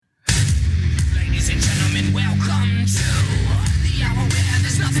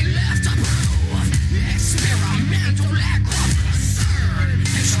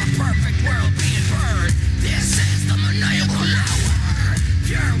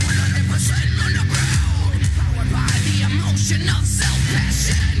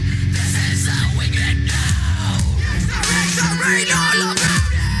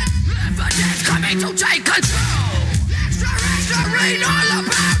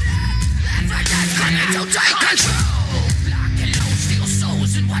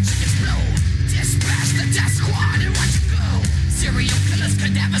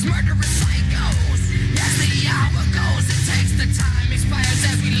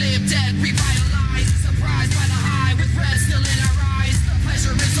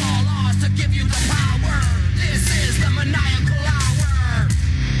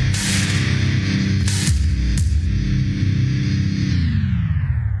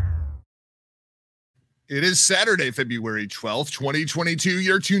It is Saturday, February 12th, 2022.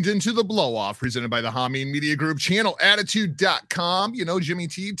 You're tuned into The Blow Off, presented by the Hameen Media Group, channelattitude.com. You know, Jimmy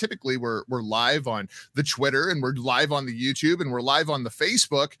T, typically we're live on the Twitter and we're live on the YouTube and we're live on the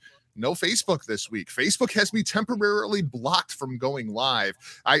Facebook. No Facebook this week. Facebook has me temporarily blocked from going live.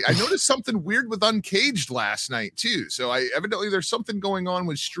 I noticed something weird with Uncaged last night too. So evidently there's something going on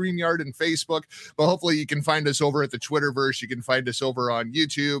with StreamYard and Facebook, but hopefully you can find us over at the Twitterverse. You can find us over on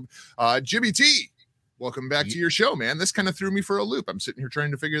YouTube. Jimmy T, welcome back to your show, man. This kind of threw me for a loop. I'm sitting here trying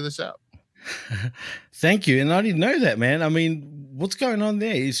to figure this out. Thank you. And I didn't know that, man. I mean, what's going on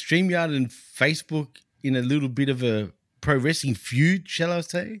there? Is StreamYard and Facebook in a little bit of a pro wrestling feud, shall I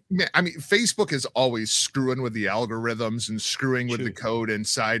say? Yeah, I mean, Facebook is always screwing with the algorithms and screwing with the code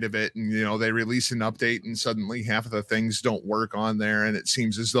inside of it. And, you know, they release an update and suddenly half of the things don't work on there. And it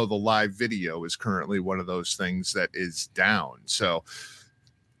seems as though the live video is currently one of those things that is down. So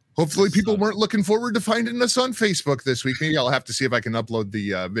hopefully people weren't looking forward to finding us on Facebook this week. Maybe I'll have to see if I can upload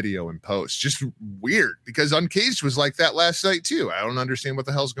the video and post. Just weird because Uncaged was like that last night too. I don't understand what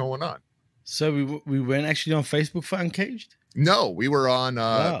the hell's going on. So we weren't actually on Facebook for Uncaged? No, we were on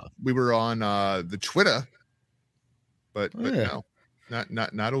the Twitter, but no,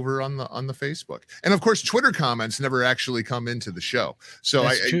 not over on the Facebook. And of course, Twitter comments never actually come into the show. So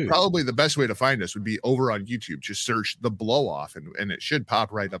probably the best way to find us would be over on YouTube. Just search The Blow Off and it should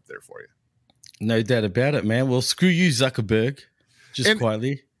pop right up there for you. No doubt about it, man. Well, screw you, Zuckerberg.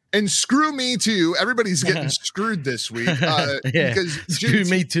 Quietly. And screw me too. Everybody's getting screwed this week. Because screw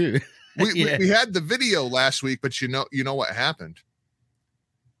me too. We had the video last week, but you know what happened?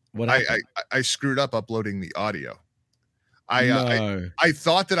 What happened? I screwed up uploading the audio. I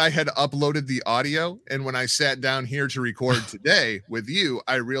thought that I had uploaded the audio, and when I sat down here to record today with you,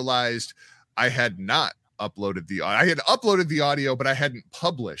 I realized I had not uploaded the audio. I had uploaded the audio, but I hadn't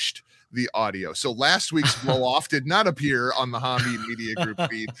published the audio. So last week's blow off did not appear on the Hameen Media Group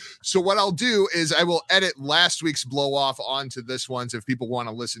feed. So what I'll do is I will edit last week's blow off onto this one. So if people want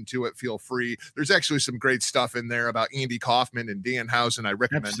to listen to it, feel free. There's actually some great stuff in there about Andy Kaufman and Danhausen. I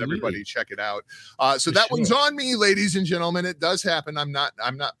recommend everybody check it out. So that one's on me, ladies and gentlemen. It does happen. I'm not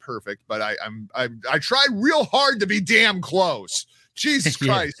perfect, but I try real hard to be damn close. Jesus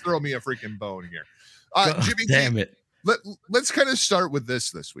Christ, throw me a freaking bone here. Jimmy, damn it. Let's kind of start with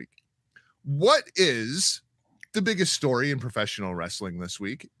this week. What is the biggest story in professional wrestling this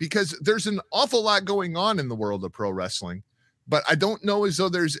week? Because there's an awful lot going on in the world of pro wrestling, but I don't know as though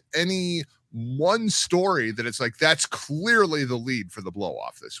there's any one story that it's like, that's clearly the lead for the blow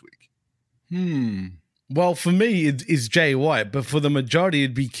off this week. Well, for me, it's Jay White, but for the majority,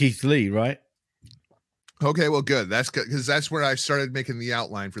 it'd be Keith Lee, right? Okay, well, good. That's good because that's where I started making the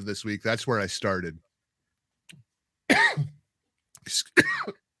outline for this week. That's where I started.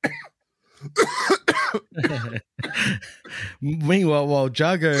 Meanwhile, while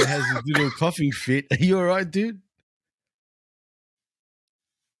Jago has a little coughing fit, are you all right, dude?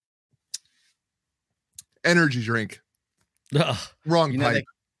 Energy drink. Wrong pipe.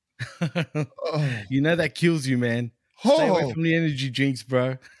 You know that kills you, man. Stay away from the energy drinks,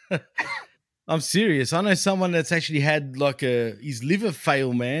 bro. I'm serious. I know someone that's actually had like his liver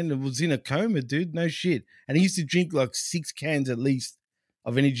fail, man. It was in a coma, dude. No shit. And he used to drink like 6 cans at least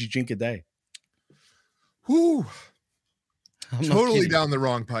of energy drink a day. Whoo. Totally down the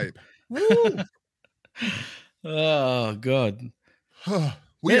wrong pipe. Woo. Oh, God.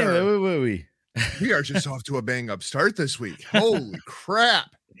 Where were we? We are just off to a bang-up start this week. Holy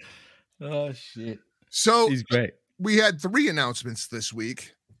crap. Oh, shit. So he's great. We had 3 announcements this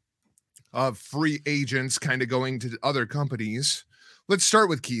week of free agents kind of going to other companies. Let's start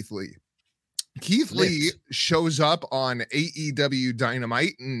with Keith Lee. Keith Lee shows up on AEW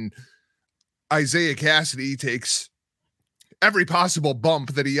Dynamite, and Isaiah Cassidy takes every possible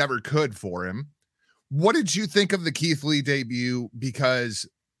bump that he ever could for him. What did you think of the Keith Lee debut? Because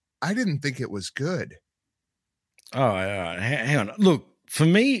I didn't think it was good. All right. Hang on. Look, for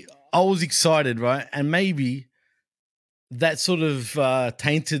me, I was excited, right? And maybe that sort of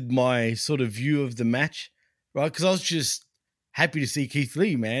tainted my sort of view of the match, right? Because I was just happy to see Keith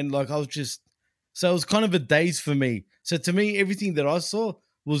Lee, man. Like so it was kind of a daze for me. So to me, everything that I saw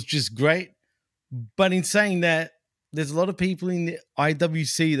was just great. But in saying that, there's a lot of people in the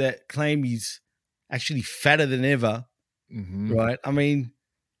IWC that claim he's actually fatter than ever, right? I mean,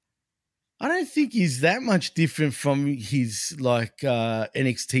 I don't think he's that much different from his like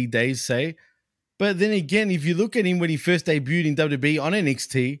NXT days, say. But then again, if you look at him when he first debuted in WWE on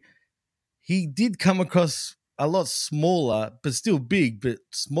NXT, he did come across a lot smaller, but still big, but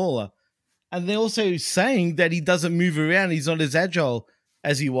smaller. And they're also saying that he doesn't move around. He's not as agile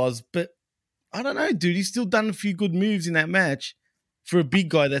as he was. But I don't know, dude. He's still done a few good moves in that match for a big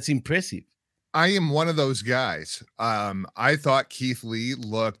guy. That's impressive. I am one of those guys. I thought Keith Lee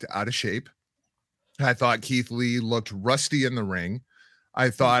looked out of shape. I thought Keith Lee looked rusty in the ring. I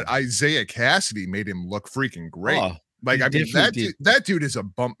thought Isaiah Cassidy made him look freaking great. Oh, like, I mean, that dude is a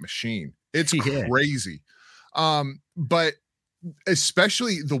bump machine. It's crazy. But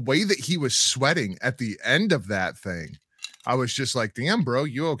especially the way that he was sweating at the end of that thing, I was just like, damn, bro,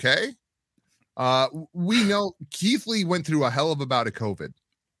 you okay? We know Keith Lee went through a hell of a bout of COVID.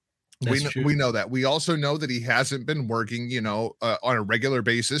 We know that. We also know that he hasn't been working, on a regular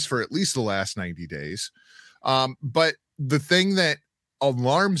basis for at least the last 90 days. But the thing that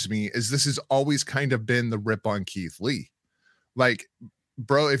alarms me is this has always kind of been the rip on Keith Lee. Like,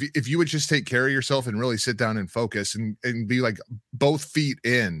 bro, if you would just take care of yourself and really sit down and focus and be like both feet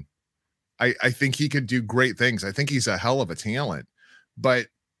in, I think he could do great things. I think he's a hell of a talent, but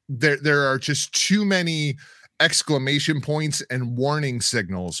there are just too many exclamation points and warning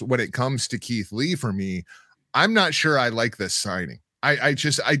signals when it comes to Keith Lee for me. I'm not sure I like this signing. I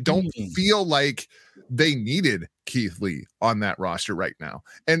don't feel like they needed Keith Lee on that roster right now.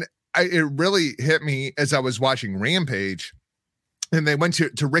 And it really hit me as I was watching Rampage, and they went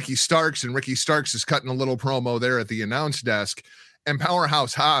to Ricky Starks, and Ricky Starks is cutting a little promo there at the announce desk, and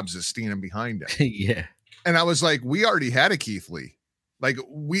Powerhouse Hobbs is standing behind him. Yeah. And I was like, we already had a Keith Lee. Like,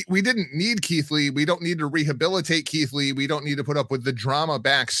 we didn't need Keith Lee. We don't need to rehabilitate Keith Lee. We don't need to put up with the drama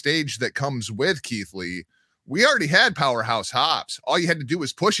backstage that comes with Keith Lee. We already had Powerhouse Hobbs. All you had to do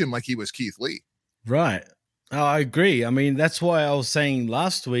was push him like he was Keith Lee. Right. Oh, I agree. I mean, that's why I was saying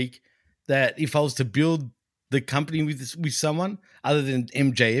last week that if I was to build the company with someone other than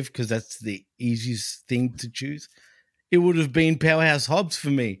MJF, because that's the easiest thing to choose, it would have been Powerhouse Hobbs for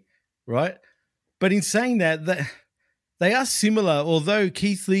me, right? But in saying that they are similar, although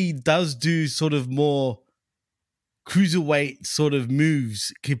Keith Lee does do sort of more cruiserweight sort of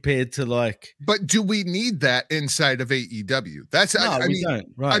moves compared to like. But do we need that inside of AEW? We don't.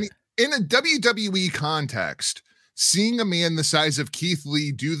 Right. I mean, in a WWE context, seeing a man the size of Keith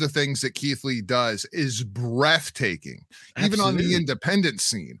Lee do the things that Keith Lee does is breathtaking, even on the independent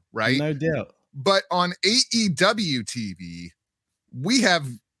scene, right? No doubt. But on AEW TV, we have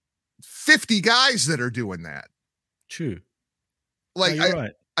 50 guys that are doing that. True. Like,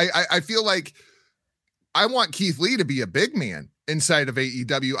 right. I feel like I want Keith Lee to be a big man inside of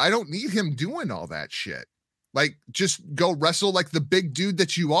AEW. I don't need him doing all that shit. Like, just go wrestle like the big dude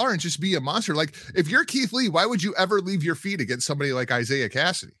that you are and just be a monster. Like, if you're Keith Lee, why would you ever leave your feet against somebody like Isaiah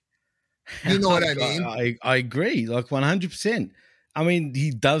Cassidy? You know what I mean? I agree, like 100%. I mean,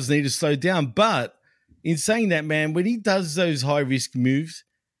 he does need to slow down. But in saying that, man, when he does those high-risk moves,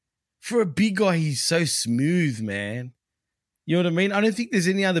 for a big guy, he's so smooth, man. You know what I mean? I don't think there's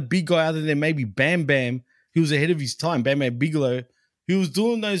any other big guy other than maybe Bam Bam, who was ahead of his time, Bam Bam Bigelow, who was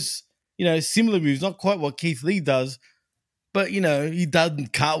doing those, similar moves, not quite what Keith Lee does, but, he done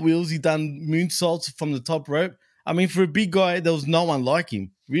cartwheels, he done moonsaults from the top rope. I mean, for a big guy, there was no one like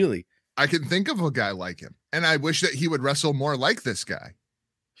him, really. I can think of a guy like him, and I wish that he would wrestle more like this guy.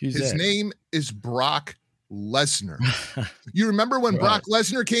 His name is Brock Lesnar. You remember when Brock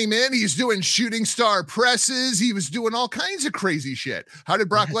Lesnar came in? He's doing shooting star presses. He was doing all kinds of crazy shit. How did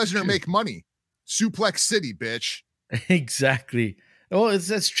Brock Lesnar make money? Suplex City, bitch. Exactly. Well,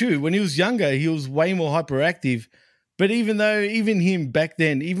 that's true. When he was younger, he was way more hyperactive. But even him back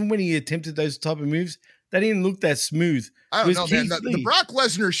then, even when he attempted those type of moves, they didn't look that smooth. I don't know, man. The Brock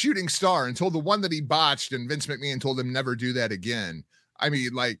Lesnar shooting star, until the one that he botched and Vince McMahon told him never do that again. I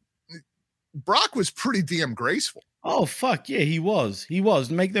mean, like, Brock was pretty damn graceful. Oh, fuck. Yeah, he was.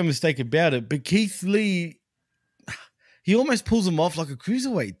 Make no mistake about it. But Keith Lee, he almost pulls him off like a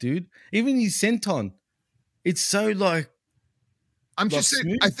cruiserweight, dude. Even his senton. It's so like. I'm just saying,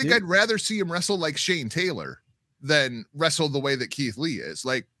 smooth, I think dude. I'd rather see him wrestle like Shane Taylor than wrestle the way that Keith Lee is.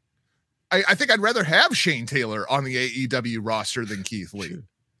 Like, I think I'd rather have Shane Taylor on the AEW roster than Keith Lee. True.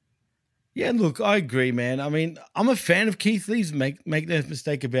 Yeah, look, I agree, man. I mean, I'm a fan of Keith Lee's, make no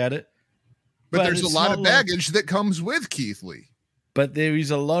mistake about it. But there's a lot of baggage that comes with Keith Lee. But there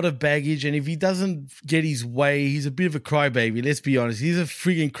is a lot of baggage, and if he doesn't get his way, he's a bit of a crybaby. Let's be honest. He's a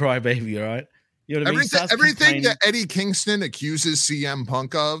freaking crybaby, all right? You know what I mean? Everything that Eddie Kingston accuses CM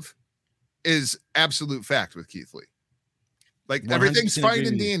Punk of is absolute fact with Keith Lee. Like, everything's fine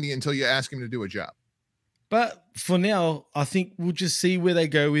and dandy until you ask him to do a job. But for now, I think we'll just see where they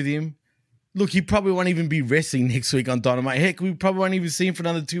go with him. Look, he probably won't even be wrestling next week on Dynamite. Heck, we probably won't even see him for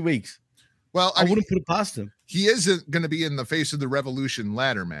another 2 weeks. Well, I wouldn't put it past him. He isn't going to be in the Face of the Revolution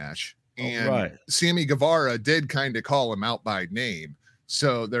ladder match. And Sammy Guevara did kind of call him out by name.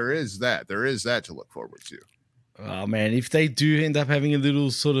 So there is that to look forward to. Oh man, if they do end up having a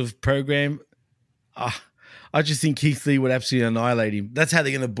little sort of program, I just think Keith Lee would absolutely annihilate him. That's how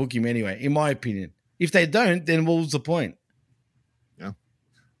they're going to book him anyway, in my opinion. If they don't, then what was the point? Yeah,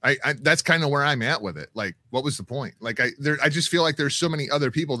 I that's kind of where I'm at with it. Like, what was the point? Like, I just feel like there's so many other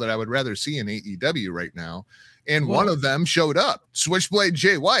people that I would rather see in AEW right now, and one of them showed up, Switchblade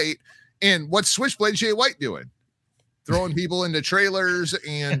Jay White. And what's Switchblade Jay White doing? Throwing people into trailers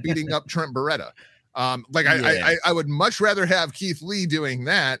and beating up Trent Beretta. I would much rather have Keith Lee doing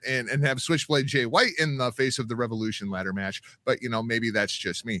that and have Switchblade Jay White in the face of the Revolution ladder match. But, maybe that's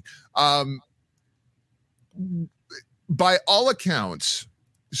just me. By all accounts,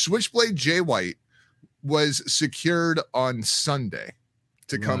 Switchblade Jay White was secured on Sunday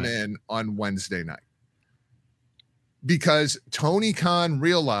to come in on Wednesday night, because Tony Khan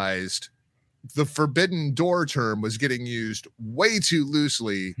realized the forbidden door term was getting used way too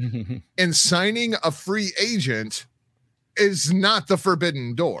loosely, and signing a free agent is not the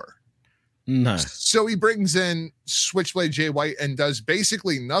forbidden door. No. So he brings in Switchblade Jay White and does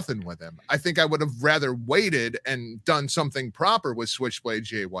basically nothing with him. I think I would have rather waited and done something proper with Switchblade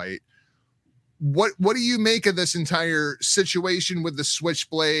Jay White. What do you make of this entire situation with the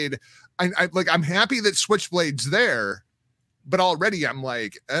Switchblade? I'm happy that Switchblade's there, but already I'm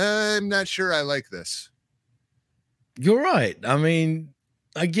like, I'm not sure I like this. You're right. I mean,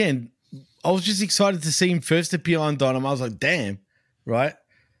 again, I was just excited to see him first appear on Dynamite. I was like, damn, right?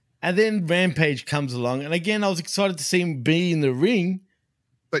 And then Rampage comes along, and again, I was excited to see him be in the ring.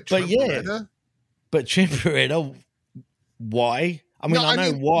 But Trent Beretta, why? I mean, I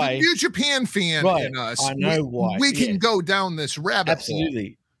know why. The New Japan fan in us, I know why. We can go down this rabbit hole.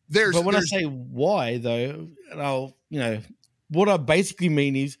 But when I say why, though, what I basically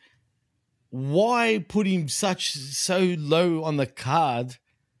mean is, why put him so low on the card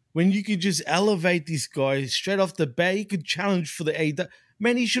when you could just elevate this guy straight off the bat? He could challenge for the AEW.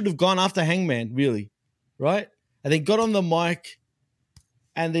 Man, he should have gone after Hangman, really, right? And then got on the mic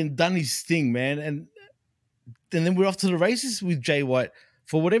and then done his thing, man. And then we're off to the races with Jay White.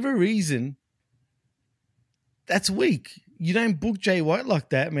 For whatever reason, that's weak. You don't book Jay White like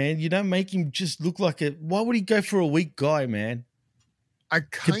that, man. You don't make him just look like a... Why would he go for a weak guy, man? I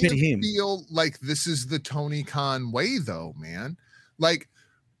kind of feel like this is the Tony Khan way, though, man. Like,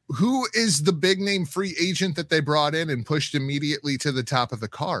 who is the big name free agent that they brought in and pushed immediately to the top of the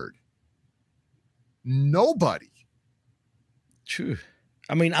card? Nobody. True.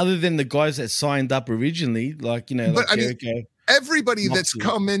 I mean, other than the guys that signed up originally, like Jericho. Everybody that's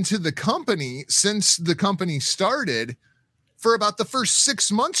come into the company since the company started, for about the first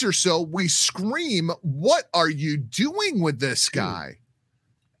 6 months or so, we scream, what are you doing with this guy?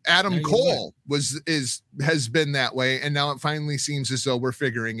 Adam Cole has been that way, and now it finally seems as though we're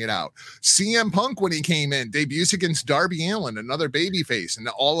figuring it out. CM Punk, when he came in, debuts against Darby Allin, another babyface, and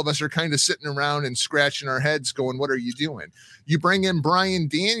all of us are kind of sitting around and scratching our heads going, what are you doing? You bring in Bryan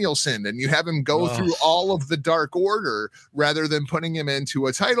Danielson and you have him go through all of the Dark Order rather than putting him into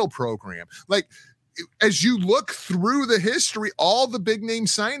a title program. Like, as you look through the history, all the big name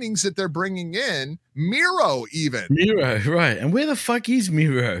signings that they're bringing in, Miro even. Miro, right. And where the fuck is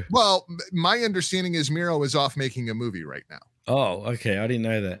Miro? Well, my understanding is Miro is off making a movie right now. Oh, okay. I didn't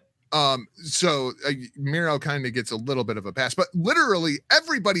know that. So Miro kind of gets a little bit of a pass, but literally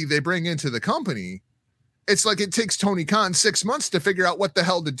everybody they bring into the company, it's like it takes Tony Khan 6 months to figure out what the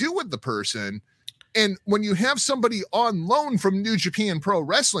hell to do with the person. And when you have somebody on loan from New Japan Pro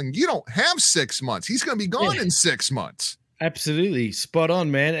Wrestling, you don't have 6 months. He's going to be gone in 6 months. Absolutely. Spot on,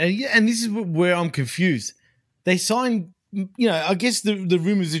 man. And this is where I'm confused. They signed, I guess the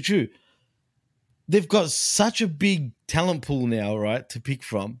rumors are true. They've got such a big talent pool now, right, to pick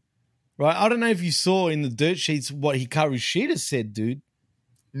from. Right? I don't know if you saw in the dirt sheets what Hikaru Shida said, dude.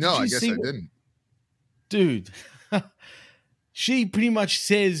 No, I guess I didn't. Dude. She pretty much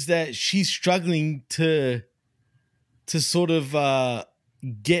says that she's struggling to sort of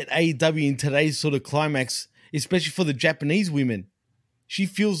get AEW in today's sort of climax, especially for the Japanese women. She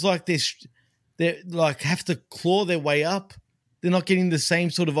feels like they're like have to claw their way up. They're not getting the same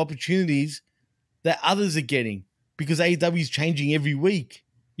sort of opportunities that others are getting because AEW is changing every week.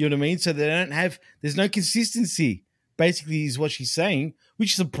 You know what I mean? So there's no consistency, basically, is what she's saying,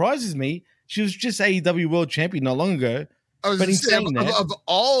 which surprises me. She was just AEW World Champion not long ago. I was saying, of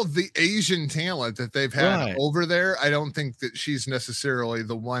all the Asian talent that they've had over there, I don't think that she's necessarily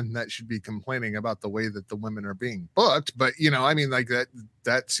the one that should be complaining about the way that the women are being booked. But, I mean, like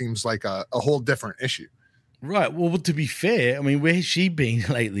that seems like a whole different issue. Right. Well, to be fair, I mean, where has she been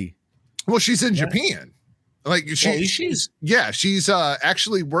lately? Well, she's in Japan. Like she's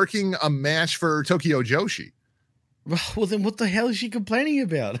actually working a match for Tokyo Joshi. Well, then what the hell is she complaining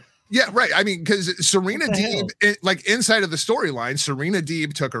about? Yeah, right. I mean, because Serena Deeb, like inside of the storyline, Serena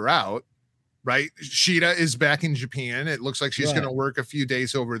Deeb took her out. Right, Shida is back in Japan. It looks like she's going to work a few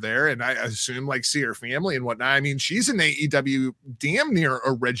days over there, and I assume like see her family and whatnot. I mean, she's an AEW damn near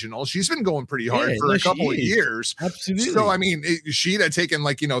original. She's been going pretty hard for a couple of years. Absolutely. So I mean, Shida taking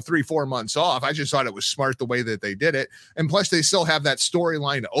like 3-4 months off. I just thought it was smart the way that they did it, and plus they still have that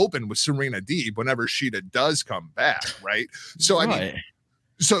storyline open with Serena Deeb whenever Shida does come back. Right, so I mean.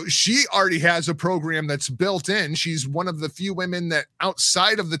 So she already has a program that's built in. She's one of the few women that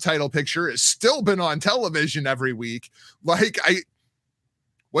outside of the title picture has still been on television every week. Like,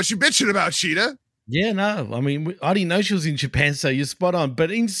 what you bitching about, Shida? Yeah, no. I mean, I didn't know she was in Japan, so you're spot on. But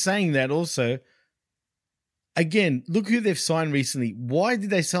in saying that also, again, look who they've signed recently. Why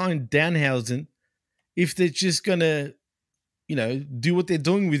did they sign Danhausen if they're just going to, do what they're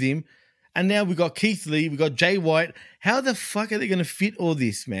doing with him? And now we got Keith Lee, we got Jay White. How the fuck are they going to fit all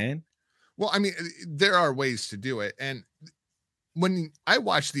this, man? Well, I mean, there are ways to do it. And when I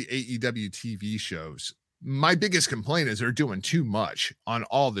watch the AEW TV shows, my biggest complaint is they're doing too much on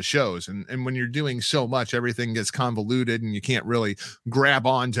all the shows. And when you're doing so much, everything gets convoluted and you can't really grab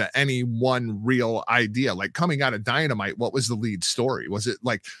on to any one real idea. Like coming out of Dynamite, what was the lead story? Was it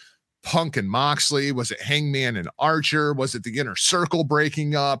like Punk and Moxley? Was it Hangman and Archer? Was it the Inner Circle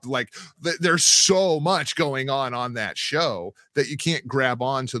breaking up? Like there's so much going on that show that you can't grab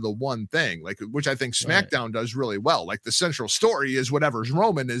on to the one thing, like, which I think SmackDown does really well. Like the central story is whatever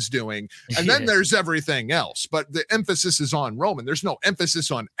Roman is doing. And then there's everything else, but the emphasis is on Roman. There's no emphasis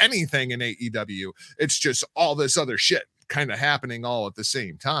on anything in AEW. It's just all this other shit kind of happening all at the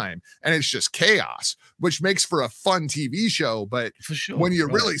same time, and it's just chaos, which makes for a fun TV show. But for sure, when you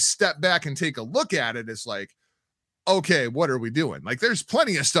really step back and take a look at it, it's like, okay, what are we doing? Like there's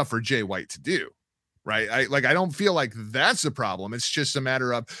plenty of stuff for Jay White to do, right? I don't feel like that's a problem. It's just a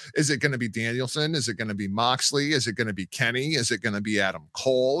matter of, is it going to be Danielson? Is it going to be Moxley? Is it going to be Kenny? Is it going to be Adam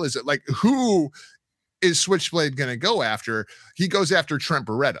Cole? Is it like, who is Switchblade going to go after? He goes after Trent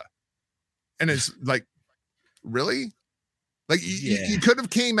Beretta, and it's like, really? Like you could have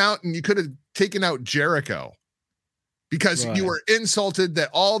came out and you could have taken out Jericho because you were insulted that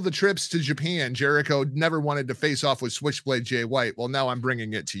all the trips to Japan, Jericho never wanted to face off with Switchblade Jay White. Well, now I'm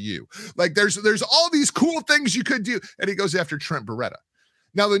bringing it to you. Like there's all these cool things you could do. And he goes after Trent Beretta.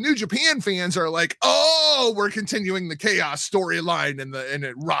 Now the New Japan fans are like, oh, we're continuing the chaos storyline and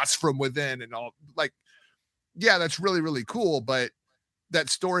it rots from within and all. Like, yeah, that's really, really cool. But that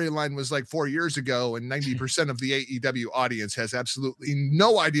storyline was like 4 years ago, and 90% of the AEW audience has absolutely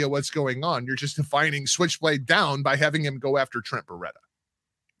no idea what's going on. You're just defining Switchblade down by having him go after Trent Beretta.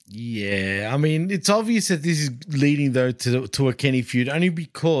 Yeah, I mean, it's obvious that this is leading, though, to a Kenny feud, only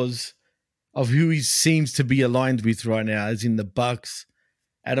because of who he seems to be aligned with right now, as in the Bucks,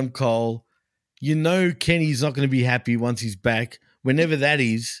 Adam Cole. Kenny's not going to be happy once he's back, whenever that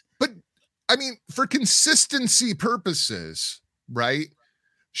is. But, I mean, for consistency purposes, right?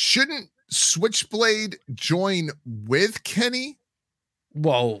 Shouldn't Switchblade join with Kenny?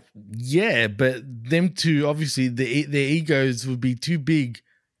 Well, yeah, but them two, obviously, their egos would be too big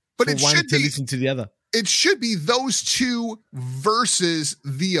for one to listen to the other. It should be those two versus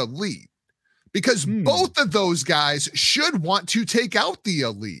the Elite, because both of those guys should want to take out the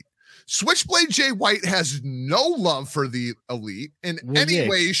Elite. Switchblade Jay White has no love for the Elite in any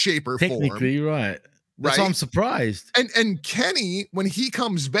way, shape, or form. Technically, right. That's why I'm surprised. And Kenny, when he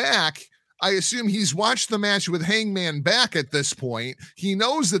comes back, I assume he's watched the match with Hangman back at this point. He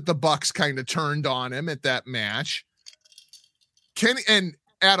knows that the Bucks kind of turned on him at that match. Kenny and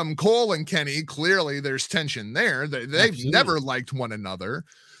Adam Cole and Kenny, clearly there's tension there. They've never liked one another.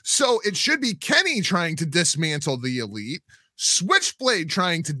 So it should be Kenny trying to dismantle the Elite, Switchblade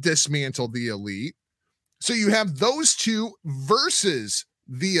trying to dismantle the Elite. So you have those two versus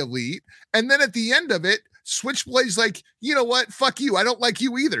the Elite, and then at the end of it, Switchblade's like, you know what, fuck you, I don't like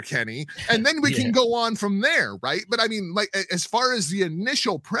you either, Kenny, and then we can go on from there, right? But I mean, like, as far as the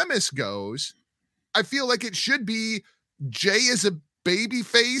initial premise goes, I feel like it should be Jay as a baby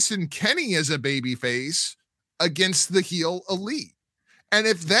face and Kenny as a baby face against the heel Elite. And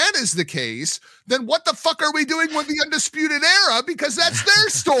if that is the case, then what the fuck are we doing with the Undisputed Era? Because that's their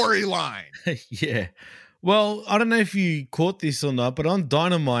storyline. Yeah. Well, I don't know if you caught this or not, but on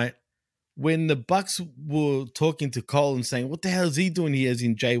Dynamite, when the Bucks were talking to Cole and saying, what the hell is he doing here, as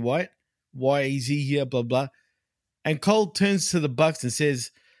in Jay White? Why is he here, blah, blah. And Cole turns to the Bucks and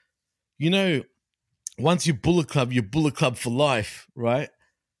says, once you're Bullet Club for life, right?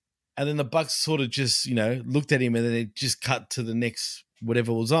 And then the Bucks sort of just, looked at him and then it just cut to the next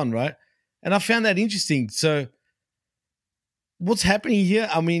whatever was on, right? And I found that interesting. So what's happening here?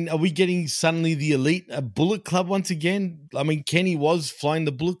 I mean, are we getting suddenly the Elite, a Bullet Club once again? I mean, Kenny was flying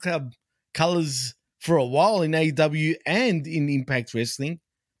the Bullet Club colors for a while in AEW and in Impact Wrestling,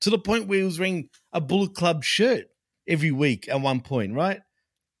 to the point where he was wearing a Bullet Club shirt every week at one point, right?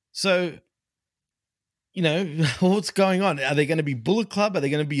 So, what's going on? Are they going to be Bullet Club? Are they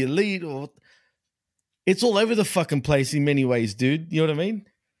going to be Elite? Or it's all over the fucking place in many ways, dude. You know what I mean?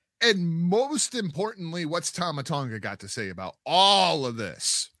 And most importantly, what's Tama Tonga got to say about all of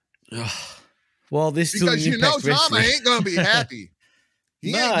this? Well, this because Tama ain't gonna be happy.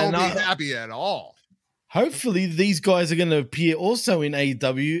 He ain't gonna be happy at all. Hopefully, these guys are going to appear also in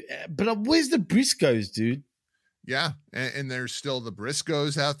AEW. But where's the Briscoes, dude? Yeah, and there's still the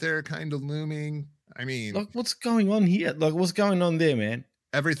Briscoes out there, kind of looming. I mean, like, what's going on here? Like, what's going on there, man?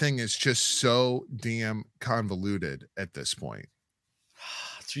 Everything is just so damn convoluted at this point.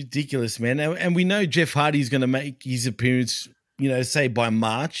 It's ridiculous, man. And we know Jeff Hardy's going to make his appearance, say by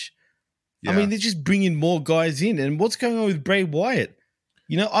March. Yeah. I mean, they're just bringing more guys in. And what's going on with Bray Wyatt?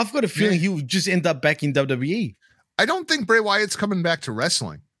 I've got a feeling he will just end up back in WWE. I don't think Bray Wyatt's coming back to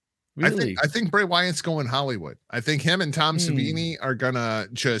wrestling. Really? I think Bray Wyatt's going Hollywood. I think him and Tom Savini are going to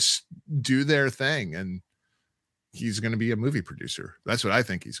just do their thing, and he's going to be a movie producer. That's what I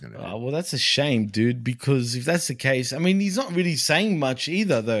think he's going to do. Oh, well, that's a shame, dude, because if that's the case, I mean, he's not really saying much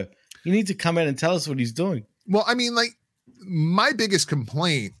either, though. You need to come out and tell us what he's doing. Well, I mean, like, my biggest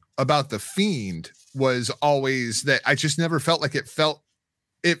complaint about The Fiend was always that I just never felt like it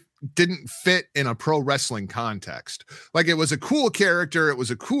didn't fit in a pro wrestling context. Like, it was a cool character. It was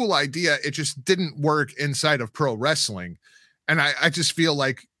a cool idea. It just didn't work inside of pro wrestling. And I just feel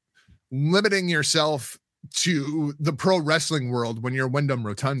like limiting yourself to the pro wrestling world when you're Wyndham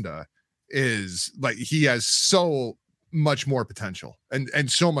Rotunda is like, he has so much more potential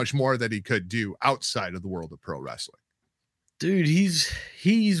and so much more that he could do outside of the world of pro wrestling. Dude, he's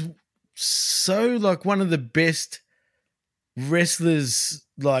so like one of the best wrestlers,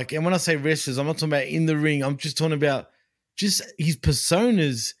 like, and when I say wrestlers, I'm not talking about in the ring. I'm just talking about just his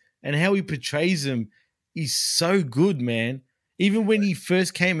personas and how he portrays them. He's so good, man. Even when he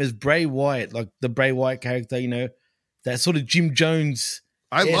first came as Bray Wyatt, like the Bray Wyatt character, that sort of Jim Jones.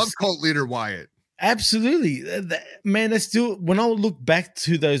 I love Cult Leader Wyatt. Absolutely. Man, that's still, when I look back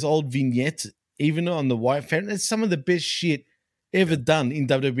to those old vignettes, even on the Wyatt family, that's some of the best shit ever done in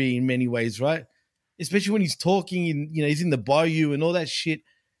WWE in many ways, right? Especially when he's talking and, he's in the bayou and all that shit.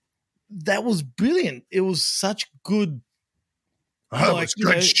 That was brilliant. It was such good. Oh, it was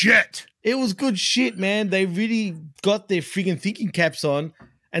good shit. It was good shit, man. They really got their freaking thinking caps on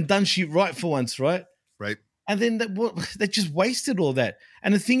and done shit right for once, right? Right. And then they just wasted all that.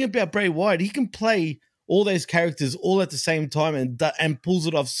 And the thing about Bray Wyatt, he can play all those characters all at the same time and pulls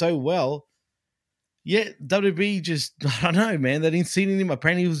it off so well. Yeah, WWE just, I don't know, man. They didn't see him.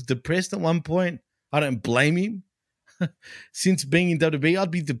 Apparently he was depressed at one point. I don't blame him. Since being in WWE,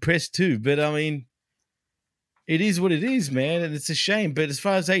 I'd be depressed too. But I mean, it is what it is, man, and it's a shame. But as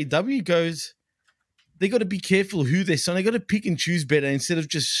far as AEW goes, they got to be careful who they sign. They got to pick and choose better instead of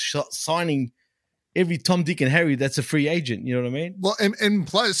just signing every Tom, Dick, and Harry that's a free agent. You know what I mean? Well, and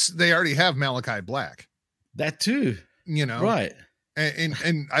plus they already have Malachi Black. That too. Right.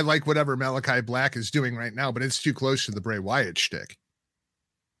 And I like whatever Malachi Black is doing right now, but it's too close to the Bray Wyatt shtick.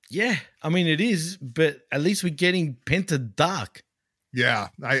 Yeah, I mean it is, but at least we're getting Penta Dark. Yeah,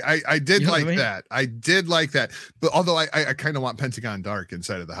 I did like that. I did like that. But although I kind of want Pentagon Dark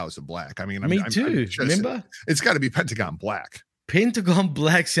inside of the House of Black. I mean, me too. Remember? It's got to be Pentagon Black. Pentagon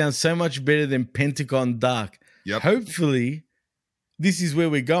Black sounds so much better than Pentagon Dark. Yep. Hopefully, this is where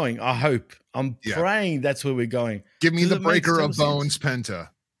we're going. I hope. I'm praying that's where we're going. Give me the Breaker of Bones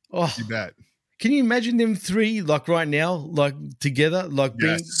Penta. Oh, you bet. Can you imagine them three, like right now, like together, like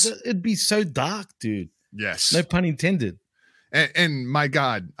it'd be so dark, dude. Yes. No pun intended. And my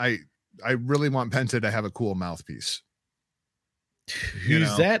God, I really want Penta to have a cool mouthpiece.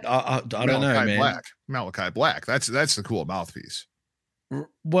 Who's that? I don't know, man. Malachi Black. That's the cool mouthpiece.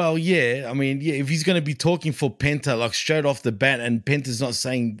 Well, yeah. I mean, yeah, if he's going to be talking for Penta, like straight off the bat, and Penta's not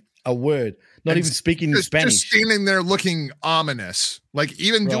saying a word, not even speaking in Spanish. Just standing there looking ominous. Like,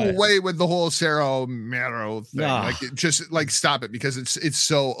 even do away with the whole Cerro Mero thing. Like, just like stop it, because it's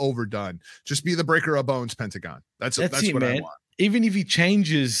so overdone. Just be the Breaker of Bones Pentagon. That's it, what man. I want. Even if he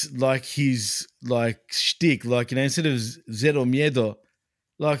changes like his like shtick, like, instead of Zero Miedo,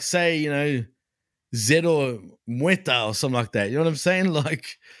 like say, Zero Muerta or something like that. You know what I'm saying?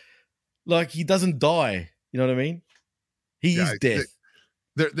 Like he doesn't die. You know what I mean? He is death.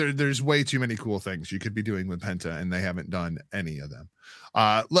 There's way too many cool things you could be doing with Penta, and they haven't done any of them.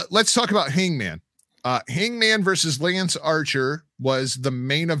 Let's talk about Hangman. Hangman versus Lance Archer was the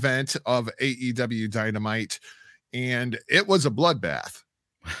main event of AEW Dynamite, and it was a bloodbath.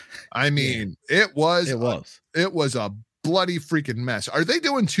 I mean, it was a bloody freaking mess. Are they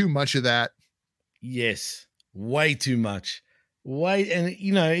doing too much of that? Yes, way too much. And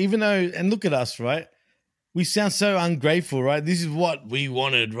even though, and look at us, right? We sound so ungrateful, right? This is what we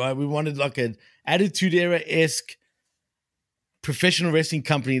wanted, right? We wanted like an Attitude Era-esque professional wrestling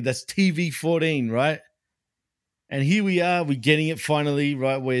company that's TV 14, right? And here we are, we're getting it finally,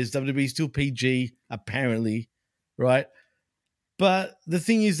 right? Whereas WWE still PG, apparently, right? But the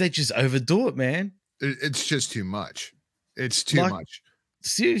thing is, they just overdo it, man. It's just too much. It's too much.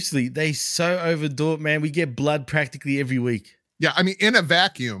 Seriously, they so overdo it, man. We get blood practically every week. Yeah, I mean, in a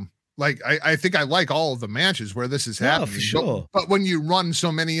vacuum, like I think I like all of the matches where this is happening. For sure. But when you run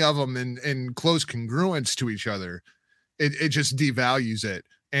so many of them in close congruence to each other, it just devalues it,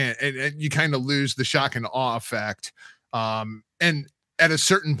 and you kind of lose the shock and awe effect. And at a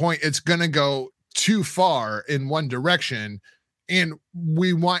certain point, it's gonna go too far in one direction. And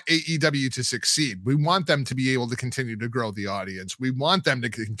we want AEW to succeed. We want them to be able to continue to grow the audience. We want them to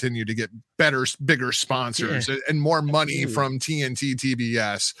continue to get better, bigger sponsors and more money from TNT,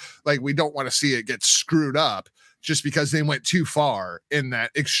 TBS. Like, we don't want to see it get screwed up just because they went too far in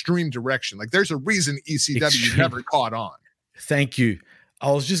that extreme direction. Like, there's a reason ECW never caught on. Thank you.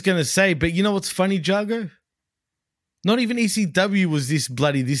 I was just going to say, but you know what's funny, Jago? Not even ECW was this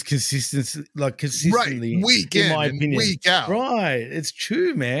consistently, right, week in my opinion, week out. Right, it's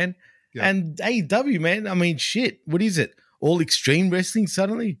true, man. Yeah. And AEW, man, I mean, shit. What is it? All Extreme Wrestling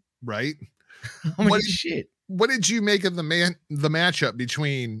suddenly, right? I mean, shit. What did you make of the matchup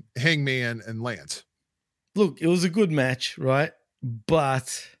between Hangman and Lance? Look, it was a good match, right?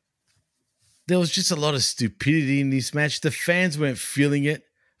 But there was just a lot of stupidity in this match. The fans weren't feeling it,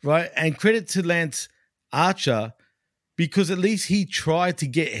 right? And credit to Lance Archer, because at least he tried to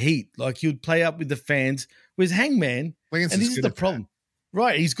get heat. Like, he would play up with the fans. Whereas Hangman, Lance and this is the problem.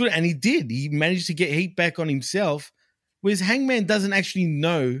 Right, he's good. And he did. He managed to get heat back on himself. Whereas Hangman doesn't actually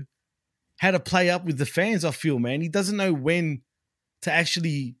know how to play up with the fans, I feel, man. He doesn't know when to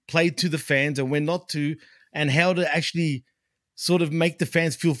actually play to the fans and when not to, and how to actually sort of make the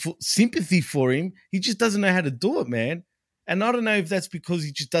fans feel sympathy for him. He just doesn't know how to do it, man. And I don't know if that's because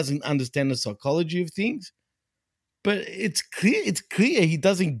he just doesn't understand the psychology of things. But it's clear he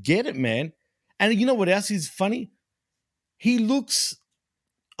doesn't get it, man. And you know what else is funny? He looks,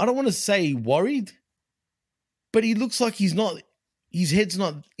 I don't want to say worried, but he looks like his head's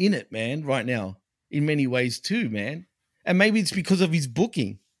not in it, man, right now, in many ways too, man. And maybe it's because of his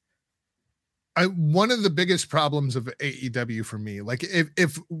booking. One of the biggest problems of AEW for me, like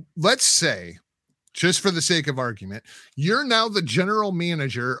if let's say, just for the sake of argument, you're now the general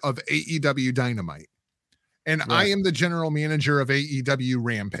manager of AEW Dynamite. And right. I am the general manager of AEW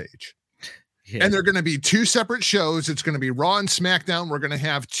Rampage. Yeah. And they're going to be two separate shows. It's going to be Raw and SmackDown. We're going to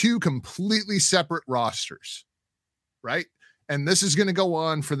have two completely separate rosters, right? And this is going to go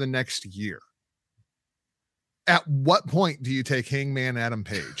on for the next year. At what point do you take Hangman Adam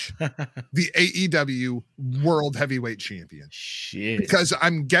Page, the AEW World Heavyweight Champion? Shit. Because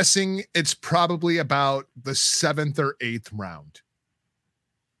I'm guessing it's probably about the 7th or 8th round.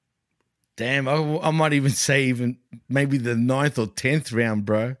 Damn, I might even say maybe the 9th or 10th round,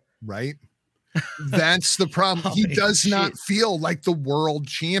 bro. Right? That's the problem. He does not feel like the world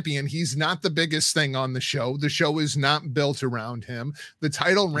champion. He's not the biggest thing on the show. The show is not built around him. The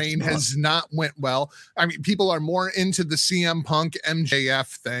title reign has not went well. I mean, people are more into the CM Punk MJF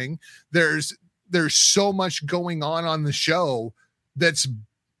thing. There's so much going on the show that's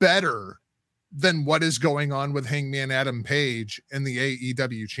better than what is going on with Hangman Adam Page and the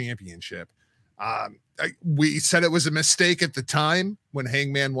AEW Championship. We said it was a mistake at the time when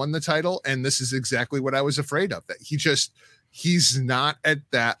Hangman won the title, and this is exactly what I was afraid of, that he's not at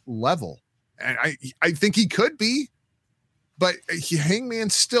that level. And I think he could be, but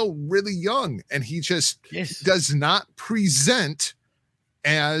Hangman's still really young, and he just does not present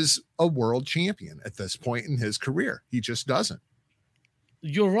as a world champion at this point in his career. He just doesn't.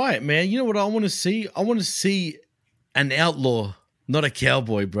 You're right, man. You know what I want to see? I want to see an outlaw, not a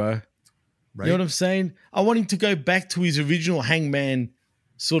cowboy, bro. Right. You know what I'm saying? I want him to go back to his original Hangman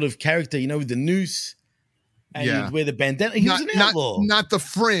sort of character, with the noose and he'd wear the bandana. He was an outlaw. Not the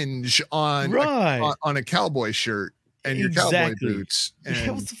fringe on a cowboy shirt and your cowboy boots.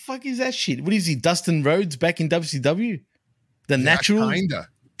 And what the fuck is that shit? What is he, Dustin Rhodes back in WCW? The natural?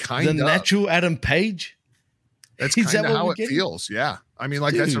 Kind of. Natural Adam Page? That's kind of how it feels, yeah. I mean,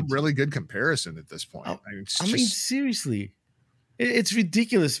 like, that's a really good comparison at this point. I mean, seriously, it's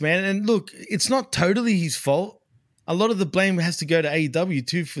ridiculous, man. And look, it's not totally his fault. A lot of the blame has to go to AEW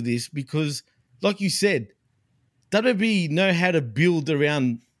too for this because, like you said, WWE know how to build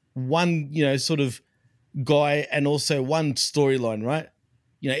around one, sort of guy and also one storyline, right?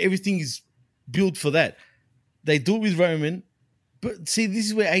 Everything is built for that. They do it with Roman, but see, this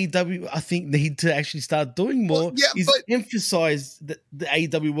is where AEW, I think, need to actually start doing more. Emphasize the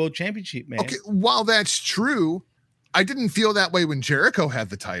AEW World Championship, man. Okay, while that's true, I didn't feel that way when Jericho had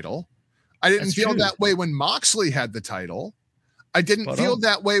the title. I didn't feel that way when Moxley had the title. I didn't feel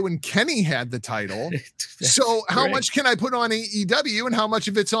that way when Kenny had the title. So how much can I put on AEW and how much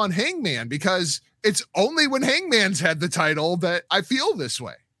of it's on Hangman? Because it's only when Hangman's had the title that I feel this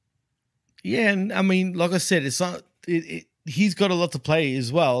way. Yeah, and I mean, like I said, it's not. He's got a lot to play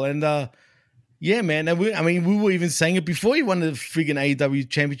as well, and yeah, man. And we were even saying it before he won the friggin' AEW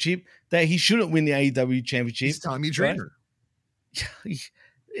championship that he shouldn't win the AEW championship. He's Tommy Dreamer. Right?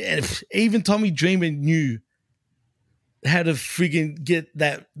 Even Tommy Dreamer knew how to friggin' get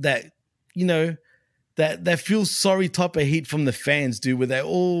that feel sorry type of heat from the fans, dude, where they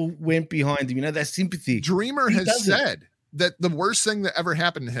all went behind him. That sympathy. Dreamer has said that the worst thing that ever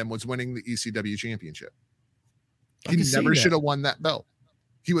happened to him was winning the ECW championship. He never should have won that belt.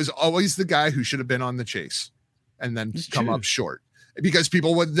 He was always the guy who should have been on the chase and then come up short because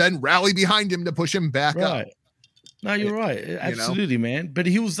people would then rally behind him to push him back up. No, you're right. Absolutely, man. But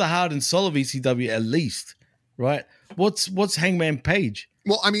he was the heart and soul of ECW at least, right? What's Hangman Page?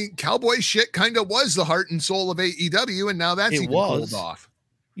 Well, I mean, Cowboy shit kind of was the heart and soul of AEW, and now that's pulled off.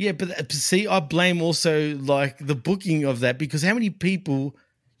 Yeah, but see, I blame also like the booking of that because how many people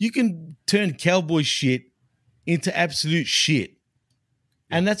you can turn Cowboy shit into absolute shit.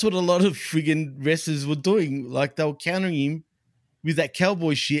 And that's what a lot of friggin' wrestlers were doing. Like they were countering him with that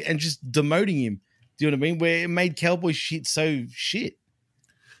Cowboy shit and just demoting him. Do you know what I mean? Where it made Cowboy shit so shit.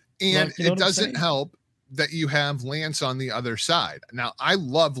 And it doesn't help that you have Lance on the other side. Now, I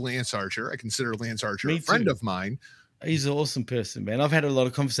love Lance Archer. I consider Lance Archer a friend of mine. He's an awesome person, man. I've had a lot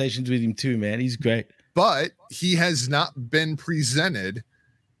of conversations with him too, man. He's great. But he has not been presented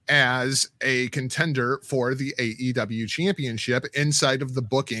as a contender for the AEW championship inside of the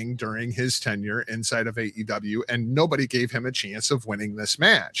booking during his tenure inside of AEW, and nobody gave him a chance of winning this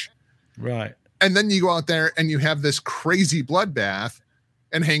match. Right. And then you go out there and you have this crazy bloodbath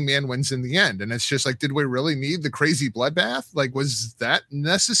and Hangman wins in the end. And it's just like, did we really need the crazy bloodbath? Like, was that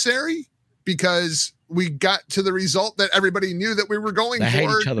necessary? Because we got to the result that everybody knew that we were going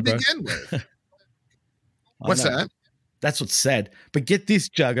for to begin with. What's that? That's what's sad. But get this,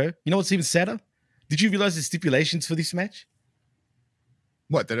 Jago. You know what's even sadder? Did you realize the stipulations for this match?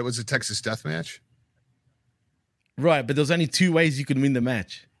 What, that it was a Texas death match? Right, but there's only 2 ways you can win the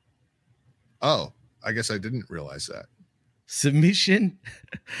match. Oh, I guess I didn't realize that. Submission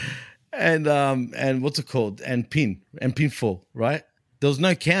and what's it called? And pinfall, right? There was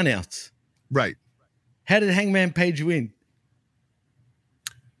no countouts. Right. How did Hangman Page win?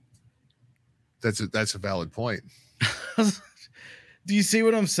 That's a valid point. Do you see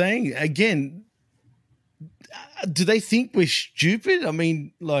what I'm saying? Again, do they think we're stupid? I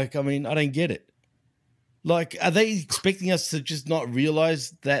don't get it. Like, are they expecting us to just not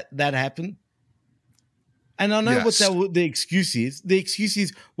realize that happened? And I know what the excuse is. The excuse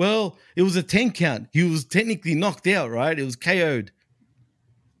is, well, it was a 10 count. He was technically knocked out, right? It was KO'd.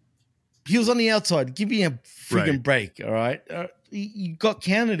 He was on the outside. Give me a freaking break, all right? You got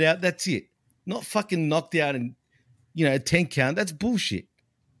counted out. That's it. Not fucking knocked out and, 10 count. That's bullshit.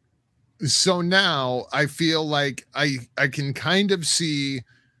 So now I feel like I can kind of see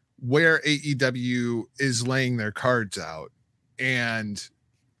where AEW is laying their cards out. And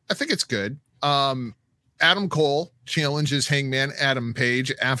I think it's good. Adam Cole challenges Hangman Adam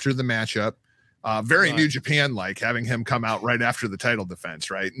Page after the matchup. Very New Japan-like, having him come out right after the title defense,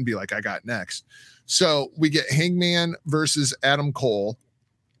 right? And be like, I got next. So we get Hangman versus Adam Cole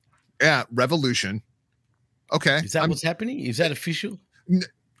at Revolution. Okay. Is that what's happening? Is that official?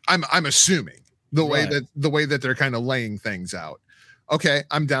 I'm assuming the way that they're kind of laying things out. Okay,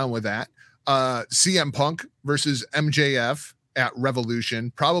 I'm down with that. CM Punk versus MJF at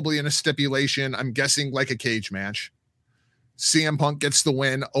Revolution, probably in a stipulation, I'm guessing like a cage match. CM Punk gets the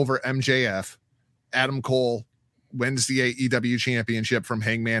win over MJF. Adam Cole wins the AEW championship from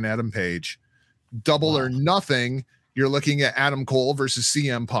Hangman Adam Page. Double or nothing, you're looking at Adam Cole versus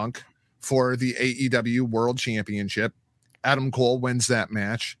CM Punk for the AEW World Championship. Adam Cole wins that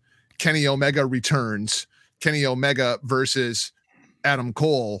match. Kenny Omega returns. Kenny Omega versus Adam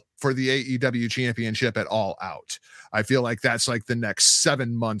Cole for the AEW championship at All Out. I feel like that's like the next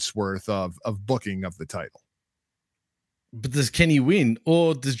 7 months worth of booking of the title. But does Kenny win,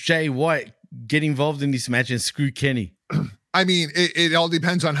 or does Jay White get involved in this match and screw Kenny? I mean, it all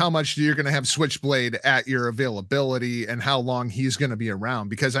depends on how much you're going to have Switchblade at your availability and how long he's going to be around.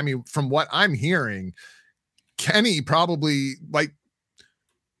 Because, I mean, from what I'm hearing, Kenny probably, like,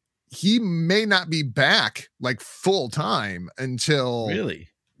 he may not be back, like, full time until... Really?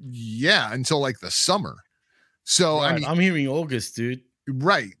 Yeah, until, like, the summer. So, right. I mean... I'm hearing August, dude.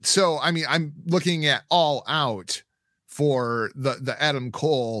 Right. So, I mean, I'm looking at All Out for the Adam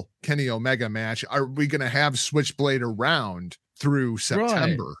Cole Kenny Omega match. Are we going to have Switchblade around through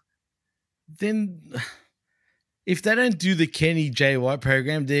September? Right. Then if they don't do the Kenny Jay White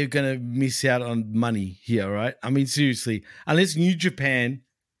program, they're going to miss out on money here, right? I mean, seriously, unless New Japan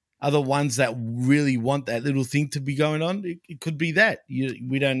are the ones that really want that little thing to be going on, it could be that.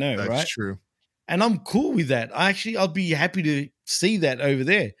 We don't know, That's right? That's true. And I'm cool with that. I'll be happy to see that over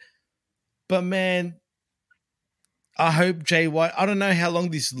there. But man, I hope Jay White, I don't know how long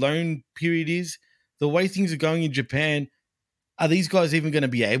this loan period is. The way things are going in Japan, are these guys even going to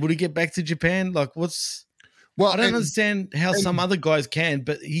be able to get back to Japan? Like, I don't understand how some other guys can,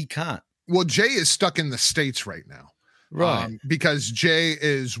 but he can't. Well, Jay is stuck in the States right now. Right. Because Jay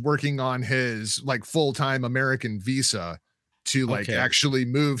is working on his like full-time American visa to like actually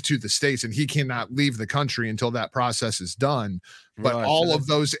move to the States, and he cannot leave the country until that process is done. But all of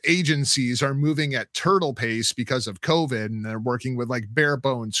those agencies are moving at turtle pace because of COVID, and they're working with like bare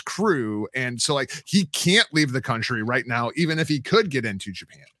bones crew. And so like he can't leave the country right now, even if he could get into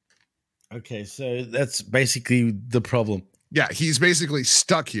Japan. Okay. So that's basically the problem. Yeah. He's basically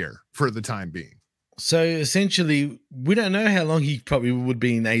stuck here for the time being. So essentially we don't know how long he probably would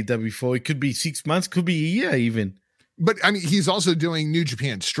be in AEW for. It could be 6 months, could be a year even. But I mean, he's also doing New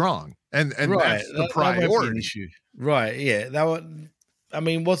Japan Strong, and right. That's the priority. That won't be an issue. Right? Yeah. I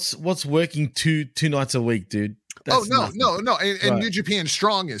mean, what's working two nights a week, dude? That's no. And New Japan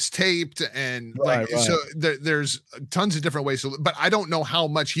Strong is taped, and so there's tons of different ways. But I don't know how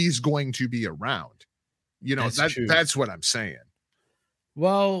much he's going to be around. You know, that's what I'm saying.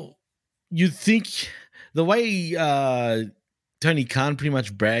 Well, you think the way Tony Khan pretty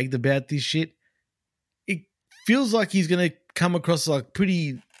much bragged about this shit, feels like he's going to come across like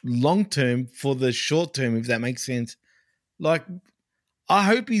pretty long term for the short term, if that makes sense. Like, I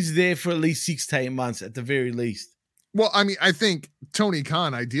hope he's there for at least 6 to 8 months at the very least. Well, I mean, I think Tony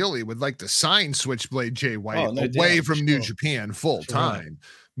Khan ideally would like to sign Switchblade Jay White away from New Japan full time.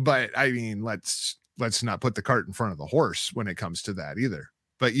 But I mean, let's not put the cart in front of the horse when it comes to that either.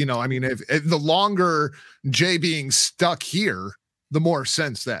 But, you know, I mean, if the longer Jay being stuck here, the more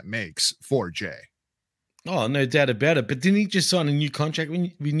sense that makes for Jay. Oh, no doubt about it. But didn't he just sign a new contract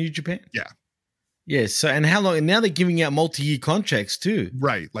with New Japan? Yeah. Yeah. So, and how long? And now they're giving out multi-year contracts too.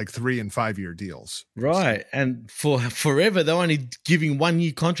 Right. Like 3 and 5 year deals. Right. And for forever, they're only giving 1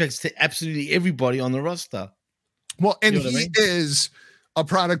 year contracts to absolutely everybody on the roster. Well, and he is a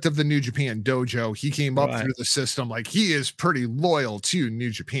product of the New Japan dojo. He came up through the system. Like, he is pretty loyal to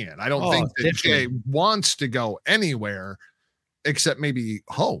New Japan. I don't think that Jay wants to go anywhere except maybe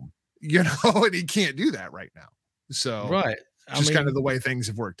home. You know, and he can't do that right now. So, just kind of the way things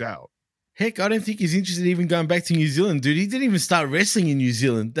have worked out. Heck, I don't think he's interested in even going back to New Zealand, dude. He didn't even start wrestling in New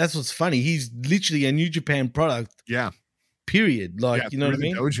Zealand. That's what's funny. He's literally a New Japan product. Yeah. Period. Like, you know what I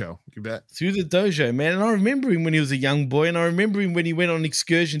mean? Dojo, you bet. Through the dojo, man. And I remember him when he was a young boy, and I remember him when he went on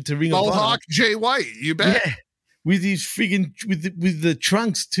excursion to Ring of Honor. Mohawk Jay White, you bet. Yeah. With his friggin' with the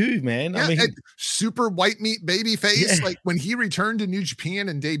trunks too, man. Yeah, I mean, super white meat baby face. Yeah. Like when he returned to New Japan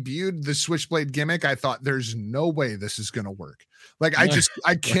and debuted the Switchblade gimmick, I thought there's no way this is gonna work. Like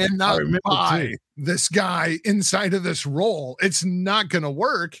I cannot buy this guy inside of this role. It's not gonna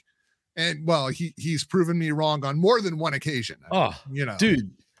work. And well, he's proven me wrong on more than one occasion. You know, dude.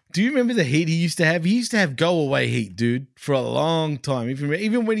 Do you remember the heat he used to have? He used to have go away heat, dude, for a long time.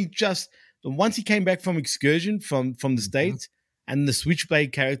 Even when once he came back from excursion from the States, and the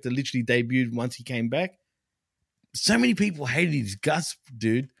Switchblade character literally debuted once he came back, so many people hated his guts,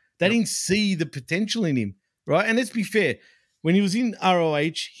 dude. They didn't see the potential in him, right? And let's be fair, when he was in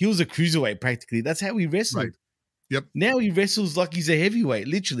ROH, he was a cruiserweight practically. That's how he wrestled. Right. Yep. Now he wrestles like he's a heavyweight,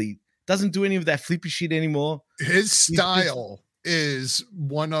 literally. Doesn't do any of that flippy shit anymore. His style is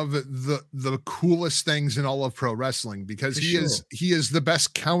one of the coolest things in all of pro wrestling, because he is the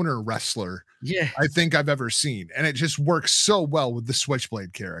best counter wrestler I think I've ever seen, and it just works so well with the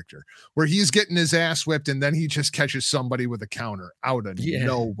Switchblade character, where he's getting his ass whipped and then he just catches somebody with a counter out of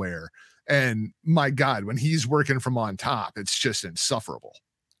nowhere. And my God, when he's working from on top, it's just insufferable.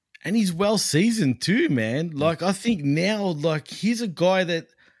 And he's well seasoned too, man. Like, I think now, like, he's a guy that,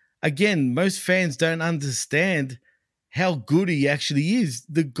 again, most fans don't understand how good he actually is.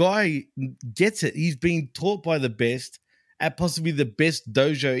 The guy gets it. He's being taught by the best at possibly the best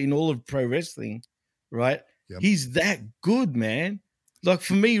dojo in all of pro wrestling, right? Yep. He's that good, man. Like,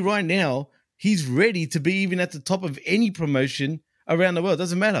 for me right now, he's ready to be even at the top of any promotion around the world.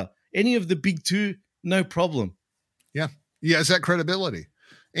 Doesn't matter. Any of the big two, no problem. Yeah. He has that credibility.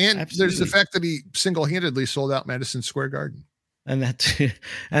 And Absolutely. There's the fact that he single-handedly sold out Madison Square Garden. And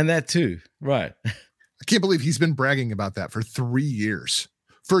that too. Right. I can't believe he's been bragging about that for 3 years.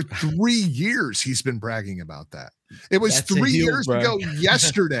 For 3 years, he's been bragging about that. It was That's 3 years ago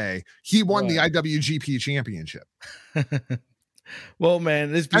yesterday he won the IWGP Championship. Well,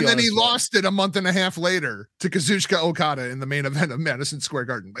 man, let's be honest, then he lost it a month and a half later to Kazuchika Okada in the main event of Madison Square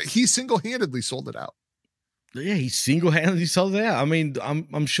Garden. But he single-handedly sold it out. Yeah, he single-handedly sold it out. I mean,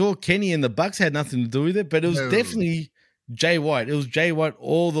 I'm sure Kenny and the Bucks had nothing to do with it, but it was definitely Jay White. It was Jay White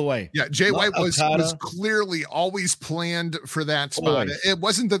all the way. Yeah, Jay White was clearly always planned for that spot. Always. It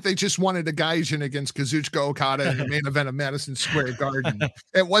wasn't that they just wanted a Gaijin against Kazuchika Okada in the main event of Madison Square Garden.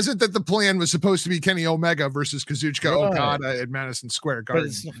 It wasn't that the plan was supposed to be Kenny Omega versus Kazuchika Okada at Madison Square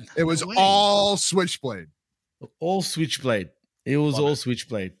Garden. It was all Switchblade. All Switchblade. It was all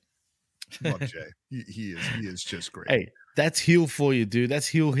Switchblade. Love Jay. He is just great. Hey, that's heel for you, dude. That's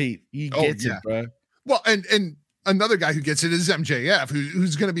heel heat. He gets it, bro. Well, and another guy who gets it is MJF,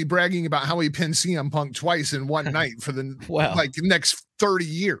 who's going to be bragging about how he pinned CM Punk twice in one night for the next 30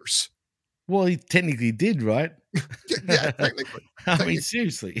 years. Well, he technically did, right? Yeah, technically. I mean,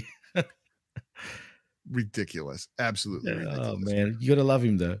 seriously. Ridiculous. Absolutely ridiculous. Oh, man. You got to love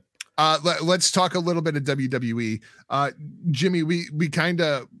him, though. Let's talk a little bit of WWE. Jimmy, we kind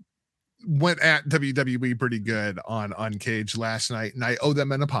of went at WWE pretty good on Uncaged last night, and I owe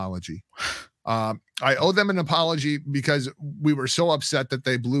them an apology. I owe them an apology because we were so upset that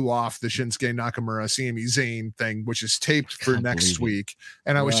they blew off the Shinsuke Nakamura Sami Zayn thing, which is taped for next week.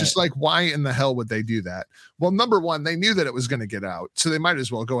 And I was just like, why in the hell would they do that? Well, number one, they knew that it was going to get out, so they might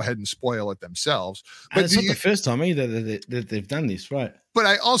as well go ahead and spoil it themselves. But it's not the first time either that they've done this, right? But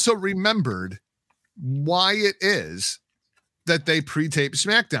I also remembered why it is that they pre-tape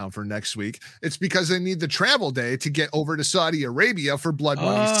SmackDown for next week. It's because they need the travel day to get over to Saudi Arabia for Blood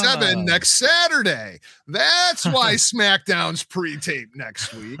Money 7 next Saturday. That's why SmackDown's pre-tape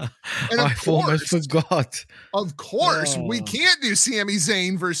next week. And I almost forgot. Of course, we can't do Sami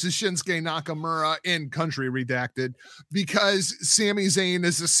Zayn versus Shinsuke Nakamura in Country Redacted because Sami Zayn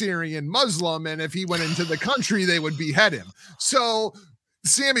is a Syrian Muslim, and if he went into the country, they would behead him. So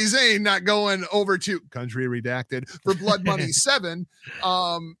Sami Zayn not going over to Country Redacted for Blood Money 7.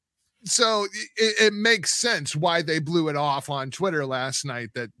 So it makes sense why they blew it off on Twitter last night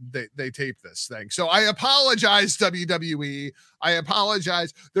that they taped this thing. So I apologize, WWE. I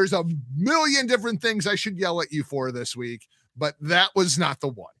apologize. There's a million different things I should yell at you for this week, but that was not the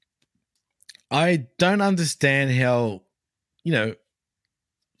one. I don't understand how,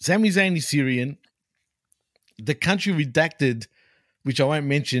 Sami Zayn is Syrian. The Country Redacted, which I won't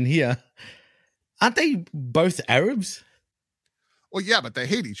mention here, aren't they both Arabs? Well, yeah, but they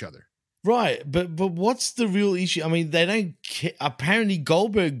hate each other. Right, but what's the real issue? I mean, they don't care. Apparently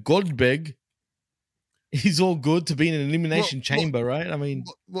Goldberg is all good to be in an elimination chamber, right? I mean...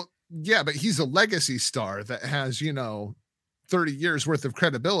 yeah, but he's a legacy star that has, 30 years worth of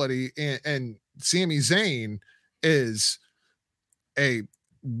credibility, and Sami Zayn is a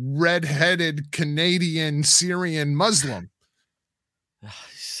red-headed Canadian Syrian Muslim.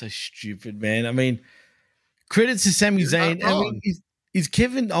 So stupid, man. I mean, credit to Sami Zayn. I mean, is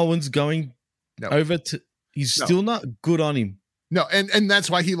Kevin Owens going over to? He's still not good on him. No, and that's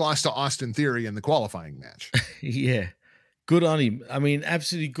why he lost to Austin Theory in the qualifying match. Yeah, good on him. I mean,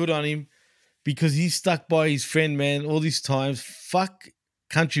 absolutely good on him because he's stuck by his friend, man, all these times. Fuck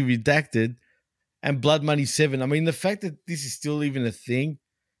Country Redacted and Blood Money 7. I mean, the fact that this is still even a thing.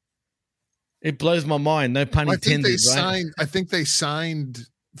 It blows my mind. No pun intended. I think they signed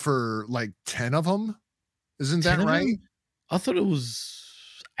for like 10 of them. Isn't that right? I thought it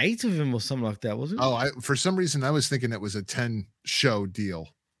was 8 of them or something like that, wasn't it? Oh, for some reason I was thinking it was a 10-show deal.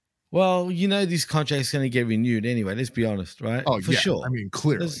 Well, this contract's going to get renewed anyway. Let's be honest, right? Oh, for sure. I mean,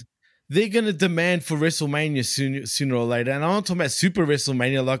 clearly. They're going to demand for WrestleMania sooner or later. And I'm not talking about Super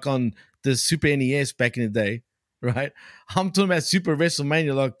WrestleMania like on the Super NES back in the day, right? I'm talking about Super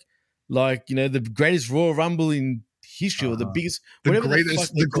WrestleMania like the greatest Royal Rumble in history or the biggest,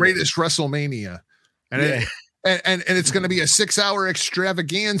 the greatest WrestleMania. And and it's going to be a 6-hour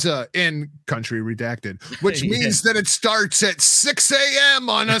extravaganza in Country Redacted, which means that it starts at 6 a.m.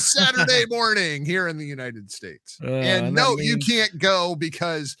 on a Saturday morning here in the United States. And no, you can't go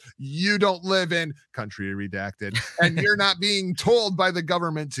because you don't live in Country Redacted and you're not being told by the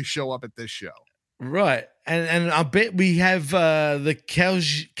government to show up at this show. Right. And I bet we have the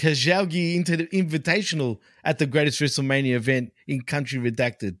Kajaugi Invitational at the greatest WrestleMania event in Country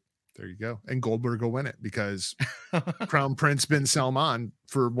Redacted. There you go. And Goldberg will win it because Crown Prince bin Salman,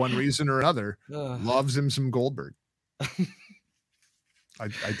 for one reason or another, loves him some Goldberg. I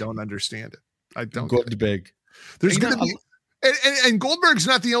don't understand it. I don't. Goldberg. There's going to be... And Goldberg's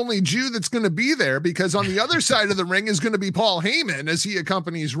not the only Jew that's going to be there, because on the other side of the ring is going to be Paul Heyman as he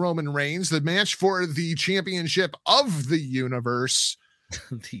accompanies Roman Reigns, the match for the championship of the universe.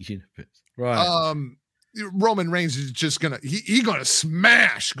 The universe. Right. Roman Reigns is just going to, he going to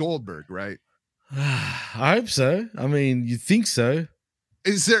smash Goldberg, right? I hope so. I mean, you think so.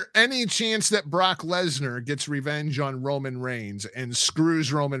 Is there any chance that Brock Lesnar gets revenge on Roman Reigns and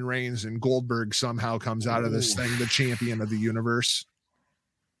screws Roman Reigns and Goldberg somehow comes out of this thing the champion of the universe?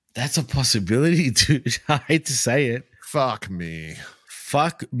 That's a possibility, dude. I hate to say it. Fuck me.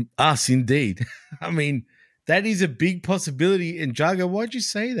 Fuck us, indeed. I mean, that is a big possibility. And Jago, why'd you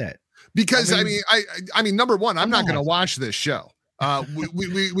say that? Because I mean, number one, I'm not going to watch this show. We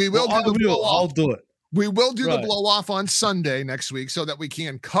will. I'll do it. We will do the blow off on Sunday next week so that we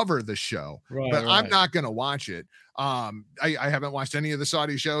can cover the show, but I'm not going to watch it. I haven't watched any of the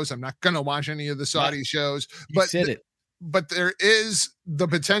Saudi shows. I'm not going to watch any of the Saudi shows, but there is the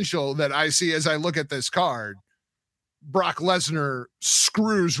potential that I see as I look at this card. Brock Lesnar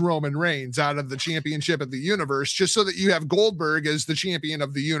screws Roman Reigns out of the championship of the universe just so that you have Goldberg as the champion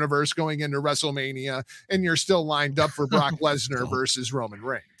of the universe going into WrestleMania, and you're still lined up for Brock Lesnar versus Roman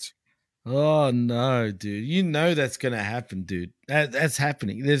Reigns. Oh no, dude! You know that's gonna happen, dude. That's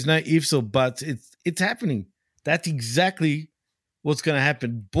happening. There's no ifs or buts. It's happening. That's exactly what's gonna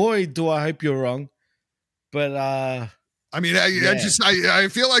happen. Boy, do I hope you're wrong. But I mean, I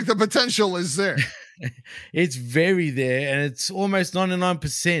feel like the potential is there. It's very there, and it's almost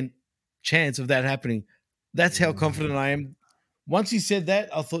 99% chance of that happening. That's how confident I am. Once you said that,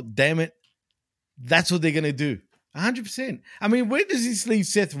 I thought, damn it, that's what they're gonna do. 100%. I mean, where does this leave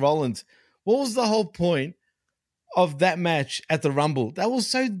Seth Rollins? What was the whole point of that match at the Rumble? That was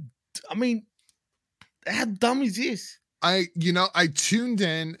so, I mean, how dumb is this? I tuned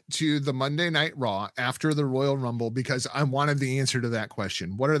in to the Monday Night Raw after the Royal Rumble because I wanted the answer to that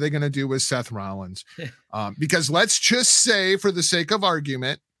question. What are they going to do with Seth Rollins? Because let's just say, for the sake of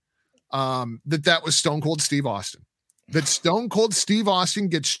argument, that was Stone Cold Steve Austin. That Stone Cold Steve Austin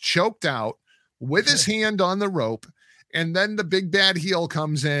gets choked out with his hand on the rope, and then the big bad heel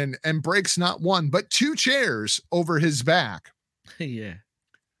comes in and breaks not one, but 2 chairs over his back. Yeah,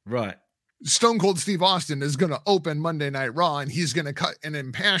 right. Stone Cold Steve Austin is going to open Monday Night Raw, and he's going to cut an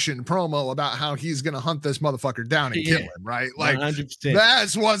impassioned promo about how he's going to hunt this motherfucker down and kill him, right? Like, 100%.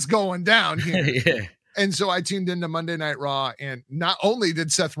 That's what's going down here. Yeah. And so I tuned into Monday Night Raw, and not only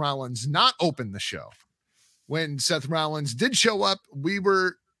did Seth Rollins not open the show, when Seth Rollins did show up, we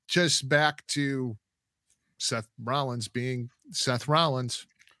were just back to Seth Rollins being Seth Rollins.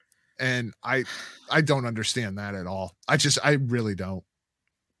 And I don't understand that at all. I really don't.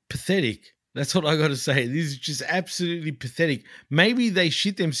 Pathetic. That's what I got to say. This is just absolutely pathetic. Maybe they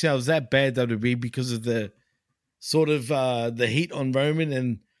shit themselves that bad, WWE, because of the sort of the heat on Roman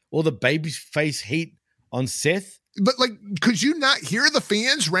and all the babyface heat on Seth. But like, could you not hear the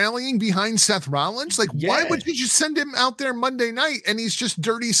fans rallying behind Seth Rollins? Like, why would you just send him out there Monday night and he's just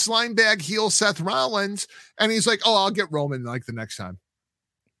dirty slime bag heel Seth Rollins? And he's like, oh, I'll get Roman like the next time.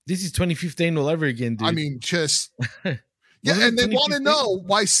 This is 2015 all over again, dude. I mean, just, yeah. And they want to know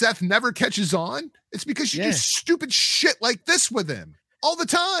why Seth never catches on. It's because you do stupid shit like this with him all the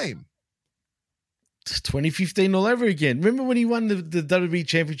time. 2015 all over again. Remember when he won the WWE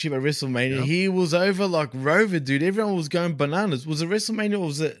Championship at WrestleMania? Yep. He was over like Rover, dude. Everyone was going bananas. Was it WrestleMania or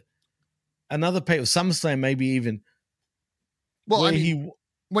was it another pay or SummerSlam maybe even? Well, I mean,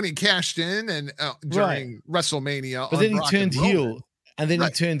 when he cashed in and during WrestleMania. But then he turned heel. And then he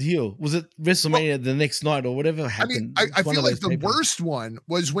turned heel. Was it WrestleMania the next night or whatever happened? I mean, I feel like the worst one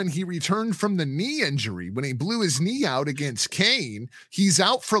was when he returned from the knee injury, when he blew his knee out against Kane. He's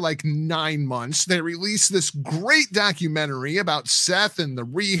out for like 9 months. They released this great documentary about Seth and the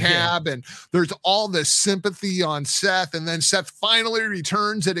rehab, and there's all this sympathy on Seth. And then Seth finally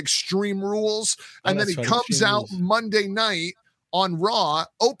returns at Extreme Rules, and then he comes out Monday night on Raw,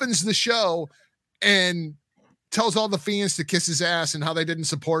 opens the show, and tells all the fans to kiss his ass and how they didn't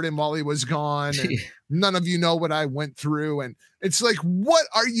support him while he was gone. And none of you know what I went through. And it's like, what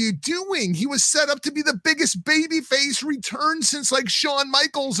are you doing? He was set up to be the biggest babyface return since like Shawn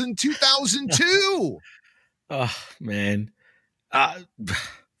Michaels in 2002. Oh man. I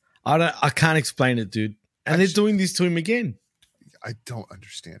can't explain it, dude. And they're doing this to him again. I don't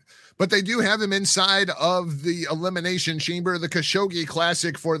understand. But they do have him inside of the Elimination Chamber, the Khashoggi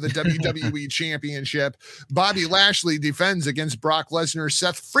Classic for the WWE Championship. Bobby Lashley defends against Brock Lesnar,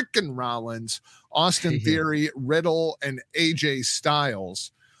 Seth freaking Rollins, Austin Theory, Riddle, and AJ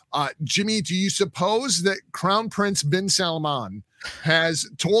Styles. Jimmy, do you suppose that Crown Prince Bin Salman has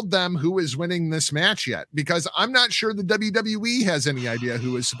told them who is winning this match yet? Because I'm not sure the WWE has any idea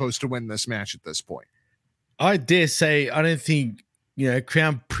who is supposed to win this match at this point. I dare say, I don't think,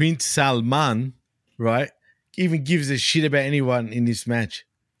 Crown Prince Salman, right, even gives a shit about anyone in this match.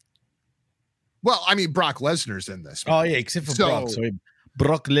 Well, I mean, Brock Lesnar's in this match. Oh, yeah, except for Brock. Sorry,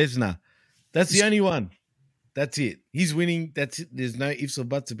 Brock Lesnar. That's the only one. That's it. He's winning. That's it. There's no ifs or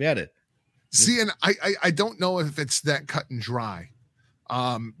buts about it. See, and I don't know if it's that cut and dry.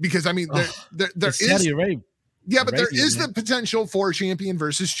 Because, I mean, there is... Saudi Arabia. Yeah, but there is the potential for champion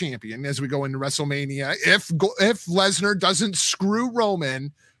versus champion as we go into WrestleMania. If Lesnar doesn't screw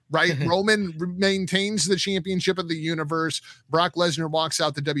Roman, right? Roman maintains the championship of the universe. Brock Lesnar walks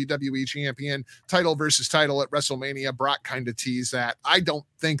out the WWE champion. Title versus title at WrestleMania. Brock kind of teased that. I don't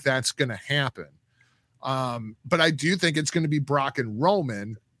think that's going to happen. But I do think it's going to be Brock and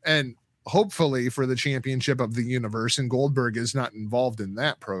Roman, and hopefully for the championship of the universe. And Goldberg is not involved in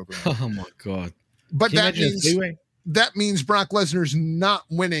that program. Oh my God. But that means Brock Lesnar's not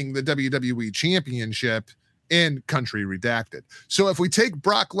winning the WWE Championship in Country Redacted. So if we take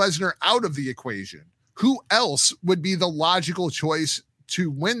Brock Lesnar out of the equation, who else would be the logical choice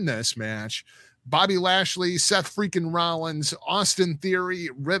to win this match? Bobby Lashley, Seth freaking Rollins, Austin Theory,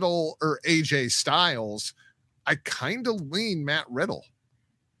 Riddle, or AJ Styles? I kind of lean Matt Riddle.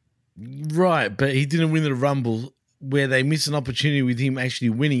 Right, but he didn't win the Rumble, where they missed an opportunity with him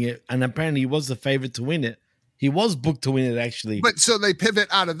actually winning it, and apparently he was the favorite to win it. He was booked to win it, actually. But so they pivot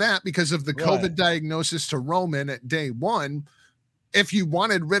out of that because of the COVID diagnosis to Roman at day one. If you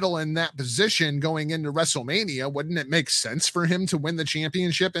wanted Riddle in that position going into WrestleMania, wouldn't it make sense for him to win the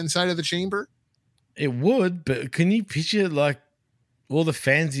championship inside of the chamber? It would, but can you picture like all the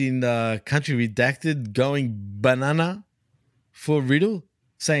fans in Country Redacted going banana for Riddle,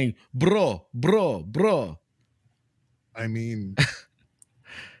 saying, bro, bro, bro? I mean,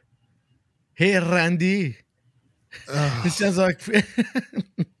 hey, Randy. It sounds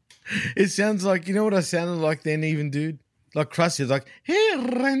like, you know what I sounded like then, even, dude? Like Krusty, like, hey,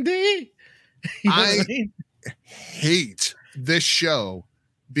 Randy. You know I mean? Hate this show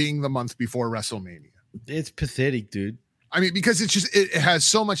being the month before WrestleMania. It's pathetic, dude. I mean, because it has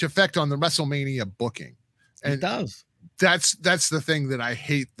so much effect on the WrestleMania booking. And it does. That's the thing that I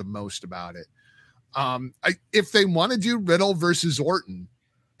hate the most about it. If they want to do Riddle versus Orton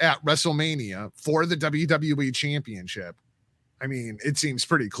at WrestleMania for the WWE Championship, I mean, it seems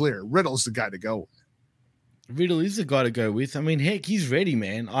pretty clear. Riddle's the guy to go with. Riddle is the guy to go with. I mean, heck, he's ready,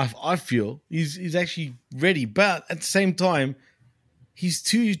 man. I feel he's actually ready, but at the same time, he's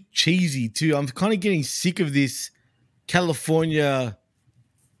too cheesy too. I'm kind of getting sick of this California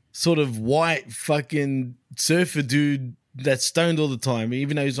sort of white fucking surfer dude that's stoned all the time,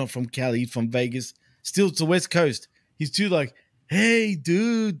 even though he's not from Cali, he's from Vegas. Still, it's the West Coast. He's too like, hey,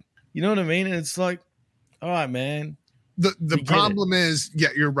 dude. You know what I mean? And it's like, all right, man. The problem is, yeah,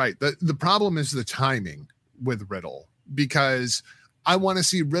 you're right. The problem is the timing with Riddle, because I want to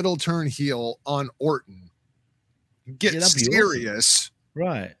see Riddle turn heel on Orton, get serious, awesome.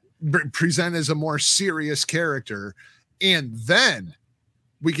 Right? Present as a more serious character, and then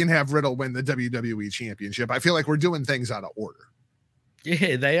we can have Riddle win the WWE Championship. I feel like we're doing things out of order.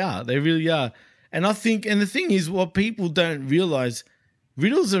 Yeah, they are. They really are. And I think, and the thing is, what people don't realize,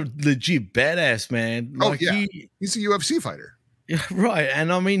 Riddle's a legit badass, man. Like, oh yeah, he's a UFC fighter. Yeah, right.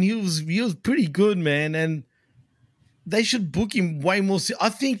 And I mean, he was pretty good, man. And they should book him way more. I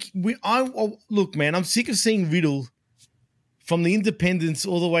think look, man, I'm sick of seeing Riddle from the independents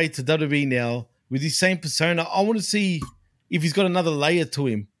all the way to WWE now with his same persona. I want to see if he's got another layer to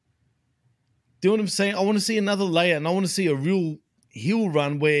him. Do you know what I'm saying? I want to see another layer, and I want to see a real heel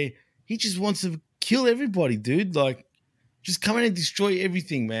run where he just wants to kill everybody, dude. Like, just come in and destroy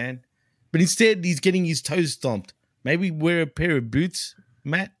everything, man. But instead, he's getting his toes stomped. Maybe wear a pair of boots,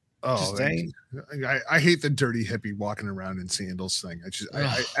 Matt. Oh, I hate the dirty hippie walking around in sandals thing.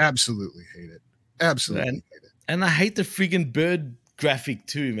 I absolutely hate it. Absolutely hate it. And I hate the friggin' bird graphic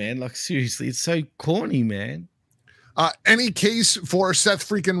too, man. Like, seriously, it's so corny, man. Any case for Seth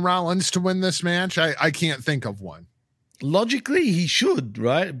freaking Rollins to win this match? I can't think of one. Logically, he should,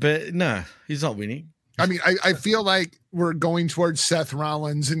 right? But no, he's not winning. I mean, I feel like we're going towards Seth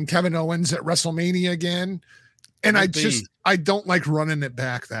Rollins and Kevin Owens at WrestleMania again. And I don't like running it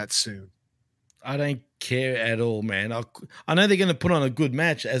back that soon. I don't care at all, man. I know they're going to put on a good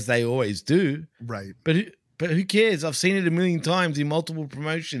match, as they always do. Right. But who cares? I've seen it a million times in multiple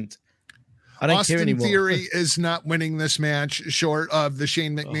promotions. I don't care anymore. Austin Theory is not winning this match, short of the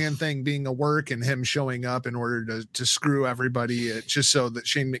Shane McMahon thing being a work and him showing up in order to screw everybody, just so that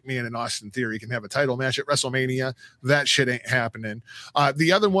Shane McMahon and Austin Theory can have a title match at WrestleMania. That shit ain't happening.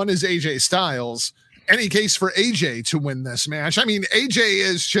 The other one is AJ Styles. Any case for AJ to win this match? I mean, AJ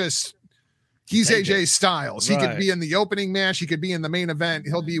is just... He's AJ Styles. He could be in the opening match. He could be in the main event.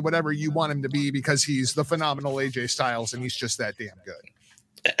 He'll be whatever you want him to be because he's the phenomenal AJ Styles and he's just that damn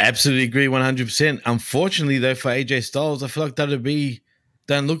good. Absolutely agree 100%. Unfortunately, though, for AJ Styles, I feel like WWE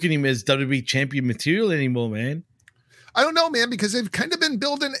don't look at him as WWE champion material anymore, man. I don't know, man, because they've kind of been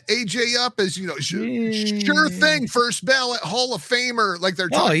building AJ up as, sure thing, first ballot Hall of Famer. Like they're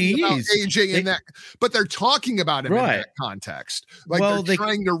talking about AJ in that, but they're talking about him in that context. Like they're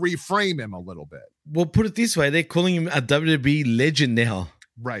trying to reframe him a little bit. Well, put it this way, they're calling him a WWE legend now.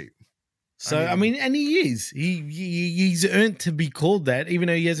 Right. So, I mean, and he is. He's earned to be called that, even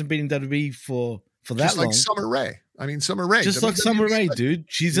though he hasn't been in WWE for that just long. Like Summer Rae. I mean, Summer Rae. Just like Summer Rae, dude.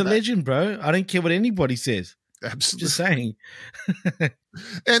 She's a legend, bro. I don't care what anybody says. Absolutely. Just saying.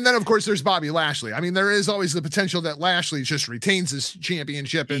 And then, of course, there's Bobby Lashley. I mean, there is always the potential that Lashley just retains his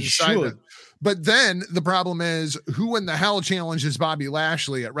championship inside it. But then the problem is, who in the hell challenges Bobby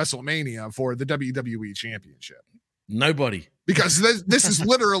Lashley at WrestleMania for the WWE championship? Nobody. Because this is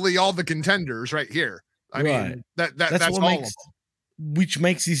literally all the contenders right here. I mean, that's all of them. Which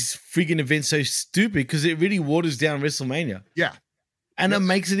makes this friggin' event so stupid because it really waters down WrestleMania. Yeah. And it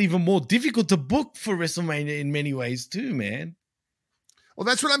makes it even more difficult to book for WrestleMania in many ways too, man. Well,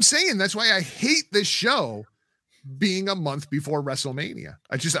 that's what I'm saying. That's why I hate this show being a month before WrestleMania.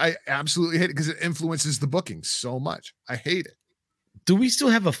 I absolutely hate it because it influences the bookings so much. I hate it. Do we still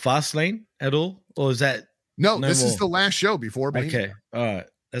have a fast lane at all? Or is that no this more? Is the last show before Mania. Okay. All right.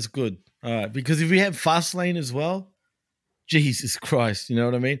 That's good. All right. Because if we have fast lane as well, Jesus Christ, you know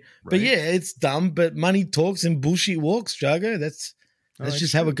what I mean? Right. But yeah, it's dumb, but money talks and bullshit walks, Jago. That's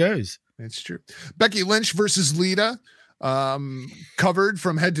just how it goes. It's true. Becky Lynch versus Lita, covered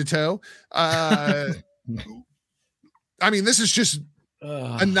from head to toe. I mean, this is just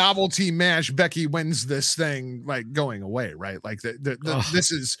a novelty match. Becky wins this thing, like going away, right? Like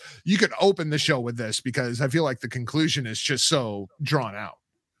this is, you could open the show with this because I feel like the conclusion is just so drawn out.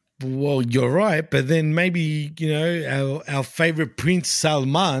 Well, you're right, but then maybe, our favorite Prince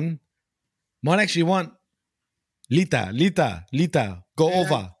Salman might actually want Lita, go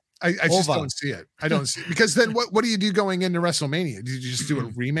over. I just don't see it. I don't see it. Because then what do you do going into WrestleMania? Do you just do a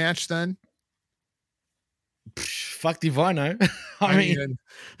rematch then? Fuck if I know. I mean,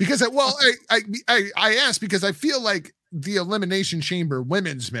 because I asked because I feel like the Elimination Chamber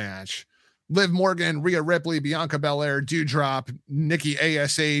women's match, Liv Morgan, Rhea Ripley, Bianca Belair, Doudrop, Nikki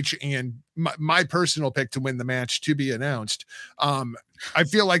ASH, and my personal pick to win the match to be announced. I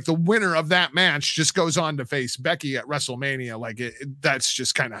feel like the winner of that match just goes on to face Becky at WrestleMania. Like that's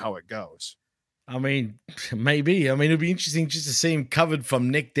just kind of how it goes. I mean, maybe. I mean, it'd be interesting just to see him covered from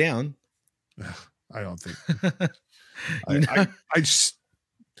neck down. I don't think. I just.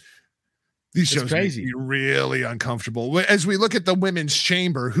 These shows make me really uncomfortable. As we look at the women's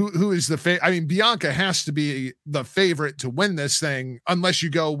chamber, who is the favorite? I mean, Bianca has to be the favorite to win this thing, unless you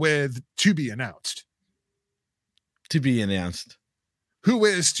go with to be announced. To be announced. Who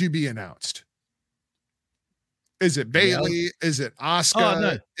is to be announced? Is it Bayley? Is it Asuka?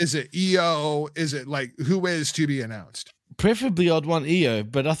 No. Is it Io? Is it like who is to be announced? Preferably, I'd want Io,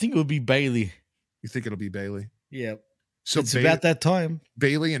 but I think it would be Bayley. You think it'll be Bayley? Yeah. So it's about that time.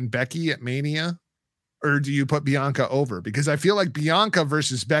 Bayley and Becky at Mania, or do you put Bianca over? Because I feel like Bianca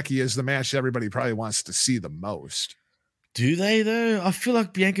versus Becky is the match everybody probably wants to see the most. Do they though? I feel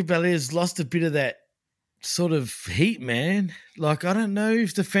like Bianca Belair has lost a bit of that sort of heat, man. Like I don't know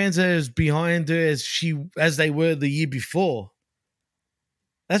if the fans are as behind her as they were the year before.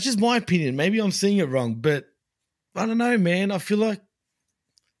 That's just my opinion. Maybe I'm seeing it wrong, but I don't know, man. I feel like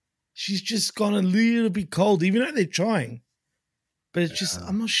she's just gone a little bit cold, even though they're trying. But it's just,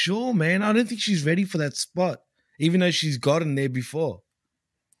 I'm not sure, man. I don't think she's ready for that spot, even though she's gotten there before.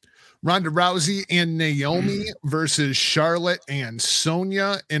 Ronda Rousey and Naomi versus Charlotte and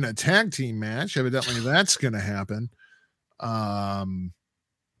Sonya in a tag team match. Evidently, that's going to happen.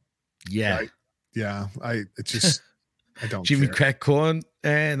 Yeah. It's just, I don't Jimmy care. Crack Corn,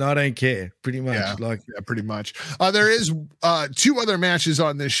 and I don't care. Pretty much, Yeah, pretty much. There is 2 other matches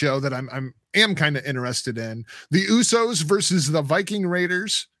on this show that I am kind of interested in. The Usos versus the Viking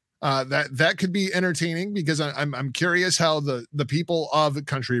Raiders. That could be entertaining because I'm curious how the people of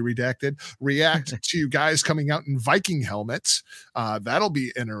Country Redacted react to guys coming out in Viking helmets. That'll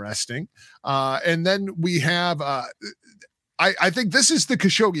be interesting. And then we have I think this is the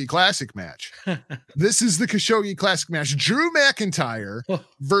Khashoggi Classic match. This is the Khashoggi Classic match. Drew McIntyre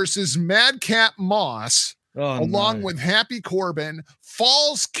versus Madcap Moss, along with Happy Corbin.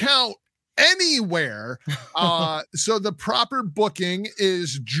 Falls count anywhere. So the proper booking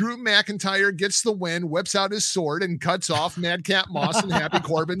is Drew McIntyre gets the win, whips out his sword, and cuts off Madcap Moss and Happy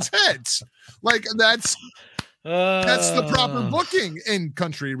Corbin's heads. Like that's the proper booking in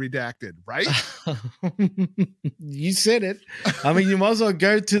Country Redacted, right? You said it. I mean, you might as well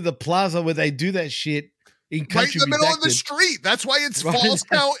go to the plaza where they do that shit in Country right in the middle Redacted. of the street. That's why it's falls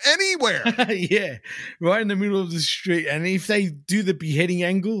count anywhere. Yeah, right in the middle of the street. And if they do the beheading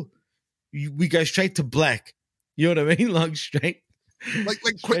angle, we go straight to black. You know what I mean? Like straight. Like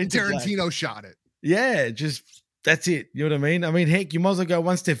Quentin Tarantino shot it. Yeah, just that's it. You know what I mean? I mean, heck, you might as well go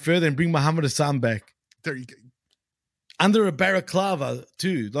one step further and bring Muhammad Hassan back. There you go. Under a balaclava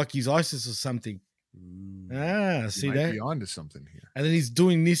too, like he's ISIS or something. See might that? Be onto something here. And then he's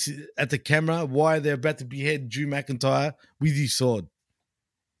doing this at the camera while they're about to behead Drew McIntyre with his sword.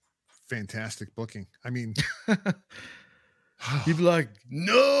 Fantastic booking. I mean, you'd be like,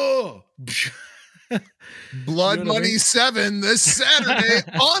 no. Blood Money 7 this Saturday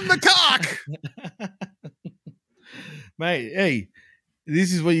on the cock. Mate, hey,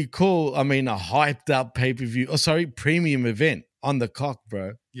 this is what you call, I mean, a hyped up pay-per-view. Oh, sorry, premium event on the cock,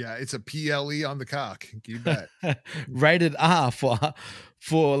 bro. Yeah, it's a PLE on the cock. You bet. Rated R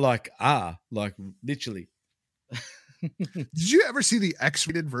for like R, like literally. Did you ever see the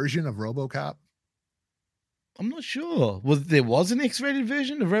X-rated version of RoboCop? I'm not sure. There was an X-rated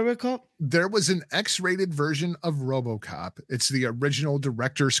version of RoboCop? There was an X-rated version of RoboCop. It's the original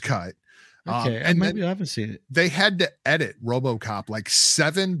director's cut. Okay, and maybe I haven't seen it. They had to edit RoboCop like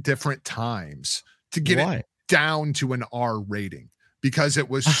 7 different times to get it down to an R rating because it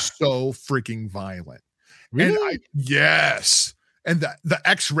was so freaking violent. Really? Yes. And the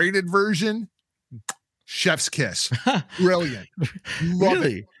X-rated version, chef's kiss. Brilliant.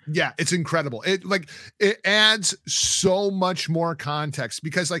 Really? It. Yeah, it's incredible. It adds so much more context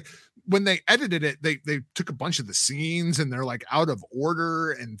because like when they edited it, they took a bunch of the scenes and they're like out of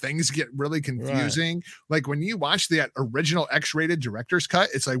order and things get really confusing. Right. Like when you watch that original X-rated director's cut,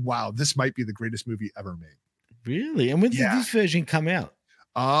 it's like, wow, this might be the greatest movie ever made. Really? And when did this version come out?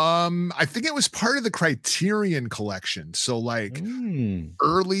 I think it was part of the Criterion collection. So like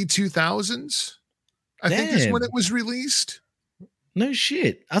early 2000s, I think is when it was released. No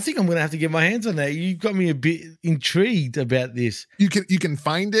shit. I think I'm going to have to get my hands on that. You got me a bit intrigued about this. You can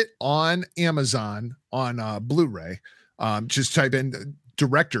find it on Amazon on Blu-ray. Just type in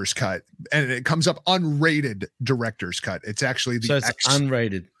director's cut and it comes up unrated director's cut. It's actually the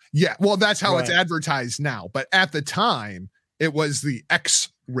unrated. Yeah. Well, that's how it's advertised now. But at the time, it was the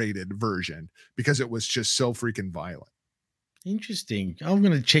X-rated version because it was just so freaking violent. Interesting. I'm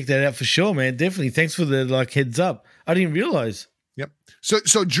going to check that out for sure, man. Definitely. Thanks for the heads up. I didn't realize. Yep.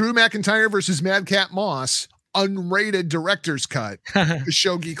 So Drew McIntyre versus Madcap Moss, unrated director's cut, the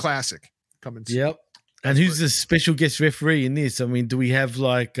Khashoggi Classic coming soon. Yep. And who's the special guest referee in this? I mean, do we have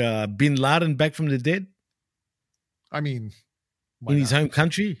Bin Laden back from the dead? I mean, in his home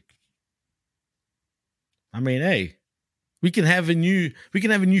country? I mean, hey, we can have a new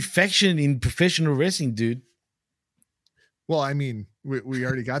faction in professional wrestling, dude. Well, I mean, we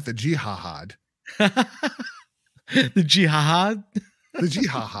already got the Jihad. The Jihad? The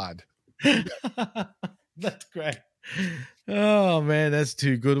Jihad. That's great. Oh, man, that's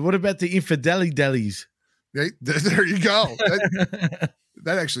too good. What about the Infidelity Delis? There you go.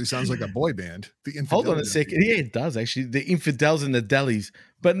 That actually sounds like a boy band. Hold on a second. Yeah, it does, actually. The Infidels and the Delis.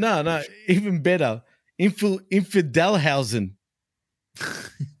 But no, even better. Infidelhausen.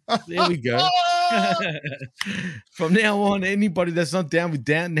 There we go. From now on, anybody that's not down with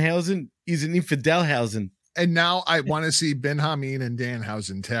Danhausen is an Infidelhausen. And now I want to see Ben Hameen and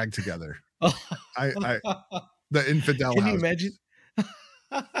Danhausen tag together. The Infidel. Can you imagine?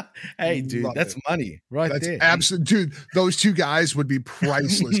 Hey, dude, that's money that's there. Absolute, dude. Those two guys would be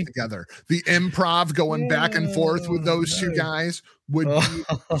priceless together. The improv going back and forth with those two guys would be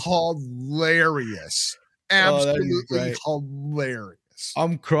hilarious. Absolutely hilarious.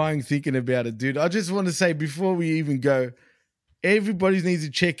 I'm crying thinking about it, dude. I just want to say before we even go, everybody needs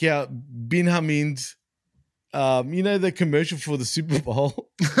to check out Bin Hameen's the commercial for the Super Bowl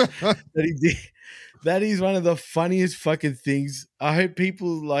that he did. That is one of the funniest fucking things. I hope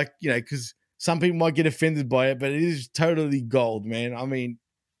people because some people might get offended by it, but it is totally gold, man. I mean,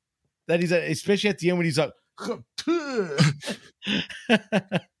 that is, especially at the end when he's like,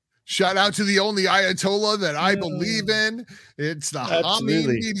 shout out to the only Ayatollah that I believe in. It's the Hameen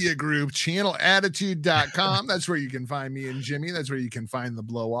Media Group, channelattitude.com. That's where you can find me and Jimmy. That's where you can find the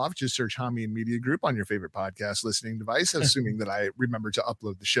Blow Off. Just search Hameen Media Group on your favorite podcast listening device, assuming that I remember to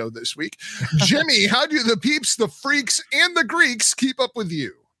upload the show this week. Jimmy, how do the peeps, the freaks, and the Greeks keep up with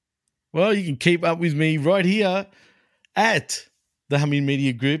you? Well, you can keep up with me right here at the Hameen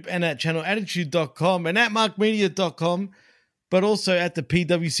Media Group and at channelattitude.com and at markmedia.com. But also at the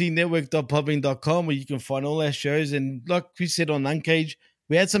pwcnetwork.podbean.com, where you can find all our shows. And like we said on Uncaged,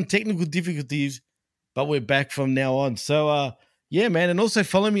 we had some technical difficulties, but we're back from now on. So, yeah, man. And also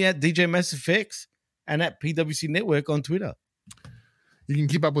follow me at DJ Mass Effects and at PWC Network on Twitter. You can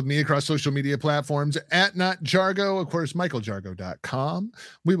keep up with me across social media platforms at NotJargo, of course, michaeljargo.com.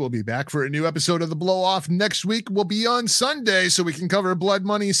 We will be back for a new episode of The Blow Off next week. We'll be on Sunday so we can cover Blood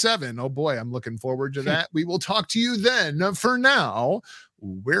Money 7. Oh boy, I'm looking forward to that. We will talk to you then. For now,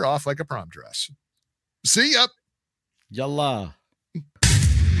 we're off like a prom dress. See ya. Yalla.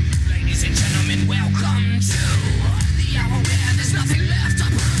 Ladies and gentlemen, welcome to the hour where there's nothing left to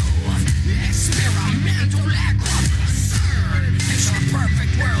prove. Experimental lack of concern. Picture a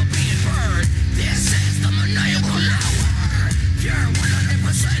perfect world being burned. This is the maniacal hour. Pure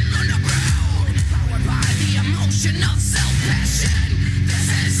 100% underground. Powered by the emotion of self-passion. This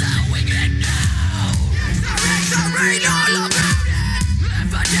is how we get down. Extra read all about it.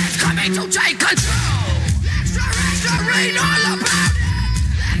 Evidence coming to take control. Extra read all about it.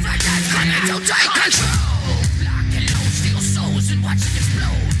 Evidence coming to take control. Lock and load, steal souls and watch it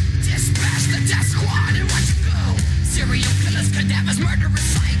explode. Dispatch the death squad and watch it go. Serial killers, cadavers,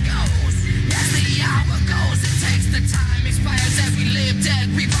 murderous psychos. As the hour goes, it takes the time. Expires as we live dead,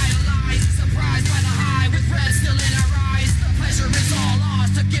 revitalized. Surprised by the high with red still in our eyes. The pleasure is all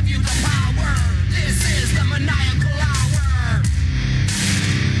ours to give you the power. This is the maniacal hour.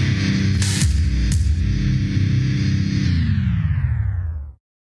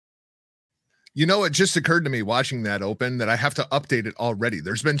 You know, it just occurred to me watching that open that I have to update it already.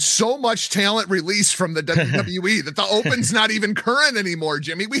 There's been so much talent released from the WWE that the open's not even current anymore,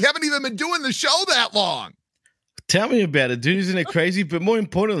 Jimmy. We haven't even been doing the show that long. Tell me about it, dude. Isn't it crazy? But more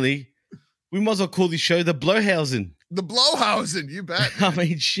importantly, we might as well call this show the Blowhausen. The Blowhausen, you bet. I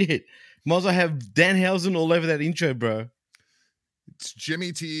mean, shit. Might as well have Danhausen all over that intro, bro. It's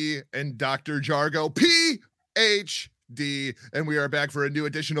Jimmy T and Dr. Jargo, PhD, and we are back for a new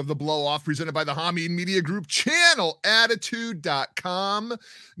edition of The Blow Off presented by the Hameen Media Group, channelattitude.com.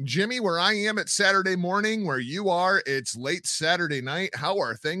 Jimmy, where I am at Saturday morning, where you are, it's late Saturday night. How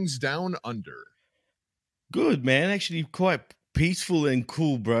are things down under? Good, man. Actually, quite peaceful and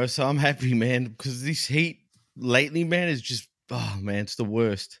cool, bro. So I'm happy, man, because this heat lately, man, is just, oh, man, it's the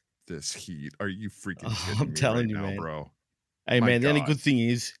worst. This heat. Are you freaking kidding I'm me telling you, now, man, bro? Hey, My man, the only God. good thing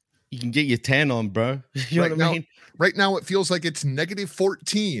is you can get your tan on, bro. You know what I mean? Right now, it feels like it's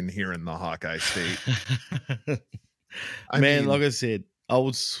 -14 here in the Hawkeye State. Man, like I said, I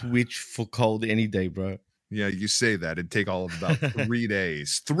would switch for cold any day, bro. Yeah, you say that. It'd take all of about 3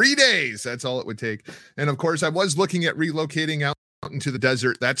 days. 3 days. That's all it would take. And of course, I was looking at relocating out into the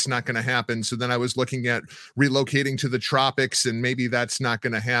desert. That's not going to happen. So then I was looking at relocating to the tropics, and maybe that's not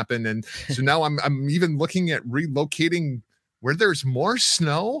going to happen. And so now I'm even looking at relocating where there's more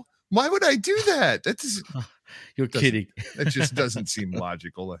snow. Why would I do that? That's You're kidding. It just doesn't seem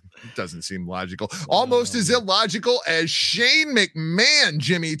logical. It doesn't seem logical. Almost as illogical as Shane McMahon,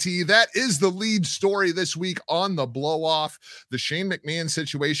 Jimmy T. That is the lead story this week on the Blow Off. The Shane McMahon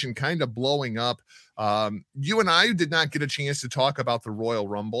situation kind of blowing up. You and I did not get a chance to talk about the Royal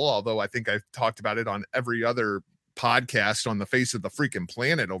Rumble, although I think I've talked about it on every other podcast on the face of the freaking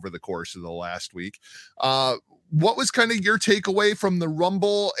planet over the course of the last week. What was kind of your takeaway from the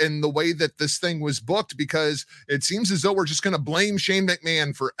Rumble and the way that this thing was booked? Because it seems as though we're just going to blame Shane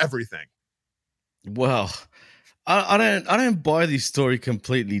McMahon for everything. Well, I don't buy this story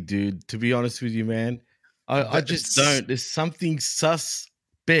completely, dude. To be honest with you, man, I just don't. There's something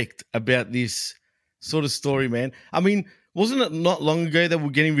suspect about this sort of story, man. I mean, wasn't it not long ago that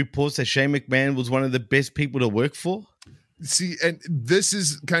we're getting reports that Shane McMahon was one of the best people to work for? See, and this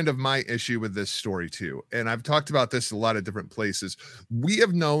is kind of my issue with this story too. And I've talked about this in a lot of different places. We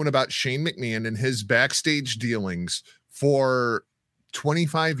have known about Shane McMahon and his backstage dealings for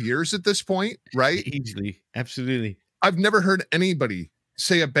 25 years at this point, right? Easily. Absolutely. I've never heard anybody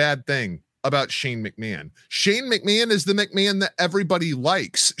say a bad thing about Shane McMahon. Shane McMahon is the McMahon that everybody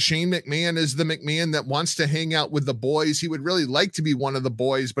likes. Shane McMahon is the McMahon that wants to hang out with the boys. He would really like to be one of the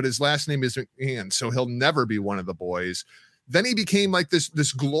boys, but his last name is McMahon, so he'll never be one of the boys. Then he became like this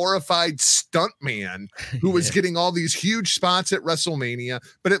glorified stunt man who was getting all these huge spots at WrestleMania,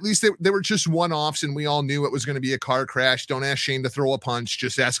 but at least they were just one-offs, and we all knew it was going to be a car crash. Don't ask Shane to throw a punch,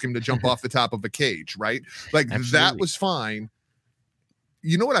 just ask him to jump off the top of a cage, right? Like that was fine.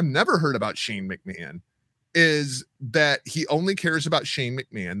 You know what I've never heard about Shane McMahon is that he only cares about Shane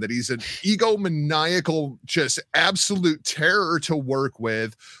McMahon, that he's an egomaniacal, just absolute terror to work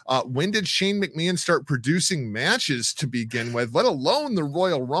with. When did Shane McMahon start producing matches to begin with, let alone the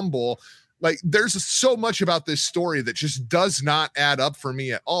Royal Rumble? Like, there's so much about this story that just does not add up for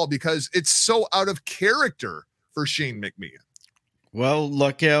me at all, because it's so out of character for Shane McMahon. Well,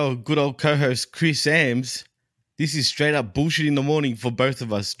 like our good old co-host Chris Ames, this is straight up bullshit in the morning for both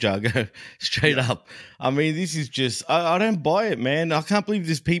of us, Jago. Straight up. I mean, this is just, I don't buy it, man. I can't believe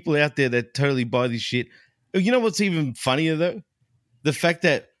there's people out there that totally buy this shit. You know what's even funnier, though? The fact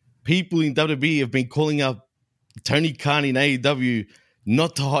that people in WWE have been calling up Tony Khan in AEW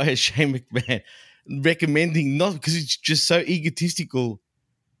not to hire Shane McMahon, recommending not, because it's just so egotistical.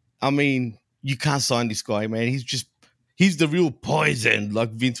 I mean, you can't sign this guy, man. He's the real poison,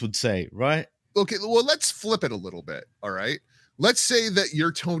 like Vince would say, right? Okay, well, let's flip it a little bit, all right? Let's say that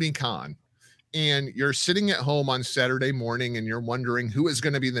you're Tony Khan and you're sitting at home on Saturday morning and you're wondering who is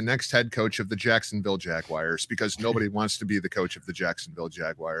going to be the next head coach of the Jacksonville Jaguars, because nobody wants to be the coach of the Jacksonville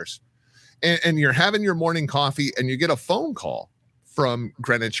Jaguars. And you're having your morning coffee and you get a phone call from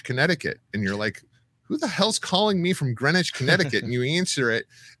Greenwich, Connecticut, and you're like, who the hell's calling me from Greenwich, Connecticut? And you answer it,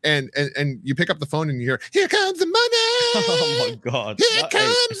 and you pick up the phone and you hear, here comes the money. Oh, my God. Here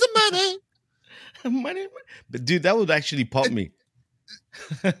comes the money. Money, but dude, that would actually pop me.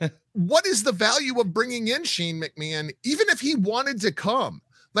 What is the value of bringing in Shane McMahon, even if he wanted to come?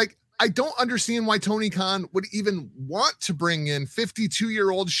 Like, I don't understand why Tony Khan would even want to bring in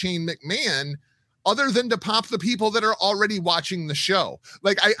 52-year-old Shane McMahon, other than to pop the people that are already watching the show.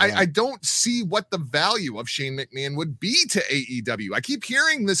 Like, I don't see what the value of Shane McMahon would be to AEW. I keep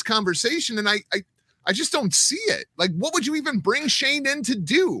hearing this conversation, and I just don't see it. Like, what would you even bring Shane in to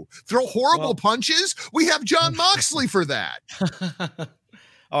do? Throw horrible punches? We have John Moxley for that.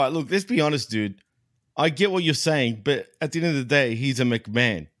 All right, look, let's be honest, dude. I get what you're saying, but at the end of the day, he's a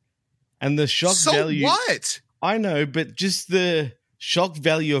McMahon. And the shock value... So what? I know, but just the shock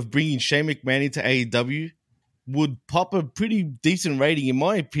value of bringing Shane McMahon into AEW would pop a pretty decent rating, in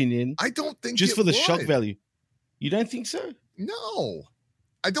my opinion. I don't think just it for the would. shock value. You don't think so? No.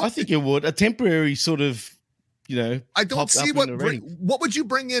 I think it would. A temporary sort of, I don't see what would you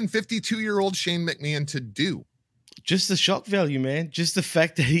bring in 52-year-old Shane McMahon to do? Just the shock value, man. Just the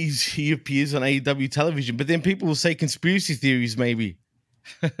fact that he appears on AEW television. But then people will say conspiracy theories, maybe.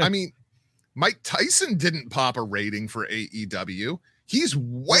 I mean, Mike Tyson didn't pop a rating for AEW. He's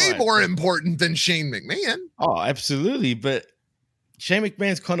way more important than Shane McMahon. Oh, absolutely. But Shane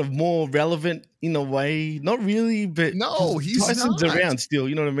McMahon's kind of more relevant in a way. Not really, but no, he's Tyson's not around still.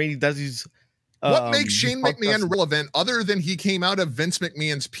 You know what I mean? He does his. What makes Shane McMahon relevant other than he came out of Vince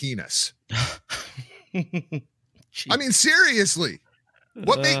McMahon's penis? I mean, seriously.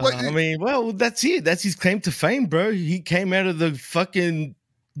 Well, that's it. That's his claim to fame, bro. He came out of the fucking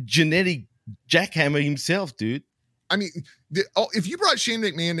genetic jackhammer himself, dude. I mean, if you brought Shane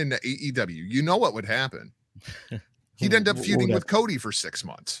McMahon into AEW, you know what would happen. He'd end up feuding with Cody for 6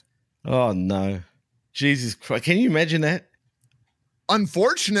 months. Oh, no. Jesus Christ. Can you imagine that?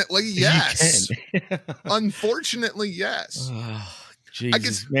 Unfortunately, yes. Unfortunately, yes. Oh,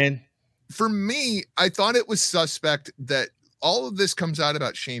 Jesus, man. For me, I thought it was suspect that all of this comes out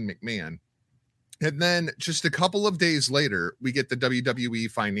about Shane McMahon. And then just a couple of days later, we get the WWE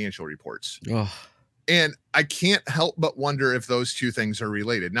financial reports. Oh. And I can't help but wonder if those two things are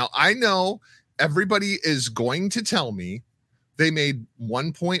related. Now, I know everybody is going to tell me they made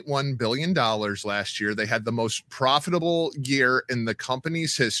 $1.1 billion last year. They had the most profitable year in the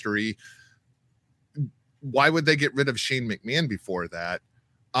company's history. Why would they get rid of Shane McMahon before that?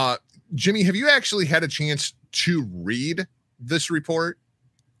 Jimmy, have you actually had a chance to read this report?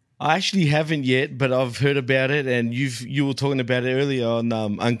 I actually haven't yet, but I've heard about it, and you were talking about it earlier on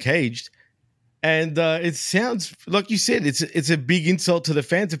Uncaged. And it sounds like you said it's a big insult to the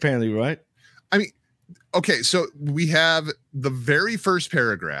fans, apparently, right? I mean, okay, so we have the very first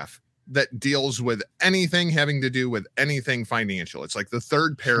paragraph that deals with anything having to do with anything financial. It's like the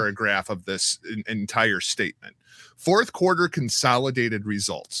third paragraph of this entire statement. Fourth quarter consolidated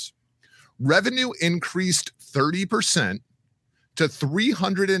results. Revenue increased 30% to to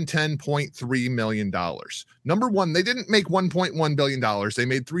 $310.3 million. Number one, they didn't make $1.1 billion. They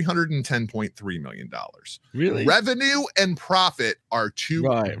made $310.3 million. Really? Revenue and profit are two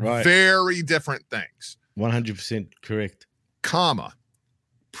Right. very different things. 100% correct. Comma.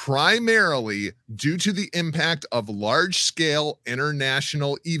 Primarily due to the impact of large-scale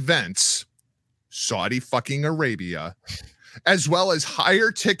international events, Saudi fucking Arabia, as well as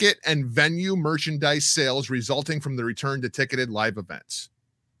higher ticket and venue merchandise sales resulting from the return to ticketed live events.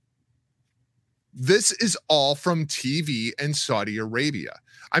 This is all from TV and Saudi Arabia.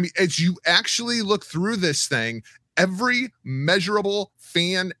 I mean, as you actually look through this thing, every measurable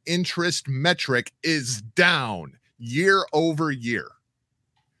fan interest metric is down year over year.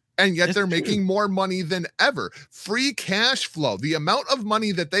 And yet they're making more money than ever. Free cash flow, the amount of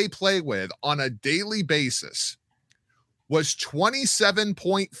money that they play with on a daily basis, was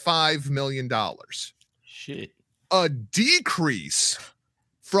 $27.5 million. Shit. A decrease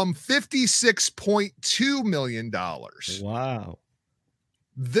from $56.2 million. Wow.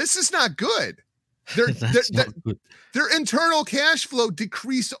 This is not good. Not good. Their internal cash flow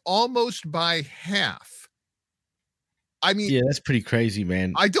decreased almost by half. I mean, yeah, that's pretty crazy,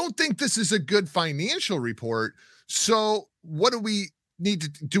 man. I don't think this is a good financial report. So what do we need to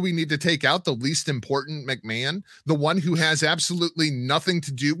do? We need to take out the least important McMahon, the one who has absolutely nothing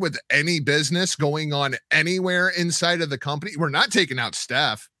to do with any business going on anywhere inside of the company. We're not taking out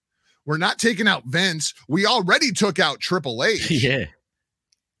Steph. We're not taking out Vince. We already took out Triple H. Yeah.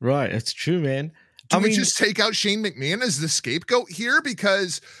 Right. That's true, man. Do we just take out Shane McMahon as the scapegoat here?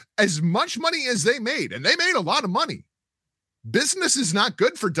 Because as much money as they made, and they made a lot of money, business is not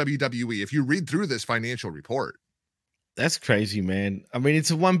good for WWE if you read through this financial report. That's crazy, man. I mean,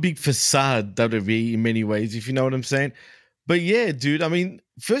 it's a one big facade, WWE, in many ways, if you know what I'm saying. But yeah, dude, I mean,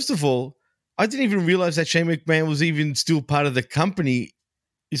 first of all, I didn't even realize that Shane McMahon was even still part of the company,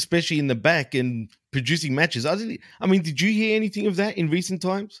 especially in the back and producing matches. I mean, did you hear anything of that in recent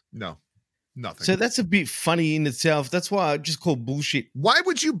times? No, nothing. So that's a bit funny in itself. That's why I just call bullshit. Why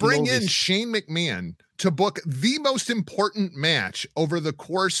would you bring in Shane McMahon to book the most important match over the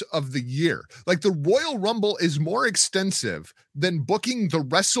course of the year? Like, the Royal Rumble is more extensive than booking the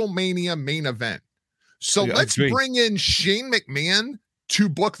WrestleMania main event. So let's bring in Shane McMahon to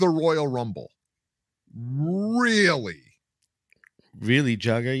book the Royal Rumble. Really? Really,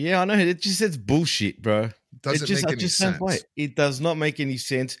 Jugger? Yeah, I know. It just says bullshit, bro. Doesn't make any sense. It does not make any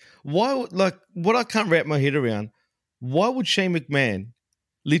sense. Why, like, what I can't wrap my head around, why would Shane McMahon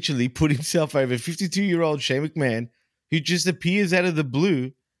literally put himself over 52-year-old Shane McMahon, who just appears out of the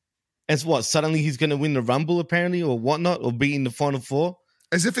blue, as what, suddenly he's going to win the Rumble, apparently, or whatnot, or be in the Final Four?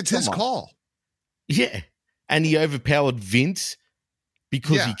 As if it's his call. Yeah. And he overpowered Vince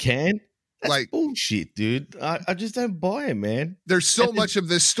because he can? That's like bullshit, dude. I just don't buy it, man. There's so much of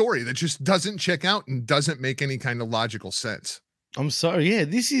this story that just doesn't check out and doesn't make any kind of logical sense. I'm sorry. Yeah,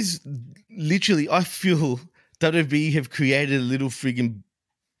 this is literally, I feel WWE have created a little friggin'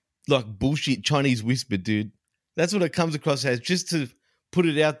 like bullshit Chinese whisper, dude. That's what it comes across as, just to put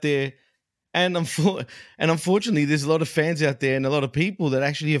it out there. And unfortunately, there's a lot of fans out there and a lot of people that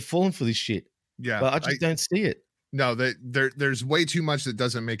actually have fallen for this shit. Yeah. But I just don't see it. No, there's way too much that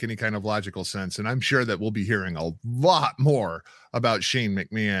doesn't make any kind of logical sense. And I'm sure that we'll be hearing a lot more about Shane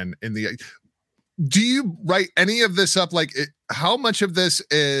McMahon in the... Do you write any of this up? Like, how much of this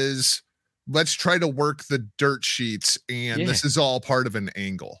is, let's try to work the dirt sheets and this is all part of an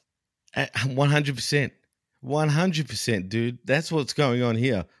angle? 100%. 100%, dude. That's what's going on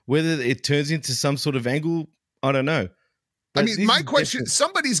here. Whether it turns into some sort of angle, I don't know. But I mean, my question,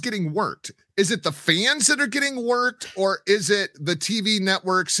 somebody's getting worked. Is it the fans that are getting worked, or is it the TV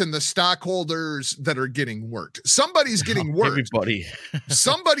networks and the stockholders that are getting worked? Somebody's getting worked. Everybody.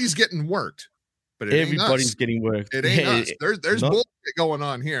 Somebody's getting worked. But everybody's getting worked. It ain't us. There's bullshit going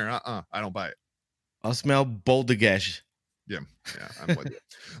on here. I don't buy it. I smell balderdash. Yeah, I'm with you.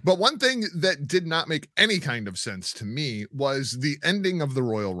 But one thing that did not make any kind of sense to me was the ending of the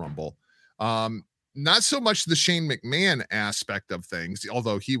Royal Rumble. Not so much the Shane McMahon aspect of things,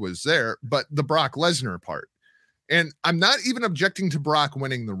 although he was there, but the Brock Lesnar part. And I'm not even objecting to Brock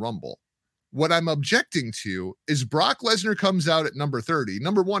winning the Rumble. What I'm objecting to is Brock Lesnar comes out at number 30.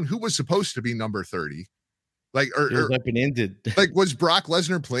 Number one, who was supposed to be number 30? Like, it was open-ended. Like, was Brock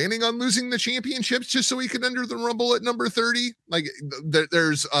Lesnar planning on losing the championships just so he could enter the Rumble at number 30? Like,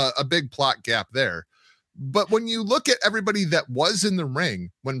 there's a big plot gap there. But when you look at everybody that was in the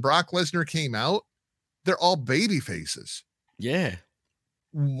ring when Brock Lesnar came out, they're all baby faces. Yeah.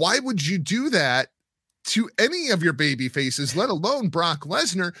 Why would you do that to any of your baby faces, let alone Brock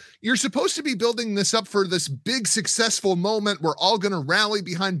Lesnar. You're supposed to be building this up for this big successful moment. We're all going to rally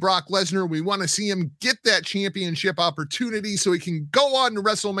behind Brock Lesnar. We want to see him get that championship opportunity so he can go on to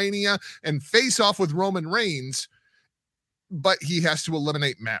WrestleMania and face off with Roman Reigns. But he has to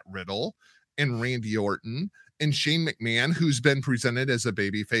eliminate Matt Riddle and Randy Orton and Shane McMahon, who's been presented as a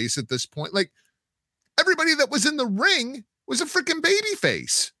babyface at this point. Like, everybody that was in the ring was a freaking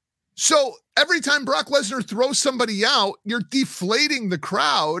babyface. So every time Brock Lesnar throws somebody out, you're deflating the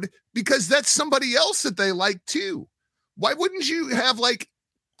crowd because that's somebody else that they like too. Why wouldn't you have like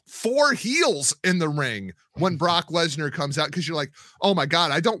 4 heels in the ring when Brock Lesnar comes out? Because you're like, oh my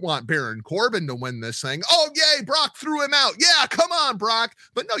God, I don't want Baron Corbin to win this thing. Oh, yay, Brock threw him out. Yeah, come on, Brock.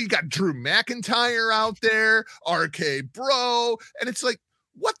 But no, you got Drew McIntyre out there, RK Bro. And it's like,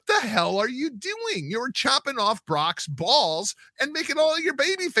 what the hell are you doing? You're chopping off Brock's balls and making all of your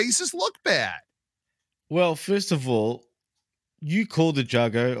baby faces look bad. Well, first of all, you called it,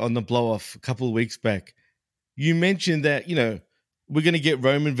 Jago, on the blow-off a couple of weeks back. You mentioned that, we're going to get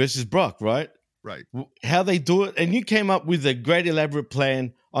Roman versus Brock, right? Right. How they do it. And you came up with a great elaborate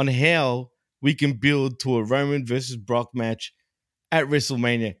plan on how we can build to a Roman versus Brock match at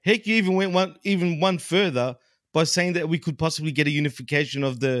WrestleMania. Heck, you even went one further by saying that we could possibly get a unification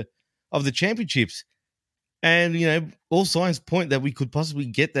of the championships. And, all signs point that we could possibly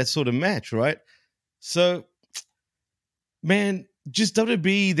get that sort of match, right? So, man, just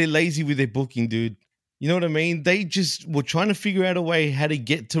WWE, they're lazy with their booking, dude. You know what I mean? They just were trying to figure out a way how to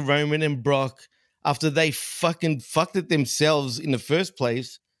get to Roman and Brock after they fucking fucked it themselves in the first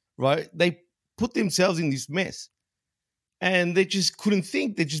place, right? They put themselves in this mess. And they just couldn't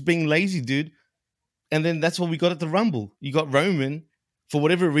think. They're just being lazy, dude. And then that's what we got at the Rumble. You got Roman, for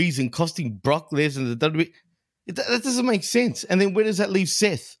whatever reason, costing Brock Lesnar the WWE. That doesn't make sense. And then where does that leave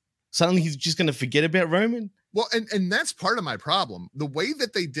Seth? Suddenly he's just going to forget about Roman? Well, and that's part of my problem. The way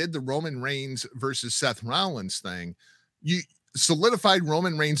that they did the Roman Reigns versus Seth Rollins thing, you solidified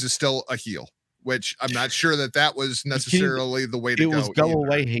Roman Reigns is still a heel, which I'm not sure that was necessarily the way to go. It was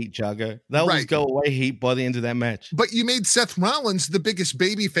go-away heat, Jago. That was go-away heat by the end of that match. But you made Seth Rollins the biggest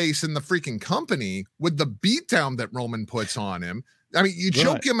babyface in the freaking company with the beatdown that Roman puts on him. I mean, you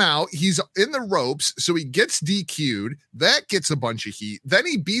choke him out. He's in the ropes, so he gets DQ'd. That gets a bunch of heat. Then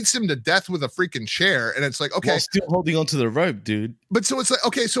he beats him to death with a freaking chair, and it's like, okay. While still holding onto the rope, dude. But so it's like,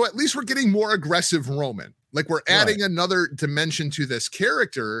 okay, so at least we're getting more aggressive Roman. Like, we're adding another dimension to this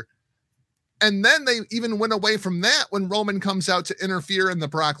character. And then they even went away from that when Roman comes out to interfere in the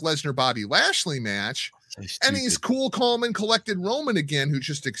Brock Lesnar-Bobby Lashley match. So and he's cool, calm, and collected Roman again, who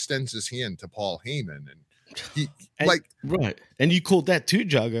just extends his hand to Paul Heyman. And you called that too,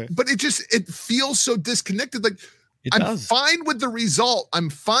 Jago. But it feels so disconnected. Like, I'm fine with the result. I'm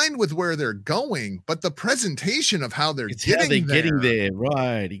fine with where they're going, but the presentation of how they're getting there.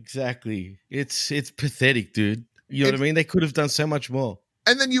 Right, exactly. It's pathetic, dude. You know what I mean? They could have done so much more.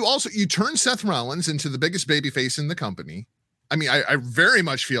 And then you turn Seth Rollins into the biggest babyface in the company. I mean, I very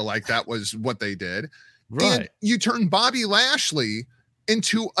much feel like that was what they did. Right. And you turn Bobby Lashley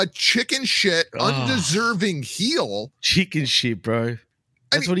into a chicken shit, undeserving heel. Chicken shit, bro.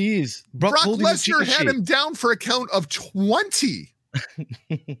 That's what he is. Brock Lesnar had him down for a count of 20.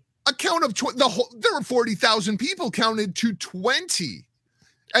 A count of 20. There were 40,000 people counted to 20.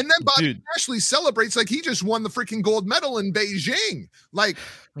 And then Bobby Lashley celebrates like he just won the freaking gold medal in Beijing. Like,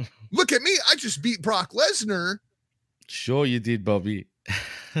 look at me. I just beat Brock Lesnar. Sure you did, Bobby.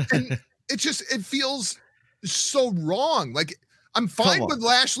 And it feels so wrong. Like, I'm fine with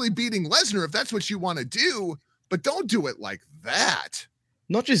Lashley beating Lesnar if that's what you want to do, but don't do it like that.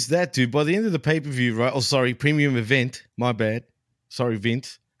 Not just that, dude. By the end of the pay-per-view, right? Oh, sorry, premium event. My bad. Sorry,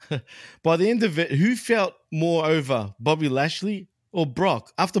 Vince. By the end of it, who felt more over, Bobby Lashley or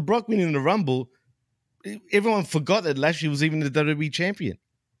Brock? After Brock winning the Rumble, everyone forgot that Lashley was even the WWE champion.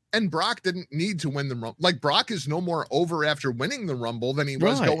 And Brock didn't need to win the Rumble. Like, Brock is no more over after winning the Rumble than he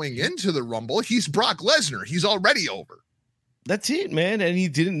was going into the Rumble. He's Brock Lesnar. He's already over. That's it, man. And he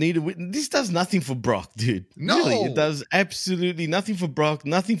didn't need a win. This does nothing for Brock, dude. No. Really, it does absolutely nothing for Brock,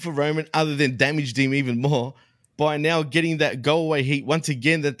 nothing for Roman, other than damaged him even more by now getting that go-away heat once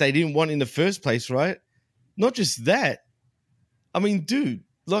again that they didn't want in the first place, right? Not just that. I mean, dude,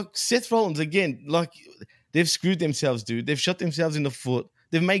 like Seth Rollins, again, like they've screwed themselves, dude. They've shot themselves in the foot.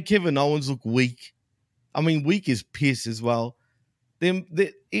 They've made Kevin Owens look weak. I mean, weak as piss as well. Drew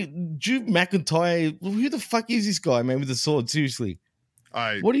McIntyre, who the fuck is this guy, man, with the sword? Seriously.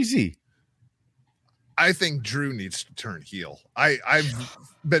 What is he? I think Drew needs to turn heel. I've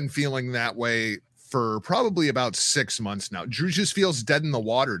been feeling that way for probably about 6 months now. Drew just feels dead in the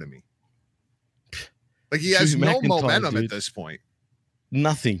water to me. Like he has Drew no McIntyre, momentum dude. at this point.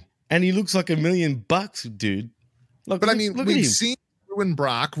 Nothing. And he looks like $1 million, dude. Look, But I mean, look at we've him. seen Drew and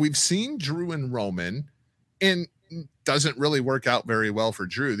Brock, we've seen Drew and Roman, and doesn't really work out very well for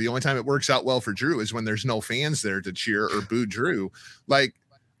Drew. The only time it works out well for Drew is when there's no fans there to cheer or boo Drew. Like,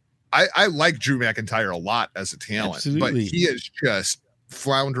 I like Drew McIntyre a lot as a talent, Absolutely. but he is just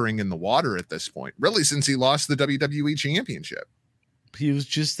floundering in the water at this point, really, since he lost the WWE Championship. He was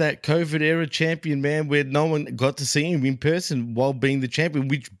just that COVID era champion, man, where no one got to see him in person while being the champion,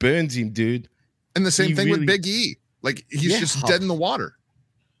 which burns him, dude. And the same He thing really- with Big E. Like, he's Yeah. just dead in the water.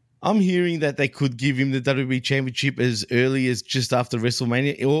 I'm hearing that they could give him the WWE Championship as early as just after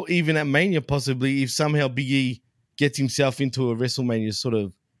WrestleMania, or even at Mania, possibly, if somehow Big E gets himself into a WrestleMania sort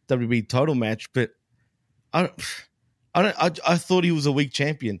of WWE title match. But I thought he was a weak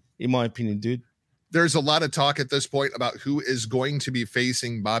champion, in my opinion, dude. There's a lot of talk at this point about who is going to be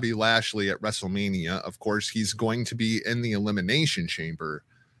facing Bobby Lashley at WrestleMania. Of course, he's going to be in the Elimination Chamber.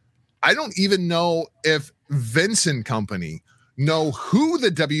 I don't even know if Vince and company know who the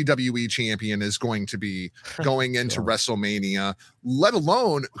WWE champion is going to be going into WrestleMania, let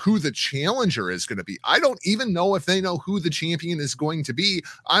alone who the challenger is going to be. I don't even know if they know who the champion is going to be.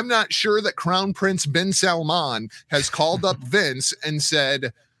 I'm not sure that Crown Prince bin Salman has called up Vince and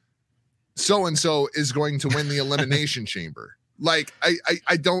said, so-and-so is going to win the Elimination Chamber. Like,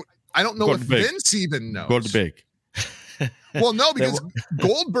 I don't know if Vince even knows. Goldberg. Well, no, because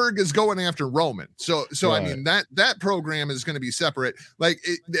Goldberg is going after Roman. So Right. I mean, that program is going to be separate. Like,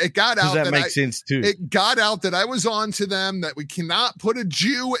 it got out Does that make sense too? It got out that I was on to them that we cannot put a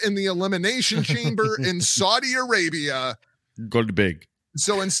Jew in the Elimination Chamber in Saudi Arabia. Goldberg.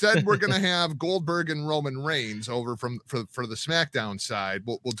 So instead, we're going to have Goldberg and Roman Reigns over for the SmackDown side.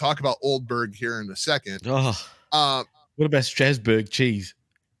 We'll talk about Oldberg here in a second. Oh, what about Strasbourg cheese?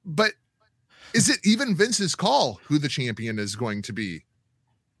 But is it even Vince's call who the champion is going to be?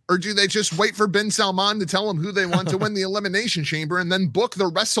 Or do they just wait for bin Salman to tell them who they want to win the Elimination Chamber and then book the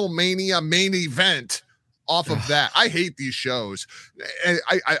WrestleMania main event off of that? I hate these shows.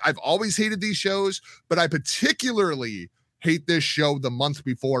 I've always hated these shows, but I particularly hate this show the month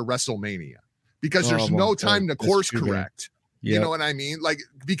before WrestleMania because there's no time to course correct. Yep. You know what I mean? Like,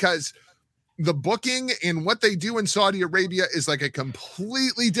 because the booking and what they do in Saudi Arabia is like a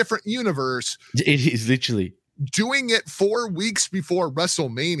completely different universe. It is literally. Doing it 4 weeks before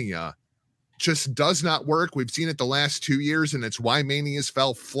WrestleMania just does not work. We've seen it the last 2 years, and it's why Manias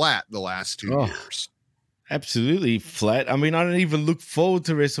fell flat the last 2 years. Absolutely flat. I mean, I don't even look forward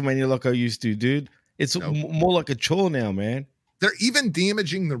to WrestleMania like I used to, dude. It's more like a chore now, man. They're even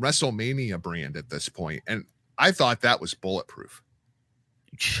damaging the WrestleMania brand at this point, and I thought that was bulletproof.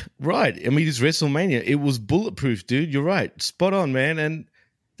 Right. I mean, it's WrestleMania. It was bulletproof, dude. You're right. Spot on, man. And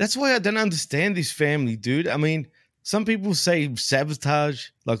that's why I don't understand this family, dude. I mean, some people say sabotage,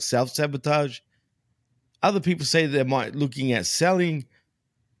 like self-sabotage. Other people say they might looking at selling.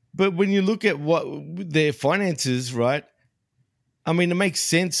 But when you look at what their finances, right? I mean, it makes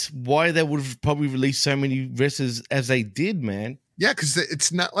sense why they would have probably released so many wrestlers as they did, man. Yeah, because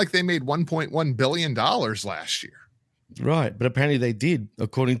it's not like they made $1.1 billion last year. Right, but apparently they did,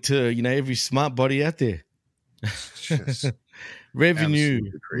 according to every smart body out there. Just revenue.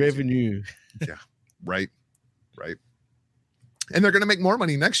 Yeah, right. And they're going to make more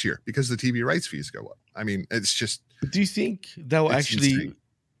money next year because the TV rights fees go up. I mean, it's just. But do you think they'll actually? Insane.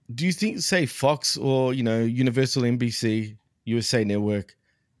 Do you think, say, Fox or Universal, NBC, USA Network?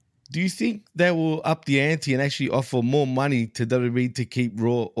 Do you think they will up the ante and actually offer more money to WWE to keep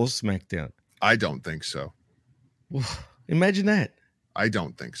Raw or SmackDown? I don't think so. Imagine that. I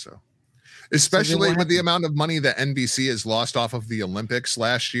don't think so. Especially with the amount of money that NBC has lost off of the Olympics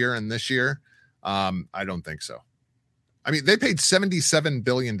last year and this year. I don't think so. I mean, they paid $77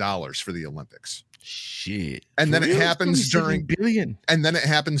 billion for the Olympics. Shit. And then it happens during billion. And then it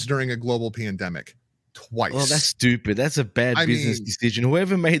happens during a global pandemic twice. Well, that's stupid. That's a bad business decision.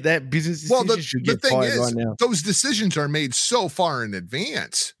 Whoever made that business decision should get fired right now. Those decisions are made so far in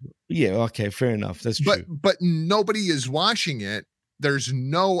advance. Yeah, okay, fair enough. That's true. But nobody is watching it. There's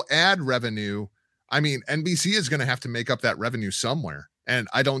no ad revenue. I mean, NBC is going to have to make up that revenue somewhere. And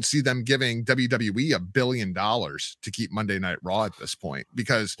I don't see them giving WWE $1 billion to keep Monday Night Raw at this point.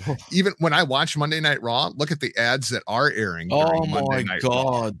 Because even when I watch Monday Night Raw, look at the ads that are airing. Oh my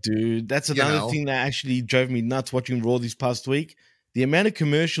God, dude. That's another thing that actually drove me nuts watching Raw this past week. The amount of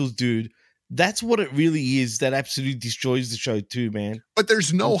commercials, dude. That's what it really is that absolutely destroys the show too, man. But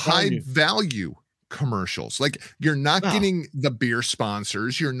there's no high value commercials. Like, you're not getting the beer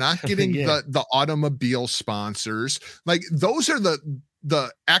sponsors. You're not getting the automobile sponsors. Like, those are the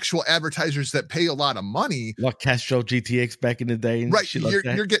the actual advertisers that pay a lot of money, like Castrol GTX back in the day, and right? shit like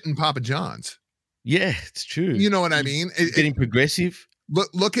that. You're getting Papa John's. Yeah, it's true. You know what I mean? Getting progressive.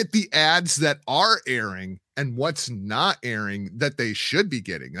 Look at the ads that are airing and what's not airing that they should be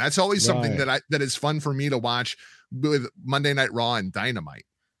getting. That's always something that is fun for me to watch with Monday Night Raw and Dynamite.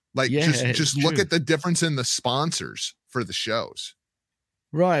 Like, just look at the difference in the sponsors for the shows.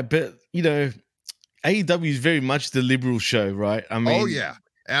 Right, but AEW is very much the liberal show, right? I mean, oh yeah,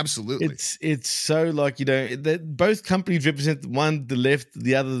 absolutely. It's so like that both companies represent one the left,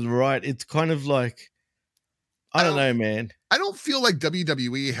 the other the right. It's kind of like I don't know, man. I don't feel like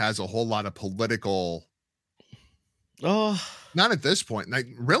WWE has a whole lot of political. Oh, not at this point. Like,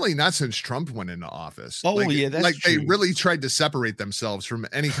 really, not since Trump went into office. Oh, yeah, that's like true. They really tried to separate themselves from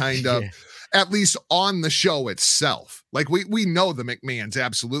any kind of, at least on the show itself. Like, we know the McMahons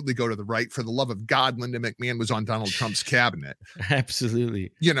absolutely go to the right. For the love of God, Linda McMahon was on Donald Trump's cabinet.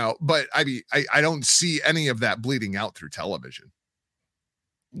 Absolutely. But I mean, I don't see any of that bleeding out through television.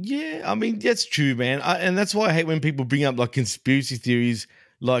 Yeah, I mean, that's true, man. And that's why I hate when people bring up like conspiracy theories.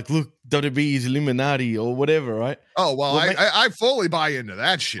 Like, look, WWE is Illuminati or whatever, right? Oh, well I fully buy into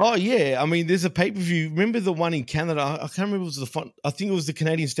that shit. Oh, yeah. I mean, there's a pay-per-view. Remember the one in Canada? I can't remember. It was I think it was the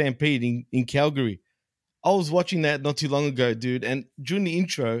Canadian Stampede in Calgary. I was watching that not too long ago, dude. And during the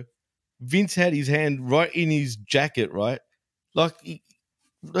intro, Vince had his hand right in his jacket, right? Like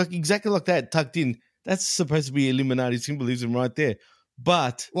exactly like that, tucked in. That's supposed to be Illuminati symbolism right there.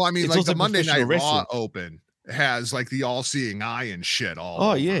 But well, I mean, like the Monday Night Raw Open has like the all-seeing eye and shit all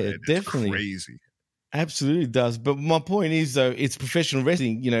over it. Definitely crazy. Absolutely does. But my point is, though, it's professional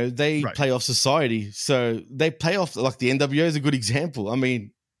wrestling. They play off society, so they play off like the NWO is a good example. I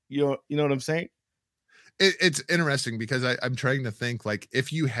mean, you know what I'm saying? It's interesting because I'm trying to think, like,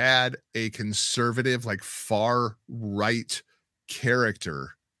 if you had a conservative, like far right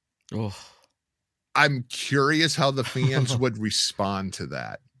character, I'm curious how the fans would respond to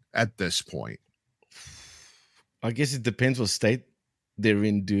that at this point. I guess it depends what state they're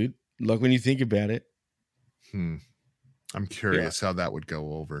in, dude. Like when you think about it. I'm curious how that would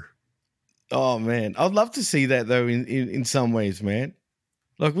go over. Oh man, I'd love to see that though. In some ways, man.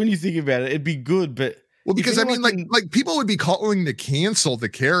 Like when you think about it, it'd be good, but because I mean, like people would be calling to cancel the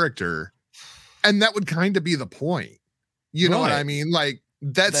character, and that would kind of be the point. You know what I mean? Like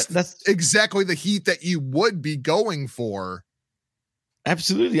that's exactly the heat that you would be going for.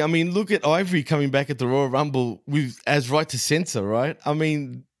 Absolutely. I mean, look at Ivory coming back at the Royal Rumble as right to censor, right? I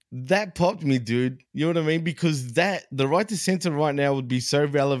mean, that popped me, dude. You know what I mean? Because the right to censor right now would be so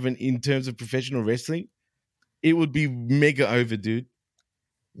relevant in terms of professional wrestling. It would be mega over, dude.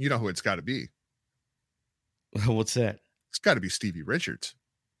 You know who it's got to be? What's that? It's got to be Stevie Richards.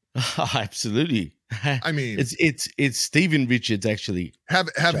 Absolutely. I mean, it's Steven Richards actually.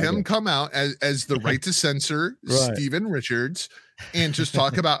 Have him come out as the right to censor Steven Richards and just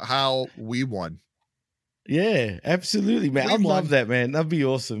talk about how we won. Yeah, absolutely, man. I'd love that, man. That'd be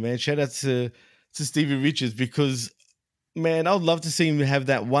awesome, man. Shout out to Steven Richards because, man, I'd love to see him have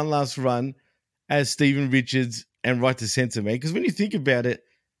that one last run as Steven Richards and right to censor, man. Because when you think about it,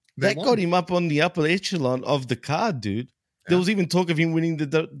 that got him up on the upper echelon of the card, dude. There was even talk of him winning the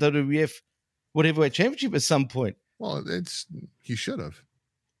WWF Heavyweight Championship at some point. Well, he should have.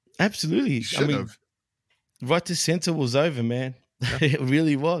 Absolutely. He should have. Right to censor was over, man. Yeah. It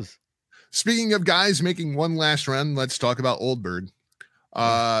really was. Speaking of guys making one last run, let's talk about Oldberg.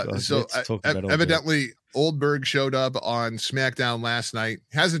 Evidently, Oldberg showed up on SmackDown last night.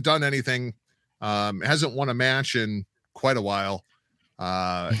 Hasn't done anything. Hasn't won a match in quite a while.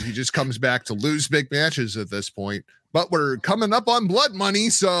 He just comes back to lose big matches at this point. But we're coming up on Blood Money,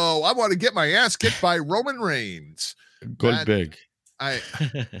 so I want to get my ass kicked by Roman Reigns. Goldberg. I'm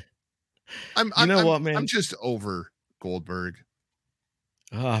just over Goldberg.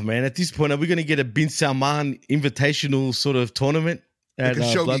 Oh man, at this point, are we going to get a Bin Salman invitational sort of tournament at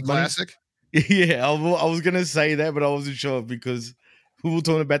Khashoggi Classic? Yeah, I was going to say that, but I wasn't sure because we were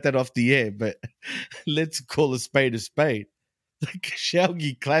talking about that off the air. But let's call a spade a spade. The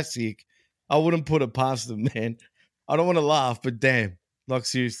Khashoggi Classic, I wouldn't put it past them, man. I don't want to laugh, but damn, like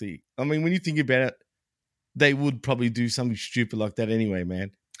seriously. I mean, when you think about it, they would probably do something stupid like that anyway,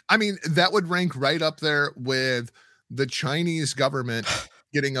 man. I mean, that would rank right up there with the Chinese government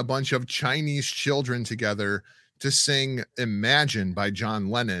getting a bunch of Chinese children together to sing Imagine by John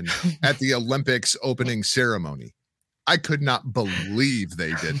Lennon at the Olympics opening ceremony. I could not believe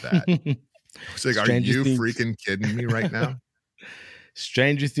they did that. It's like, are you freaking kidding me right now?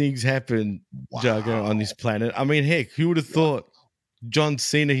 Stranger things happen, Jago, on this planet. I mean, heck, who would have thought John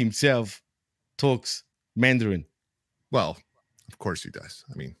Cena himself talks Mandarin? Well, Of course he does.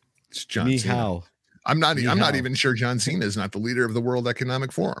 I mean, it's John Ni Cena. hao. I'm not even sure John Cena is not the leader of the World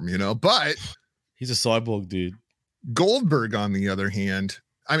Economic Forum, but he's a cyborg, dude. Goldberg, on the other hand,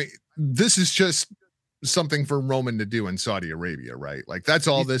 I mean, this is just something for Roman to do in Saudi Arabia, right? Like, that's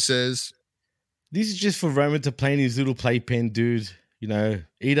all this is. This is just for Roman to play in his little playpen, dude.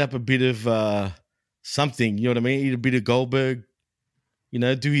 Eat up a bit of something, you know what I mean? Eat a bit of Goldberg,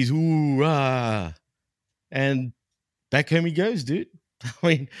 do his ooh-rah. And back home he goes, dude. I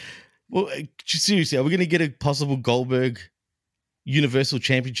mean, well, seriously, are we going to get a possible Goldberg Universal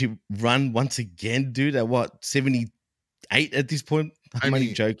Championship run once again, dude? At what, 78 at this point? I'm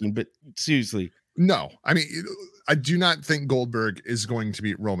only joking, but seriously. No, I mean, I do not think Goldberg is going to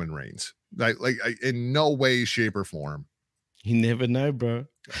beat Roman Reigns. In no way, shape, or form. You never know, bro.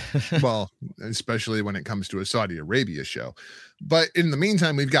 Well, especially when it comes to a Saudi Arabia show. But in the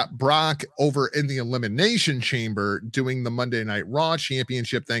meantime, we've got Brock over in the Elimination Chamber doing the Monday Night Raw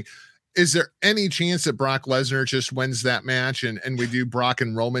Championship thing. Is there any chance that Brock Lesnar just wins that match and we do Brock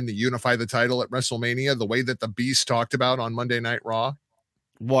and Roman to unify the title at WrestleMania the way that the Beast talked about on Monday Night Raw?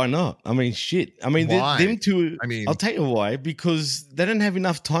 Why not? I mean, shit. I mean, them two. I mean, I'll tell you why. Because they don't have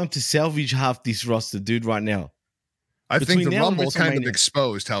enough time to salvage half this roster, dude, right now. I think the Rumble kind of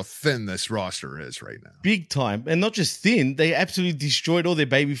exposed how thin this roster is right now. Big time. And not just thin, they absolutely destroyed all their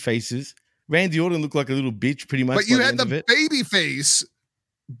baby faces. Randy Orton looked like a little bitch pretty much. But you had the baby face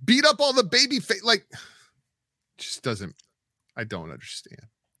beat up all the baby face. Like, just doesn't, I don't understand.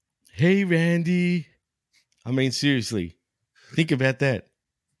 Hey, Randy. I mean, seriously, think about that.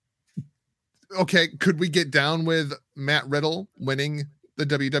 Okay, could we get down with Matt Riddle winning the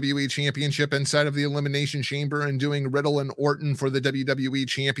WWE Championship inside of the Elimination Chamber and doing Riddle and Orton for the WWE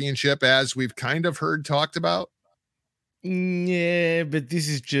Championship, as we've kind of heard talked about? Yeah, but this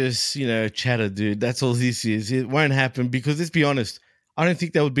is just, chatter, dude. That's all this is. It won't happen because, let's be honest, I don't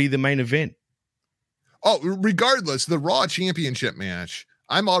think that would be the main event. Oh, regardless, the Raw Championship match,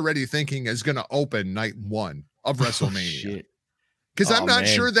 I'm already thinking is going to open night 1 of WrestleMania. Because I'm not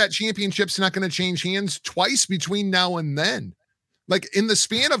sure that championship's not going to change hands twice between now and then. Like, in the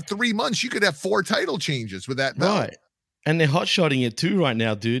span of 3 months, you could have 4 title changes with that belt. Right. And they're hot-shotting it too right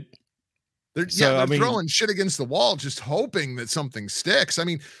now, dude. They're throwing shit against the wall, just hoping that something sticks. I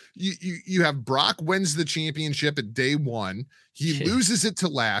mean, you have Brock wins the championship at day 1. He loses it to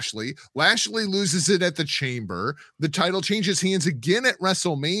Lashley. Lashley loses it at the Chamber. The title changes hands again at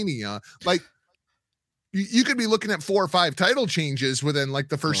WrestleMania. Like, you could be looking at 4 or 5 title changes within like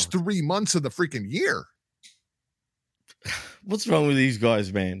the first 3 months of the freaking year. What's wrong with these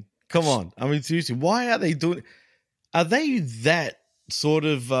guys, man? Come on. I mean, seriously, why are they doing? Are they that sort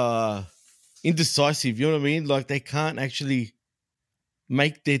of indecisive? You know what I mean? Like, they can't actually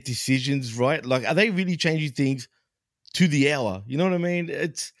make their decisions right. Like, are they really changing things to the hour? You know what I mean?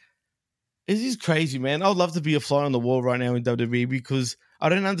 It's just crazy, man. I'd love to be a fly on the wall right now in WWE because I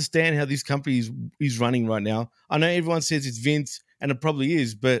don't understand how this company is running right now. I know everyone says it's Vince, and it probably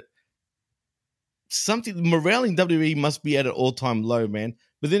is, but morale in WWE must be at an all-time low, man.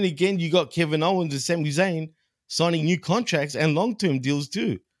 But then again, you got Kevin Owens and Sami Zayn signing new contracts and long-term deals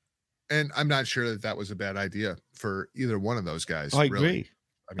too. And I'm not sure that was a bad idea for either one of those guys. I agree.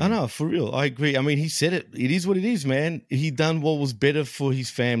 I know, for real. I agree. I mean, he said it. It is what it is, man. He done what was better for his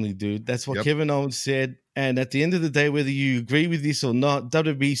family, dude. That's what Kevin Owens said. And at the end of the day, whether you agree with this or not,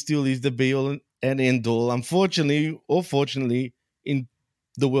 WWE still is the be-all and end-all, unfortunately or fortunately, in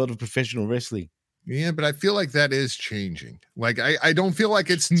the world of professional wrestling. Yeah, but I feel like that is changing. Like, I don't feel like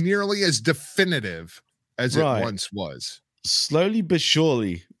it's nearly as definitive as it once was. Slowly but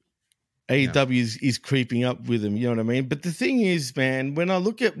surely, AEW is creeping up with them, you know what I mean? But the thing is, man, when I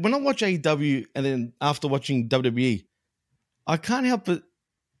watch AEW and then after watching WWE, I can't help but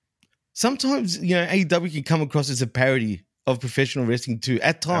sometimes, AEW can come across as a parody of professional wrestling too,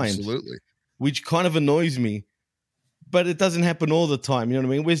 at times. Absolutely. Which kind of annoys me, but it doesn't happen all the time, you know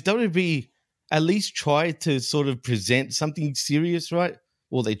what I mean? Whereas WWE at least try to sort of present something serious, right?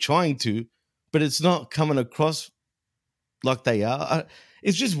 Well, they're trying to, but it's not coming across like they are.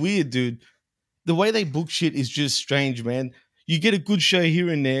 It's just weird, dude. The way they book shit is just strange, man. You get a good show here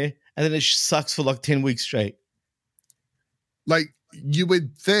and there, and then it sucks for like 10 weeks straight. Like, you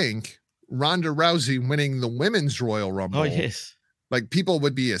would think Ronda Rousey winning the Women's Royal Rumble. Oh, yes. Like, people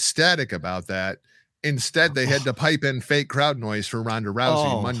would be ecstatic about that. Instead, they had to pipe in fake crowd noise for Ronda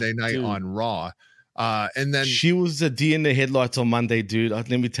Rousey Monday night on Raw. And then she was a deer in the headlights on Monday, dude. Let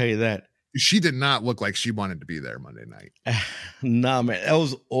me tell you that. She did not look like she wanted to be there Monday night. Nah, man. That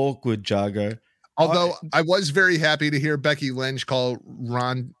was awkward, Jago. Although I was very happy to hear Becky Lynch call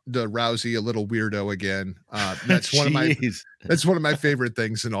Ronda Rousey a little weirdo again. That's one of my favorite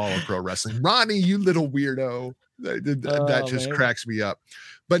things in all of pro wrestling. Ronnie, you little weirdo. That just cracks me up.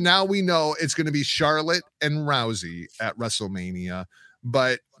 But now we know it's going to be Charlotte and Rousey at WrestleMania.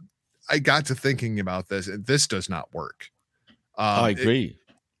 But I got to thinking about this, and this does not work. I agree.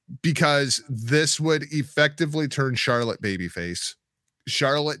 Because this would effectively turn Charlotte babyface.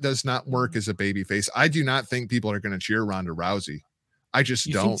 Charlotte does not work as a babyface. I do not think people are going to cheer Ronda Rousey. I just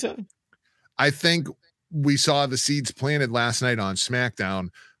don't. Think so? I think we saw the seeds planted last night on SmackDown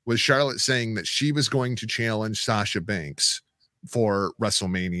with Charlotte saying that she was going to challenge Sasha Banks for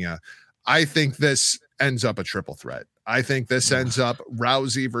WrestleMania. I think this ends up a triple threat. I think this ends up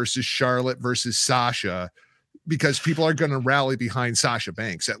Rousey versus Charlotte versus Sasha, because people are going to rally behind Sasha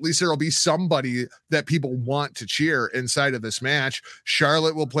Banks. At least there'll be somebody that people want to cheer inside of this match.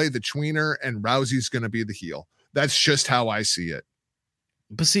 Charlotte will play the tweener and Rousey's going to be the heel. That's just how I see it.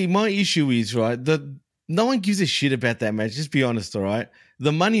 But see, my issue is, right, no one gives a shit about that match. Just be honest, all right?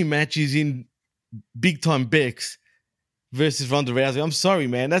 The money match is in big time Bex versus Ronda Rousey. I'm sorry,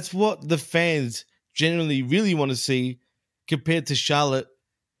 man. That's what the fans generally really want to see compared to Charlotte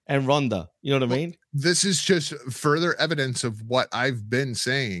and Ronda. You know what I mean? This is just further evidence of what I've been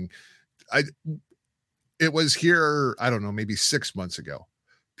saying. It was here, I don't know, maybe 6 months ago.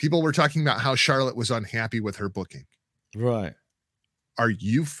 People were talking about how Charlotte was unhappy with her booking. Right. Are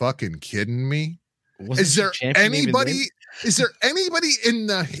you fucking kidding me? Is there anybody in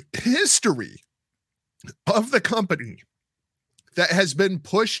the history of the company that has been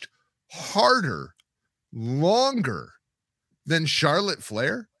pushed harder, longer than Charlotte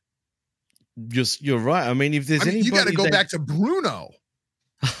Flair? You're right. I mean, if there's anybody, you got to go back to Bruno.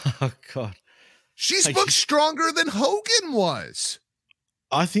 Oh God, she's booked stronger than Hogan was.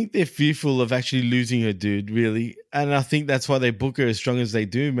 I think they're fearful of actually losing her, dude. Really, and I think that's why they book her as strong as they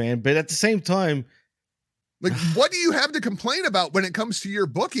do, man. But at the same time, like, what do you have to complain about when it comes to your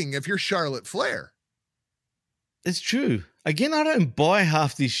booking if you're Charlotte Flair? It's true. Again, I don't buy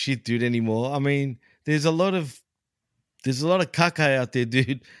half this shit, dude, anymore. I mean, there's a lot of caca out there,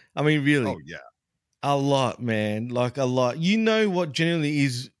 dude. I mean, really. Oh, yeah. A lot, man. Like, a lot. You know what generally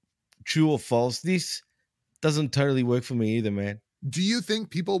is true or false. This doesn't totally work for me either, man. Do you think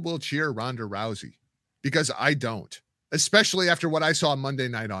people will cheer Ronda Rousey? Because I don't. Especially after what I saw Monday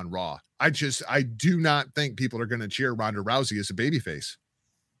night on Raw. I do not think people are going to cheer Ronda Rousey as a babyface.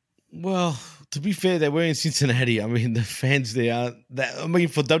 Well, to be fair, they were in Cincinnati. I mean, the fans there,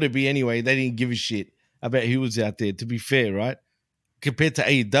 for WWE anyway, they didn't give a shit about who was out there, to be fair, right? Compared to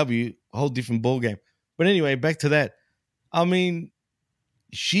AEW, a whole different ballgame. But anyway, back to that. I mean,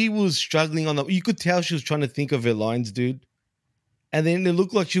 she was struggling you could tell she was trying to think of her lines, dude. And then it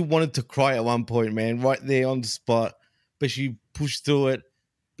looked like she wanted to cry at one point, man, right there on the spot. But she pushed through it.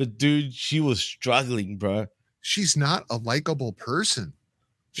 But dude, she was struggling, bro. She's not a likable person.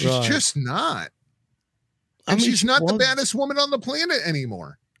 She's Right. just not. And she's not the baddest woman on the planet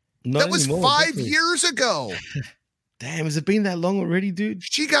anymore. That was anymore, 5 definitely. years ago. Damn, has it been that long already, dude?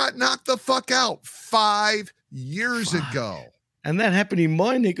 She got knocked the fuck out 5 years ago. And that happened in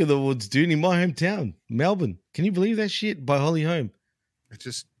my neck of the woods, dude, in my hometown, Melbourne. Can you believe that shit? By Holly Holm. It's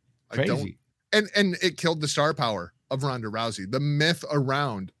just, Crazy. I don't. And it killed the star power of Ronda Rousey, the myth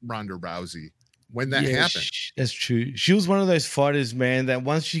around Ronda Rousey when that happened. That's true. She was one of those fighters, man, that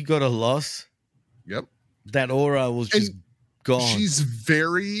once she got a loss, Yep. that aura was just gone. She's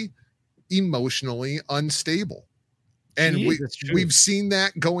very emotionally unstable. And we've seen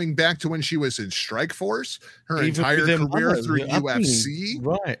that going back to when she was in Strikeforce, her Even entire with her career mother, through her upbringing. UFC.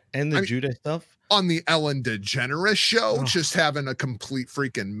 Right. And the judo stuff. On the Ellen DeGeneres show, just having a complete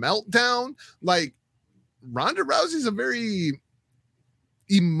freaking meltdown. Like, Ronda Rousey's a very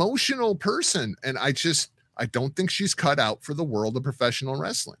emotional person. And I don't think she's cut out for the world of professional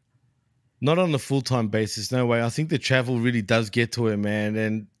wrestling. Not on a full-time basis, no way. I think the travel really does get to her, man.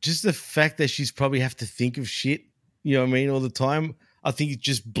 And just the fact that she's probably have to think of shit, you know what I mean, all the time, I think it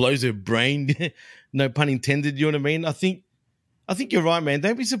just blows her brain. No pun intended, you know what I mean? I think you're right, man.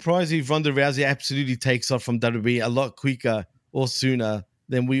 Don't be surprised if Ronda Rousey absolutely takes off from WWE a lot quicker or sooner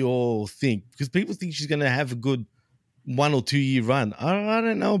than we all think. Because people think she's going to have a good 1 or 2 year run. I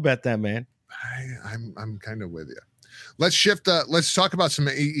don't know about that, man. I'm kind of with you. Let's shift. Let's talk about some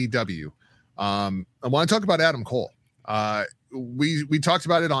AEW. I want to talk about Adam Cole. We talked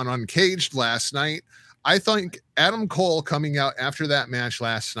about it on Uncaged last night. I think Adam Cole coming out after that match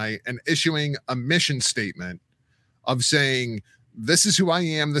last night and issuing a mission statement of saying this is who I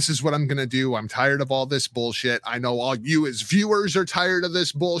am. This is what I'm going to do. I'm tired of all this bullshit. I know all you as viewers are tired of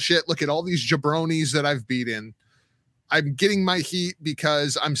this bullshit. Look at all these jabronis that I've beaten. I'm getting my heat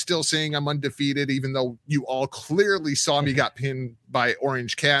because I'm still saying I'm undefeated, even though you all clearly saw me got pinned by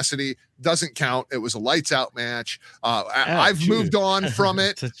Orange Cassidy. Doesn't count. It was a lights out match. I've moved on from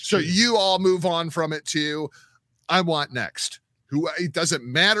it. So you all move on from it too. I want next. It doesn't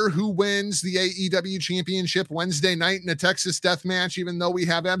matter who wins the AEW championship Wednesday night in a Texas death match, even though we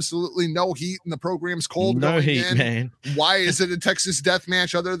have absolutely no heat and the program's cold. No heat, in. Man. Why is it a Texas death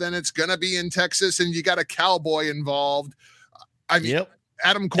match other than it's going to be in Texas and you got a cowboy involved? I mean,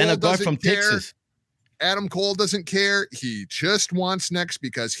 Adam Cole doesn't care. Texas. Adam Cole doesn't care. He just wants next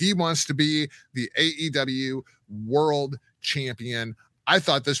because he wants to be the AEW world champion. I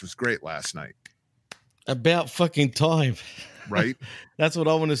thought this was great last night. About fucking time. Right. That's what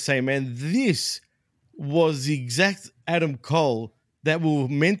I want to say, man. This was the exact Adam Cole that we were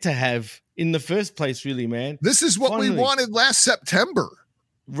meant to have in the first place, really, man. This is what we wanted last September.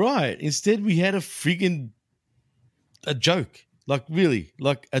 Right. Instead, we had a joke. Like, really,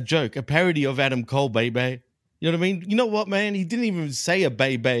 like a joke, a parody of Adam Cole, baby. You know what I mean? You know what, man? He didn't even say a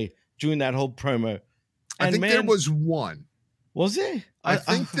baby during that whole promo. And I think there was one. Was there? I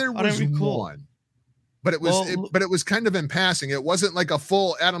think there was one. But it was, but it was kind of in passing. It wasn't like a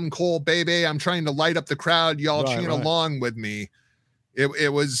full Adam Cole, baby. I'm trying to light up the crowd. Y'all chant along with me.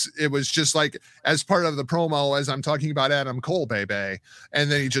 It was just like as part of the promo as I'm talking about Adam Cole, baby,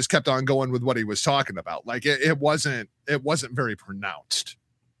 and then he just kept on going with what he was talking about. Like it wasn't very pronounced.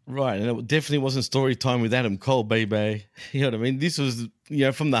 Right, and it definitely wasn't story time with Adam Cole, baby. You know what I mean? This was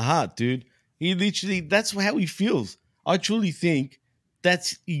from the heart, dude. He literally that's how he feels. I truly think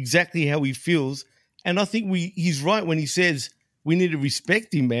that's exactly how he feels. And I think he's right when he says we need to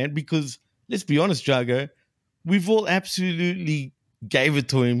respect him, man, because let's be honest, Jago, we've all absolutely gave it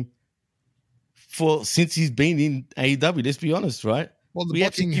to him since he's been in AEW. Let's be honest, right? Well, the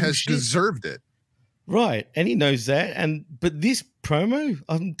booking has deserved it. Right, and he knows that. But this promo,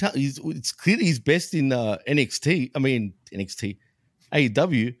 I'm telling you, it's clearly his best in NXT,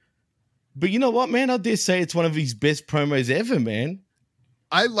 AEW. But you know what, man? I dare say it's one of his best promos ever, man.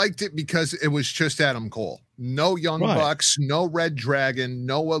 I liked it because it was just Adam Cole. No Young Bucks, no Red Dragon,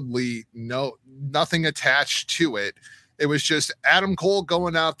 no Elite, nothing attached to it. It was just Adam Cole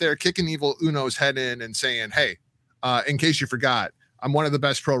going out there, kicking Evil Uno's head in and saying, hey, in case you forgot, I'm one of the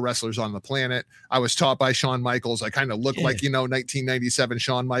best pro wrestlers on the planet. I was taught by Shawn Michaels. I kind of look like, 1997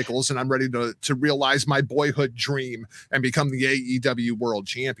 Shawn Michaels, and I'm ready to realize my boyhood dream and become the AEW world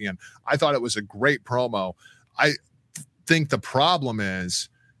champion. I thought it was a great promo. I think the problem is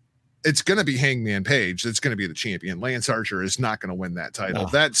it's going to be Hangman Page that's going to be the champion. Lance Archer is not going to win that title.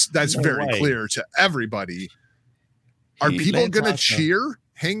 That's very clear to everybody. Are people going to cheer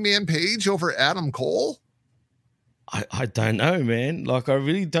Hangman Page over Adam Cole? I don't know, man. Like, I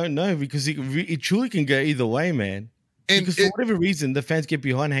really don't know because it truly can go either way, man. And because for whatever reason, the fans get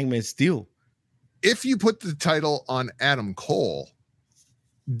behind Hangman still. If you put the title on Adam Cole,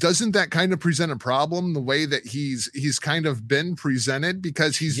 doesn't that kind of present a problem the way that he's kind of been presented?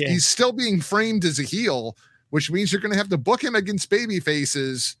 Because he's still being framed as a heel, which means you're going to have to book him against baby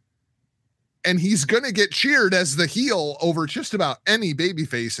faces, and he's going to get cheered as the heel over just about any baby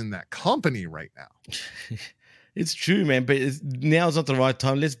face in that company right now. It's true, man, but now's not the right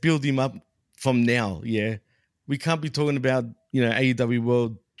time. Let's build him up from now, yeah? We can't be talking about, AEW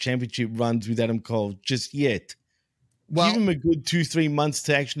World Championship runs with Adam Cole just yet. Well, give him a good 2-3 months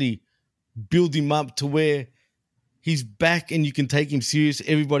to actually build him up to where he's back and you can take him serious.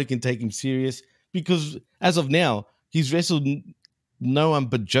 Everybody can take him serious because as of now, he's wrestled no one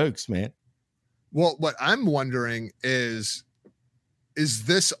but jokes, man. Well, what I'm wondering is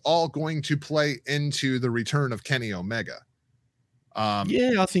this all going to play into the return of Kenny Omega?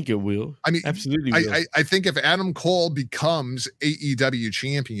 Yeah, I think it will. I mean, absolutely. I think if Adam Cole becomes AEW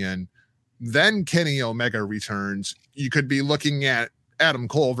champion, then Kenny Omega returns. You could be looking at Adam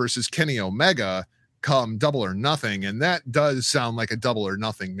Cole versus Kenny Omega come Double or Nothing, and that does sound like a Double or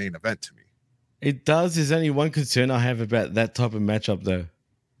Nothing main event to me. It does. There's only one concern I have about that type of matchup, though.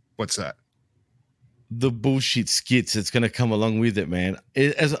 What's that? The bullshit skits that's going to come along with it, man.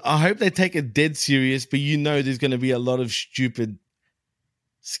 I hope they take it dead serious, but there's going to be a lot of stupid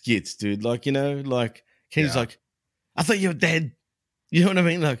skits, dude. Like, Kenny's like, I thought you were dead. You know what I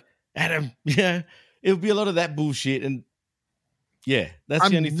mean? Like, Adam, it'll be a lot of that bullshit. And that's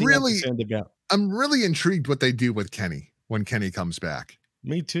the only thing I'm concerned about. I'm really intrigued what they do with Kenny when Kenny comes back.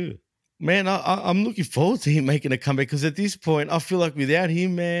 Me too. Man, I'm looking forward to him making a comeback because at this point, I feel like without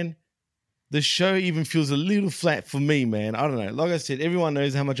him, man, the show even feels a little flat for me, man. I don't know. Like I said, everyone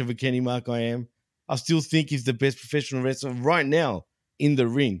knows how much of a Kenny Mark I am. I still think he's the best professional wrestler right now in the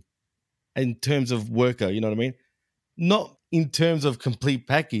ring in terms of worker, you know what I mean? Not in terms of complete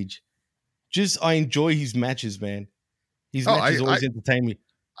package. Just I enjoy his matches, man. His matches always entertain me.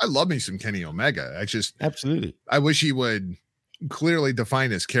 I love me some Kenny Omega. Absolutely. I wish he would clearly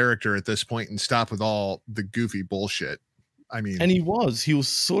define his character at this point and stop with all the goofy bullshit. I mean, and he was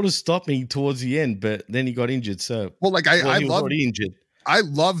sort of stopping towards the end, but then he got injured. So, well, like he was already injured. I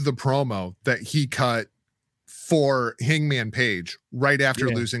love the promo that he cut for Hangman Page right after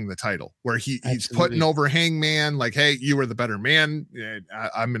losing the title, where he's putting over Hangman, like, hey, you were the better man.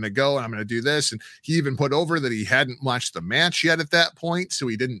 I'm going to go and I'm going to do this. And he even put over that he hadn't watched the match yet at that point. So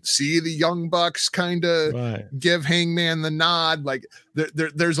he didn't see the Young Bucks kind of give Hangman the nod. Like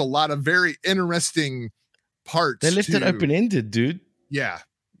there's a lot of very interesting parts. They left it open-ended, dude. Yeah.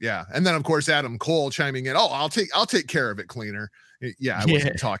 Yeah. And then of course, Adam Cole chiming in. Oh, I'll take care of it, Cleaner. Yeah, I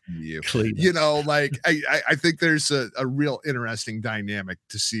wasn't talking to you. Cleaner. You know, like I think there's a real interesting dynamic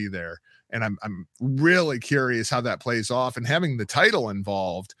to see there. And I'm really curious how that plays off. And having the title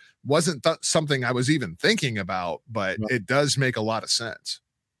involved wasn't something I was even thinking about, but it does make a lot of sense.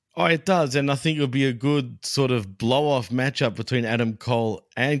 Oh, it does. And I think it would be a good sort of blow-off matchup between Adam Cole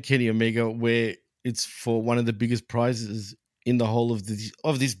and Kenny Omega, where it's for one of the biggest prizes in the whole of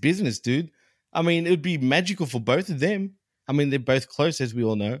this business, dude. I mean, it would be magical for both of them. I mean, they're both close, as we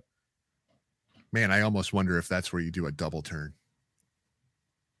all know. Man, I almost wonder if that's where you do a double turn.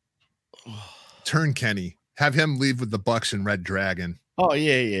 Turn Kenny. Have him leave with the Bucks and Red Dragon. Oh,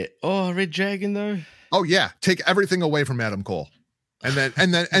 yeah. Oh, Red Dragon, though? Oh, yeah. Take everything away from Adam Cole. And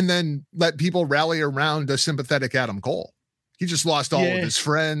then let people rally around a sympathetic Adam Cole. He just lost all of his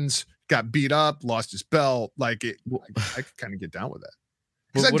friends, got beat up, lost his belt. Like I could kind of get down with that.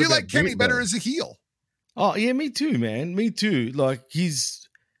 Because I do like Kenny better as a heel. Oh, yeah, me too, man. Me too. Like, the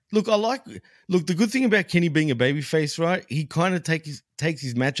good thing about Kenny being a babyface, right? He kind of takes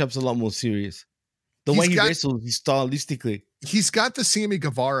his matchups a lot more serious. The way he wrestles stylistically. He's got the Sammy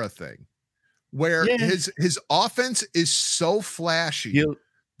Guevara thing where his offense is so flashy.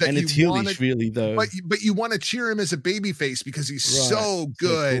 And it's heelish, really, though. But you want to cheer him as a babyface because he's so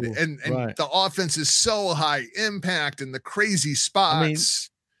good. So cool. And the offense is so high impact and the crazy spots. I mean,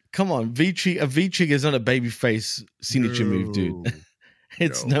 come on, a V-Trigger is not a babyface signature move, dude.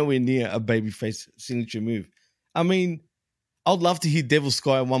 It's nowhere near a babyface signature move. I mean, I'd love to hear Devil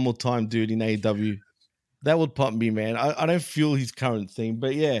Sky one more time, dude, in AEW. That would pop me, man. I don't feel his current thing,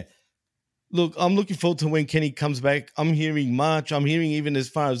 but yeah. Look, I'm looking forward to when Kenny comes back. I'm hearing March. I'm hearing even as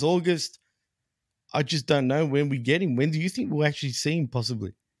far as August. I just don't know when we get him. When do you think we'll actually see him,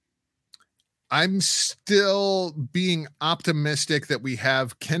 possibly? I'm still being optimistic that we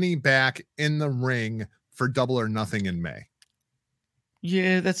have Kenny back in the ring for Double or Nothing in May.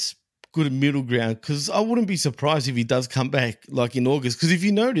 Yeah, that's good middle ground, because I wouldn't be surprised if he does come back like in August. Because if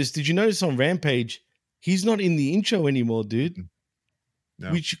you notice, did you notice on Rampage, he's not in the intro anymore, dude?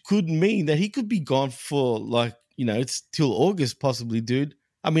 No. Which could mean that he could be gone for it's till August possibly, dude.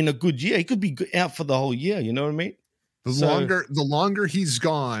 I mean, a good year. He could be out for the whole year, you know what I mean? The longer he's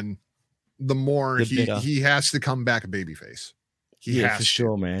gone, the more he has to come back a babyface. He has for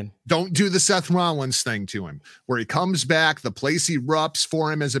sure, man. Don't do the Seth Rollins thing to him, where he comes back, the place erupts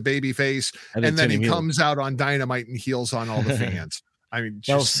for him as a babyface, and then he comes out on Dynamite and heels on all the fans. I mean,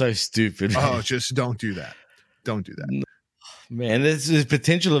 that was so stupid. Man. Oh, just don't do that. Don't do that. Man, there's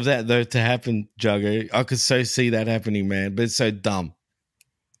potential of that, though, to happen, Juggo. I could so see that happening, man, but it's so dumb.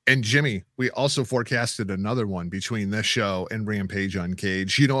 And Jimmy, we also forecasted another one between this show and Rampage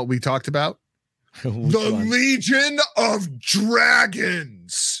Uncaged. You know what we talked about? The Legion of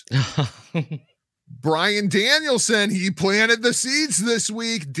Dragons. Bryan Danielson, he planted the seeds this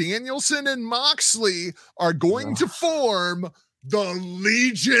week. Danielson and Moxley are going to form the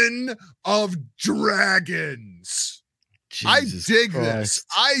Legion of Dragons. Jesus Christ.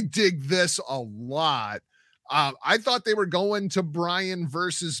 I dig this a lot. I thought they were going to Bryan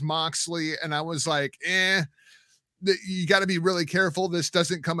versus Moxley, and I was like, you got to be really careful. This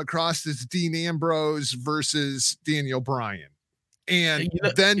doesn't come across as Dean Ambrose versus Daniel Bryan. And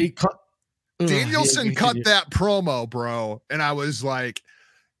then Danielson cut that promo, bro. And I was like,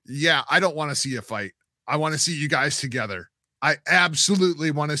 yeah, I don't want to see a fight. I want to see you guys together. I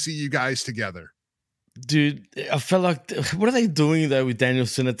absolutely want to see you guys together. Dude, I felt like, what are they doing though with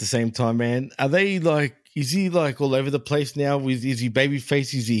Danielson at the same time, man? Are they like, is he like all over the place now? Is he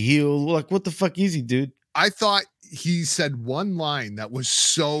babyface? Is he heel? Like, what the fuck is he, dude? I thought he said one line that was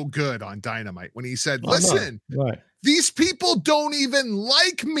so good on Dynamite when he said, listen, these people don't even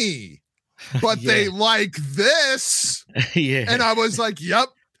like me. but they like this. Yeah. And I was like, yep,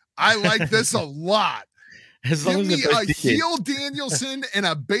 I like this a lot. As Give long me as a heel Danielson and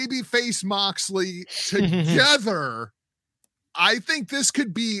a babyface Moxley together. I think this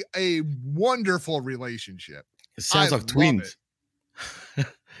could be a wonderful relationship. It sounds like twins.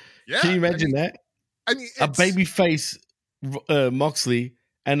 Yeah. Can you imagine that? I mean, a babyface Moxley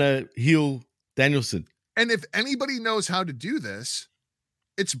and a heel Danielson. And if anybody knows how to do this,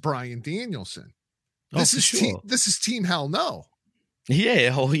 it's Bryan Danielson. This is Team Hell No.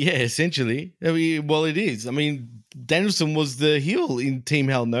 Yeah, essentially. I mean, well, it is. I mean, Danielson was the heel in Team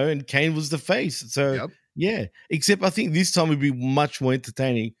Hell No, and Kane was the face. So, yeah. Except I think this time would be much more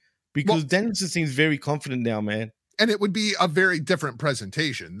entertaining because Danielson seems very confident now, man. And it would be a very different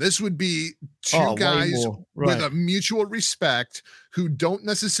presentation. This would be two guys with a mutual respect who don't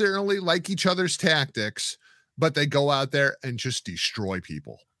necessarily like each other's tactics, but they go out there and just destroy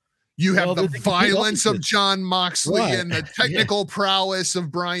people. You have the violence of Jon Moxley and the technical prowess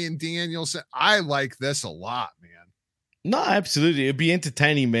of Bryan Danielson. I like this a lot, man. No, absolutely. It'd be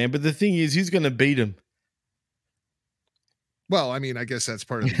entertaining, man. But the thing is, who's going to beat him? Well, I mean, I guess that's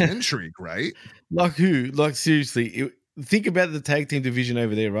part of the intrigue, right? Like who? Like, seriously, think about the tag team division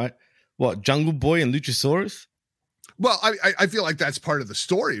over there, right? What, Jungle Boy and Luchasaurus? Well, I feel like that's part of the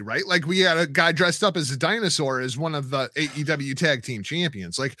story, right? Like we had a guy dressed up as a dinosaur as one of the AEW tag team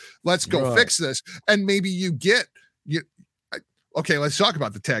champions. Like, let's go fix this. And maybe you get okay, let's talk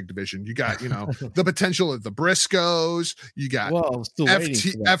about the tag division. You got, the potential of the Briscoes. You got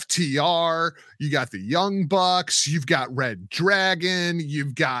FTR. You got the Young Bucks. You've got Red Dragon.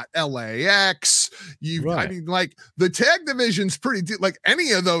 You've got LAX. I mean, like the tag division's pretty like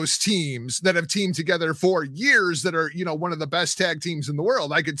any of those teams that have teamed together for years that are, one of the best tag teams in the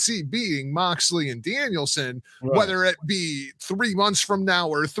world. I could see being Moxley and Danielson, whether it be 3 months from now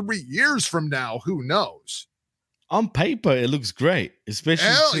or 3 years from now, who knows? On paper, it looks great,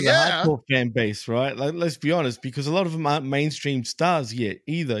 especially to the hardcore fan base, right? Like, let's be honest, because a lot of them aren't mainstream stars yet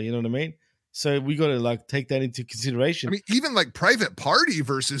either. You know what I mean? So we got to take that into consideration. I mean, even like Private Party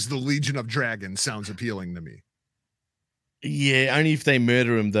versus the Legion of Dragons sounds appealing to me. Yeah, only if they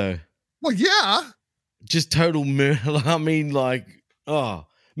murder him, though. Well, yeah, just total murder. I mean, oh.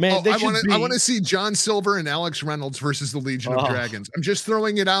 Man, I want to see John Silver and Alex Reynolds versus the Legion of Dragons. I'm just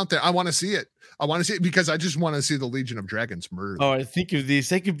throwing it out there. I want to see it. I want to see it because I just want to see the Legion of Dragons murder. All right, think of this.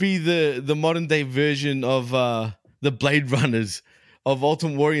 They could be the modern day version of the Blade Runners of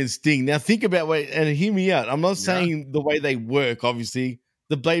Ultimate Warrior and Sting. Now think about and hear me out. I'm not saying the way they work. Obviously,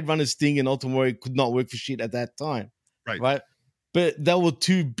 the Blade Runner, Sting, and Ultimate Warrior could not work for shit at that time, right? But they were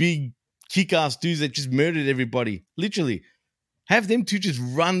two big kick-ass dudes that just murdered everybody, literally. Have them two just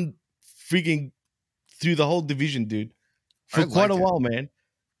run freaking through the whole division, dude, for quite a while, man.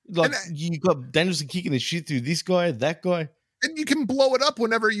 Like, you got Danielson kicking the shit through this guy, that guy. And you can blow it up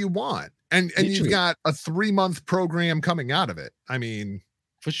whenever you want. And you've got a 3-month program coming out of it. I mean,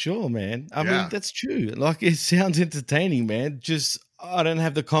 for sure, man. I mean, that's true. Like, it sounds entertaining, man. Just, I don't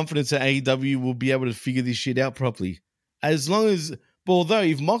have the confidence that AEW will be able to figure this shit out properly. As long as, although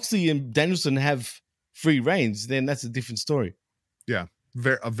if Moxley and Danielson have free reigns, then that's a different story. Yeah,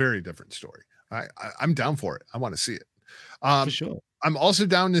 a very different story. I'm down for it. I want to see it. For sure. I'm also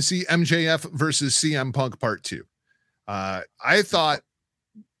down to see MJF versus CM Punk Part 2. I thought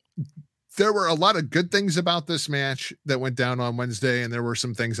there were a lot of good things about this match that went down on Wednesday, and there were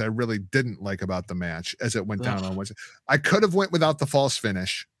some things I really didn't like about the match as it went down on Wednesday. I could have went without the false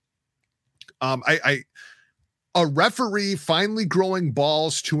finish. A referee finally growing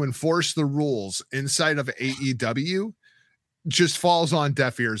balls to enforce the rules inside of AEW just falls on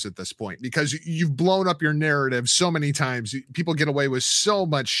deaf ears at this point because you've blown up your narrative so many times. People get away with so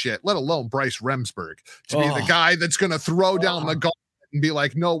much shit, let alone Bryce Remsburg to be the guy that's going to throw down the gauntlet and be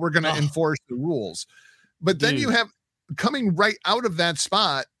like, no, we're going to enforce the rules. But then you have coming right out of that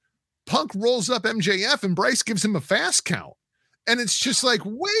spot, Punk rolls up MJF and Bryce gives him a fast count. And it's just like,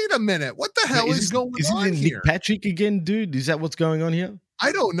 wait a minute, what the hell is going on here? Nick Patrick again, dude? Is that what's going on here?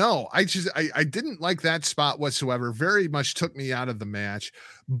 I don't know. I didn't like that spot whatsoever. Very much took me out of the match,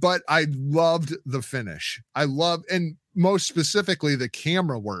 but I loved the finish. And most specifically the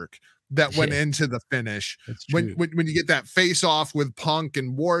camera work that went into the finish. When you get that face off with Punk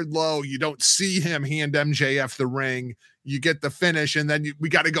and Wardlow, you don't see him hand MJF the ring. You get the finish, and then we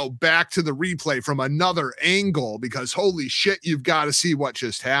got to go back to the replay from another angle because holy shit, you've got to see what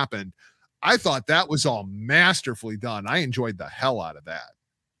just happened. I thought that was all masterfully done. I enjoyed the hell out of that.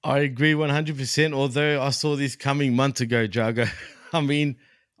 I agree 100%, although I saw this coming months ago, Jago. I mean,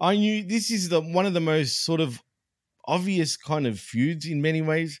 I knew this is one of the most sort of obvious kind of feuds in many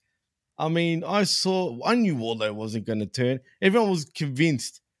ways. I mean, I knew Wardlow wasn't going to turn. Everyone was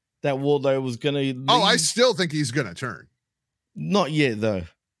convinced that Wardlow was going to leave. Oh, I still think he's going to turn. Not yet, though.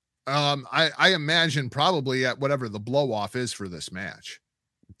 I imagine probably at whatever the blow off is for this match.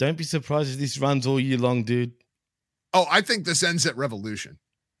 Don't be surprised if this runs all year long, dude. Oh, I think this ends at Revolution.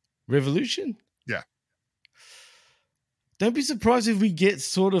 Revolution? Yeah. Don't be surprised if we get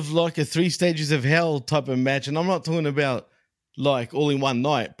sort of like a 3 stages of hell type of match. And I'm not talking about like all in one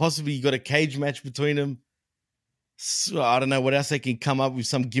night. Possibly you got a cage match between them. So, I don't know what else they can come up with,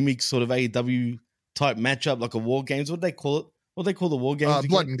 some gimmick sort of AEW type matchup, like a War Games. What do they call it? What do they call the War Games?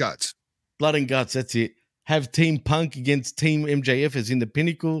 Blood and Guts. Blood and Guts, that's it. Have Team Punk against Team MJF as in the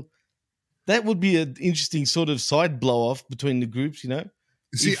Pinnacle. That would be an interesting sort of side blow off between the groups, you know?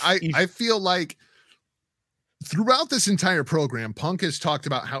 See, I feel like throughout this entire program, Punk has talked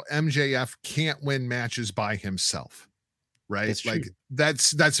about how MJF can't win matches by himself, right? That's true. Like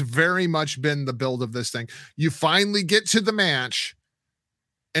that's very much been the build of this thing. You finally get to the match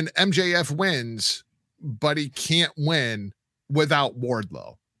and MJF wins, but he can't win without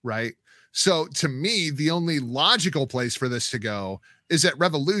Wardlow, right? So to me, the only logical place for this to go is at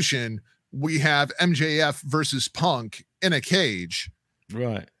Revolution. We have MJF versus Punk in a cage,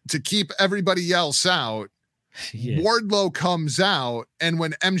 right, to keep everybody else out. Yeah. Wardlow comes out, and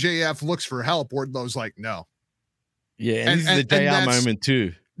when MJF looks for help, Wardlow's like, no. Yeah, and this is the JR moment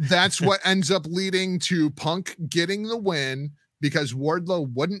too. That's what ends up leading to Punk getting the win because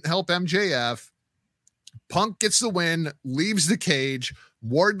Wardlow wouldn't help MJF. Punk gets the win, leaves the cage.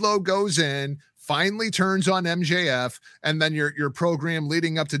 Wardlow goes in, finally turns on MJF, and then your program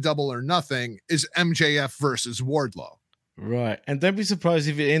leading up to Double or Nothing is MJF versus Wardlow. Right. And don't be surprised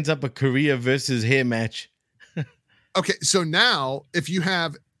if it ends up a career versus hair match. Okay, so now if you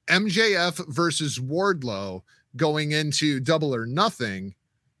have MJF versus Wardlow going into Double or Nothing,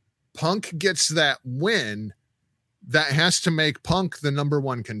 Punk gets that win. That has to make Punk the number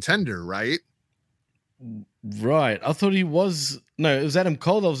 1 contender, right? Right. I thought he was. No, it was Adam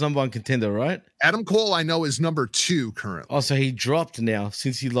Cole that was number 1 contender, right? Adam Cole, I know, is number 2 currently. Oh, so he dropped now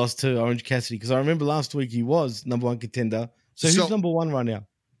since he lost to Orange Cassidy. Because I remember last week he was number 1 contender. So who's number 1 right now?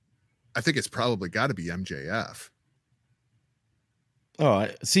 I think it's probably got to be MJF. All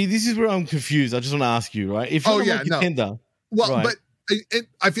right. See, this is where I'm confused. I just want to ask you, right? If you're contender, no. Well, right. But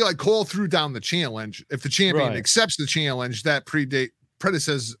I feel like Cole threw down the challenge. If the champion accepts the challenge, that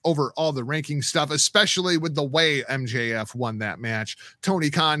predecessors over all the ranking stuff, especially with the way MJF won that match. Tony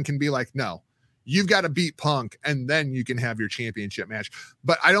Khan can be like, no, you've got to beat Punk and then you can have your championship match.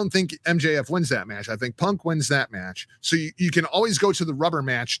 But I don't think MJF wins that match. I think Punk wins that match. So you can always go to the rubber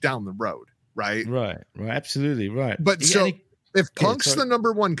match down the road, right? Right. Absolutely right. But if Punk's the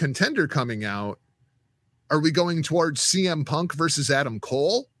number 1 contender coming out, are we going towards CM Punk versus Adam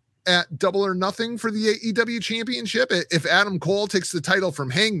Cole at Double or Nothing for the AEW championship? If Adam Cole takes the title from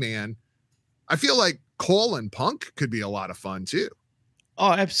Hangman, I feel like Cole and Punk could be a lot of fun too.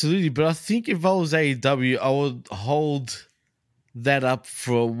 Oh, absolutely. But I think if I was AEW, I would hold that up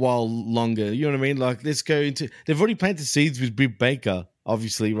for a while longer. You know what I mean? Like, let's go into... They've already planted seeds with Britt Baker,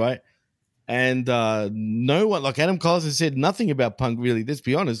 obviously, right? And no one... Like, Adam Cole has said nothing about Punk, really. Let's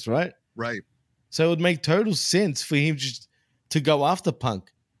be honest, right? Right. So it would make total sense for him just to go after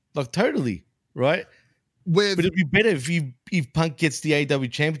Punk. Like, totally, right? But it'd be better if Punk gets the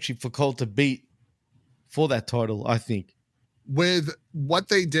AEW championship for Cole to beat for that title, I think. With what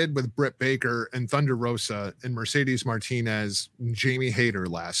they did with Britt Baker and Thunder Rosa and Mercedes Martinez and Jamie Hayter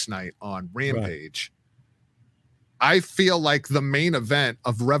last night on Rampage, I feel like the main event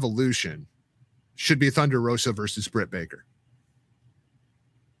of Revolution should be Thunder Rosa versus Britt Baker.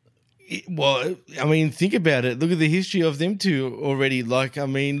 Well, I mean, think about it. Look at the history of them two already. Like, I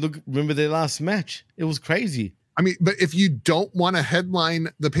mean, remember their last match? It was crazy. I mean, but if you don't want to headline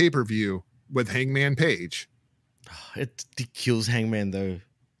the pay-per-view with Hangman Page, it kills Hangman though.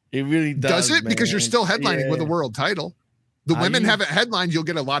 It really does. Does it? Man. Because you're still headlining with a world title. The women haven't headlined. You'll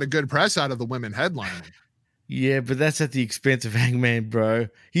get a lot of good press out of the women headlining. Yeah, but that's at the expense of Hangman, bro.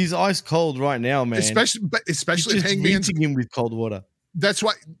 He's ice cold right now, man. Especially Hangman's him with cold water. That's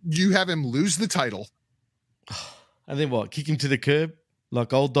why you have him lose the title. And then what? Kick him to the curb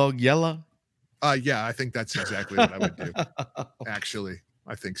like old dog Yeller? Yeah, I think that's exactly what I would do. Actually,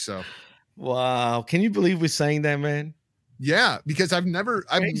 I think so. Wow. Can you believe we're saying that, man? Yeah, because I've never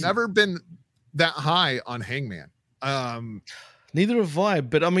been that high on Hangman. Neither have I,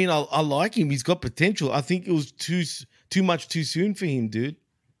 but I mean, I like him. He's got potential. I think it was too much too soon for him, dude.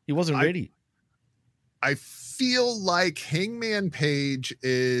 He wasn't ready. I feel like Hangman Page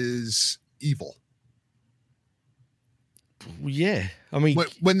is evil. Yeah. I mean,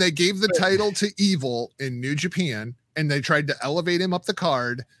 when they gave the title to Evil in New Japan and they tried to elevate him up the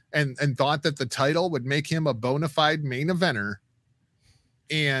card and thought that the title would make him a bona fide main eventer,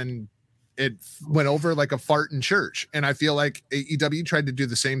 and it went over like a fart in church. And I feel like AEW tried to do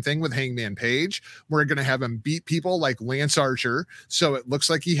the same thing with Hangman Page. We're going to have him beat people like Lance Archer. So it looks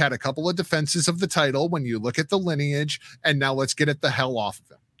like he had a couple of defenses of the title when you look at the lineage, and now let's get it the hell off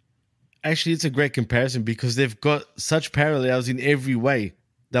of him. Actually, it's a great comparison because they've got such parallels in every way.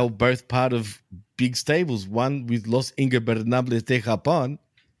 They were both part of big stables. One with Los Ingobernables de Japón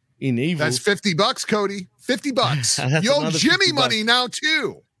in Evil. That's $50, Cody. $50. You owe Jimmy money now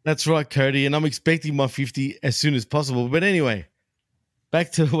too. That's right, Cody. And I'm expecting my 50 as soon as possible. But anyway,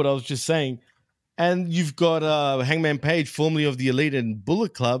 back to what I was just saying. And you've got Hangman Page, formerly of the Elite and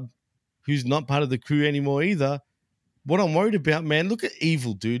Bullet Club, who's not part of the crew anymore either. What I'm worried about, man, look at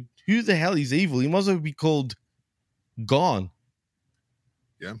Evil, dude. Who the hell is Evil? He must have be called Gone.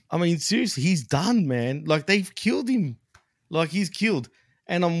 Yeah. I mean, seriously, he's done, man. Like, they've killed him. Like, he's killed.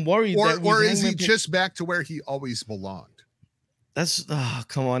 And I'm worried or is he just back to where he always belonged? That's,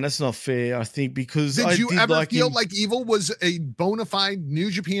 come on. That's not fair, I think, because Did you ever feel like Evil was a bona fide New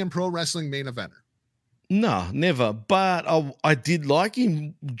Japan Pro Wrestling main eventer? No, never. But I did like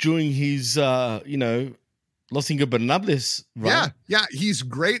him during his, Los Ingobernables run. Yeah. He's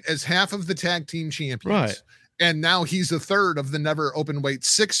great as half of the tag team champions. Right. And now he's a third of the never open weight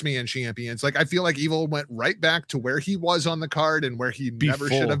 6-man champions. Like, I feel like Evil went right back to where he was on the card and where he never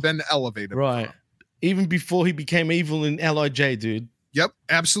should have been elevated. Right. From. Even before he became Evil in LIJ, dude. Yep,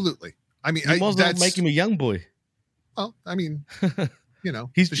 absolutely. I mean, you might as well make him a young boy. Well, I mean,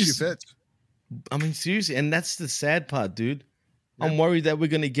 he's the shoe fits. I mean, seriously, and that's the sad part, dude. Yeah. I'm worried that we're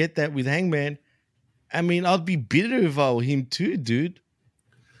going to get that with Hangman. I mean, I'd be bitter if I were him too, dude.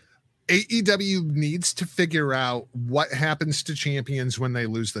 AEW needs to figure out what happens to champions when they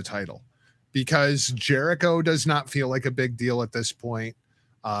lose the title, because Jericho does not feel like a big deal at this point.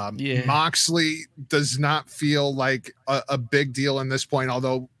 Moxley does not feel like a big deal in this point,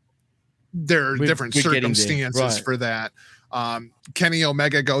 although there are different circumstances for that. Kenny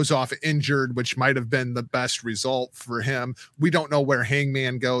Omega goes off injured, which might have been the best result for him. We don't know where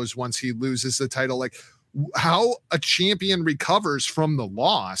Hangman goes once he loses the title. Like, how a champion recovers from the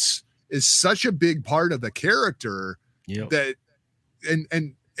loss is such a big part of the character that,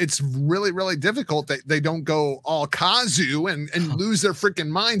 and it's really, really difficult that they don't go all Kazu and lose their freaking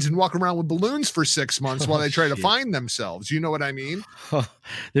minds and walk around with balloons for 6 months while they try to find themselves. You know what I mean?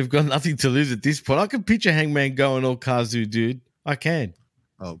 They've got nothing to lose at this point. I can picture Hangman going all Kazu, dude. I can.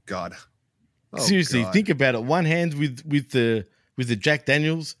 Oh God. Seriously, think about it. One hand with the Jack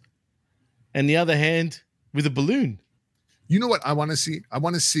Daniels, and the other hand with a balloon. You know what I want to see? I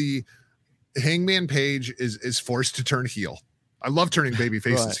want to see Hangman Page is forced to turn heel. I love turning baby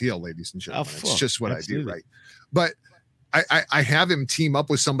faces heel, ladies and gentlemen. It's just what absolutely. I do, right? But I have him team up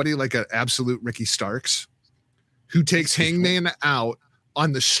with somebody like an absolute Ricky Starks, who takes Hangman out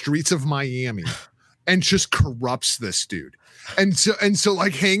on the streets of Miami and just corrupts this dude. And so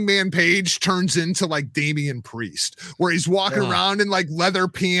like Hangman Page turns into like Damian Priest, where he's walking around in like leather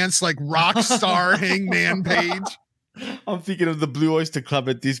pants, like rock star Hangman Page. I'm thinking of the Blue Oyster Club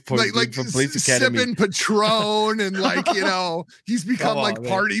at this point, like from Police Academy. Sipping Patron and like, he's become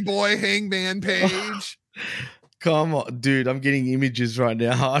party boy Hangman Page. Come on, dude. I'm getting images right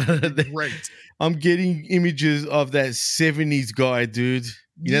now. Great. I'm getting images of that 70s guy, dude.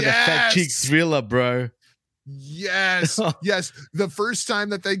 The fat chick Thriller, bro. Yes. Yes. The first time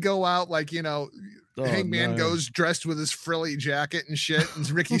that they go out, like, Hangman goes dressed with his frilly jacket and shit, and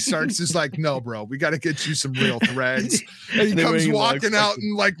Ricky Starks is like, no, bro, we got to get you some real threads. And he comes walking out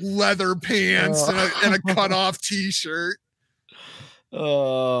in like leather pants and a cut off t-shirt.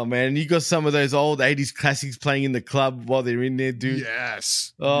 Oh man, you got some of those old 80s classics playing in the club while they're in there, dude.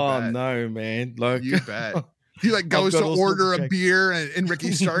 Yes. Oh no, man. Like, you bet. He like goes to order a beer, and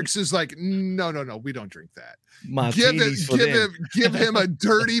Ricky Starks is like, no, we don't drink that. Give him a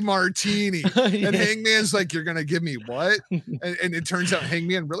dirty martini. And Hangman's like, you're gonna give me what? And it turns out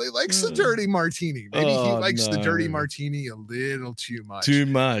Hangman really likes the dirty martini. Maybe he likes the dirty martini a little too much. Too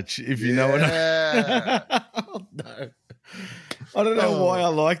much, if you know what no. I don't know why I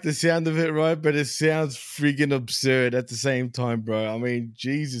like the sound of it, right? But it sounds friggin' absurd at the same time, bro. I mean,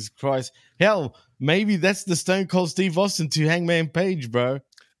 Jesus Christ. Hell, maybe that's the Stone Cold Steve Austin to Hangman Page, bro.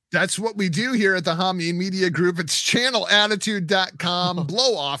 That's what we do here at the Hameen Media Group. It's channelattitude.com,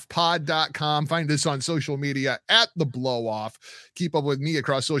 blowoffpod.com. Find us on social media at The Blowoff. Keep up with me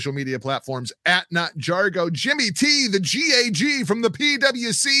across social media platforms at Not Jargo. Jimmy T, the GAG from the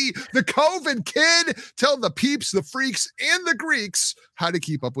PWC, the COVID kid. Tell the peeps, the freaks, and the Greeks how to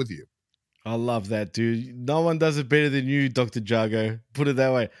keep up with you. I love that, dude. No one does it better than you, Dr. Jargo. Put it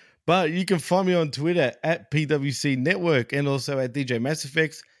that way. But you can find me on Twitter at PWC Network and also at DJ Mass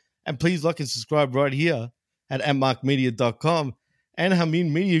Effects. And please like and subscribe right here at markmedia.com and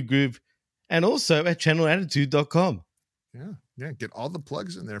Hameen Media Group and also at channelattitude.com. Yeah, get all the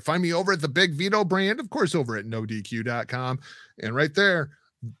plugs in there. Find me over at the Big Vito brand, of course, over at NoDQ.com. And right there,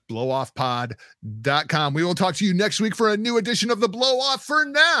 blowoffpod.com. We will talk to you next week for a new edition of The Blow Off. For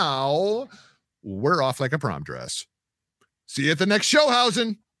now, we're off like a prom dress. See you at the next show,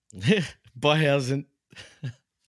 Hausen. Bye, Hausen.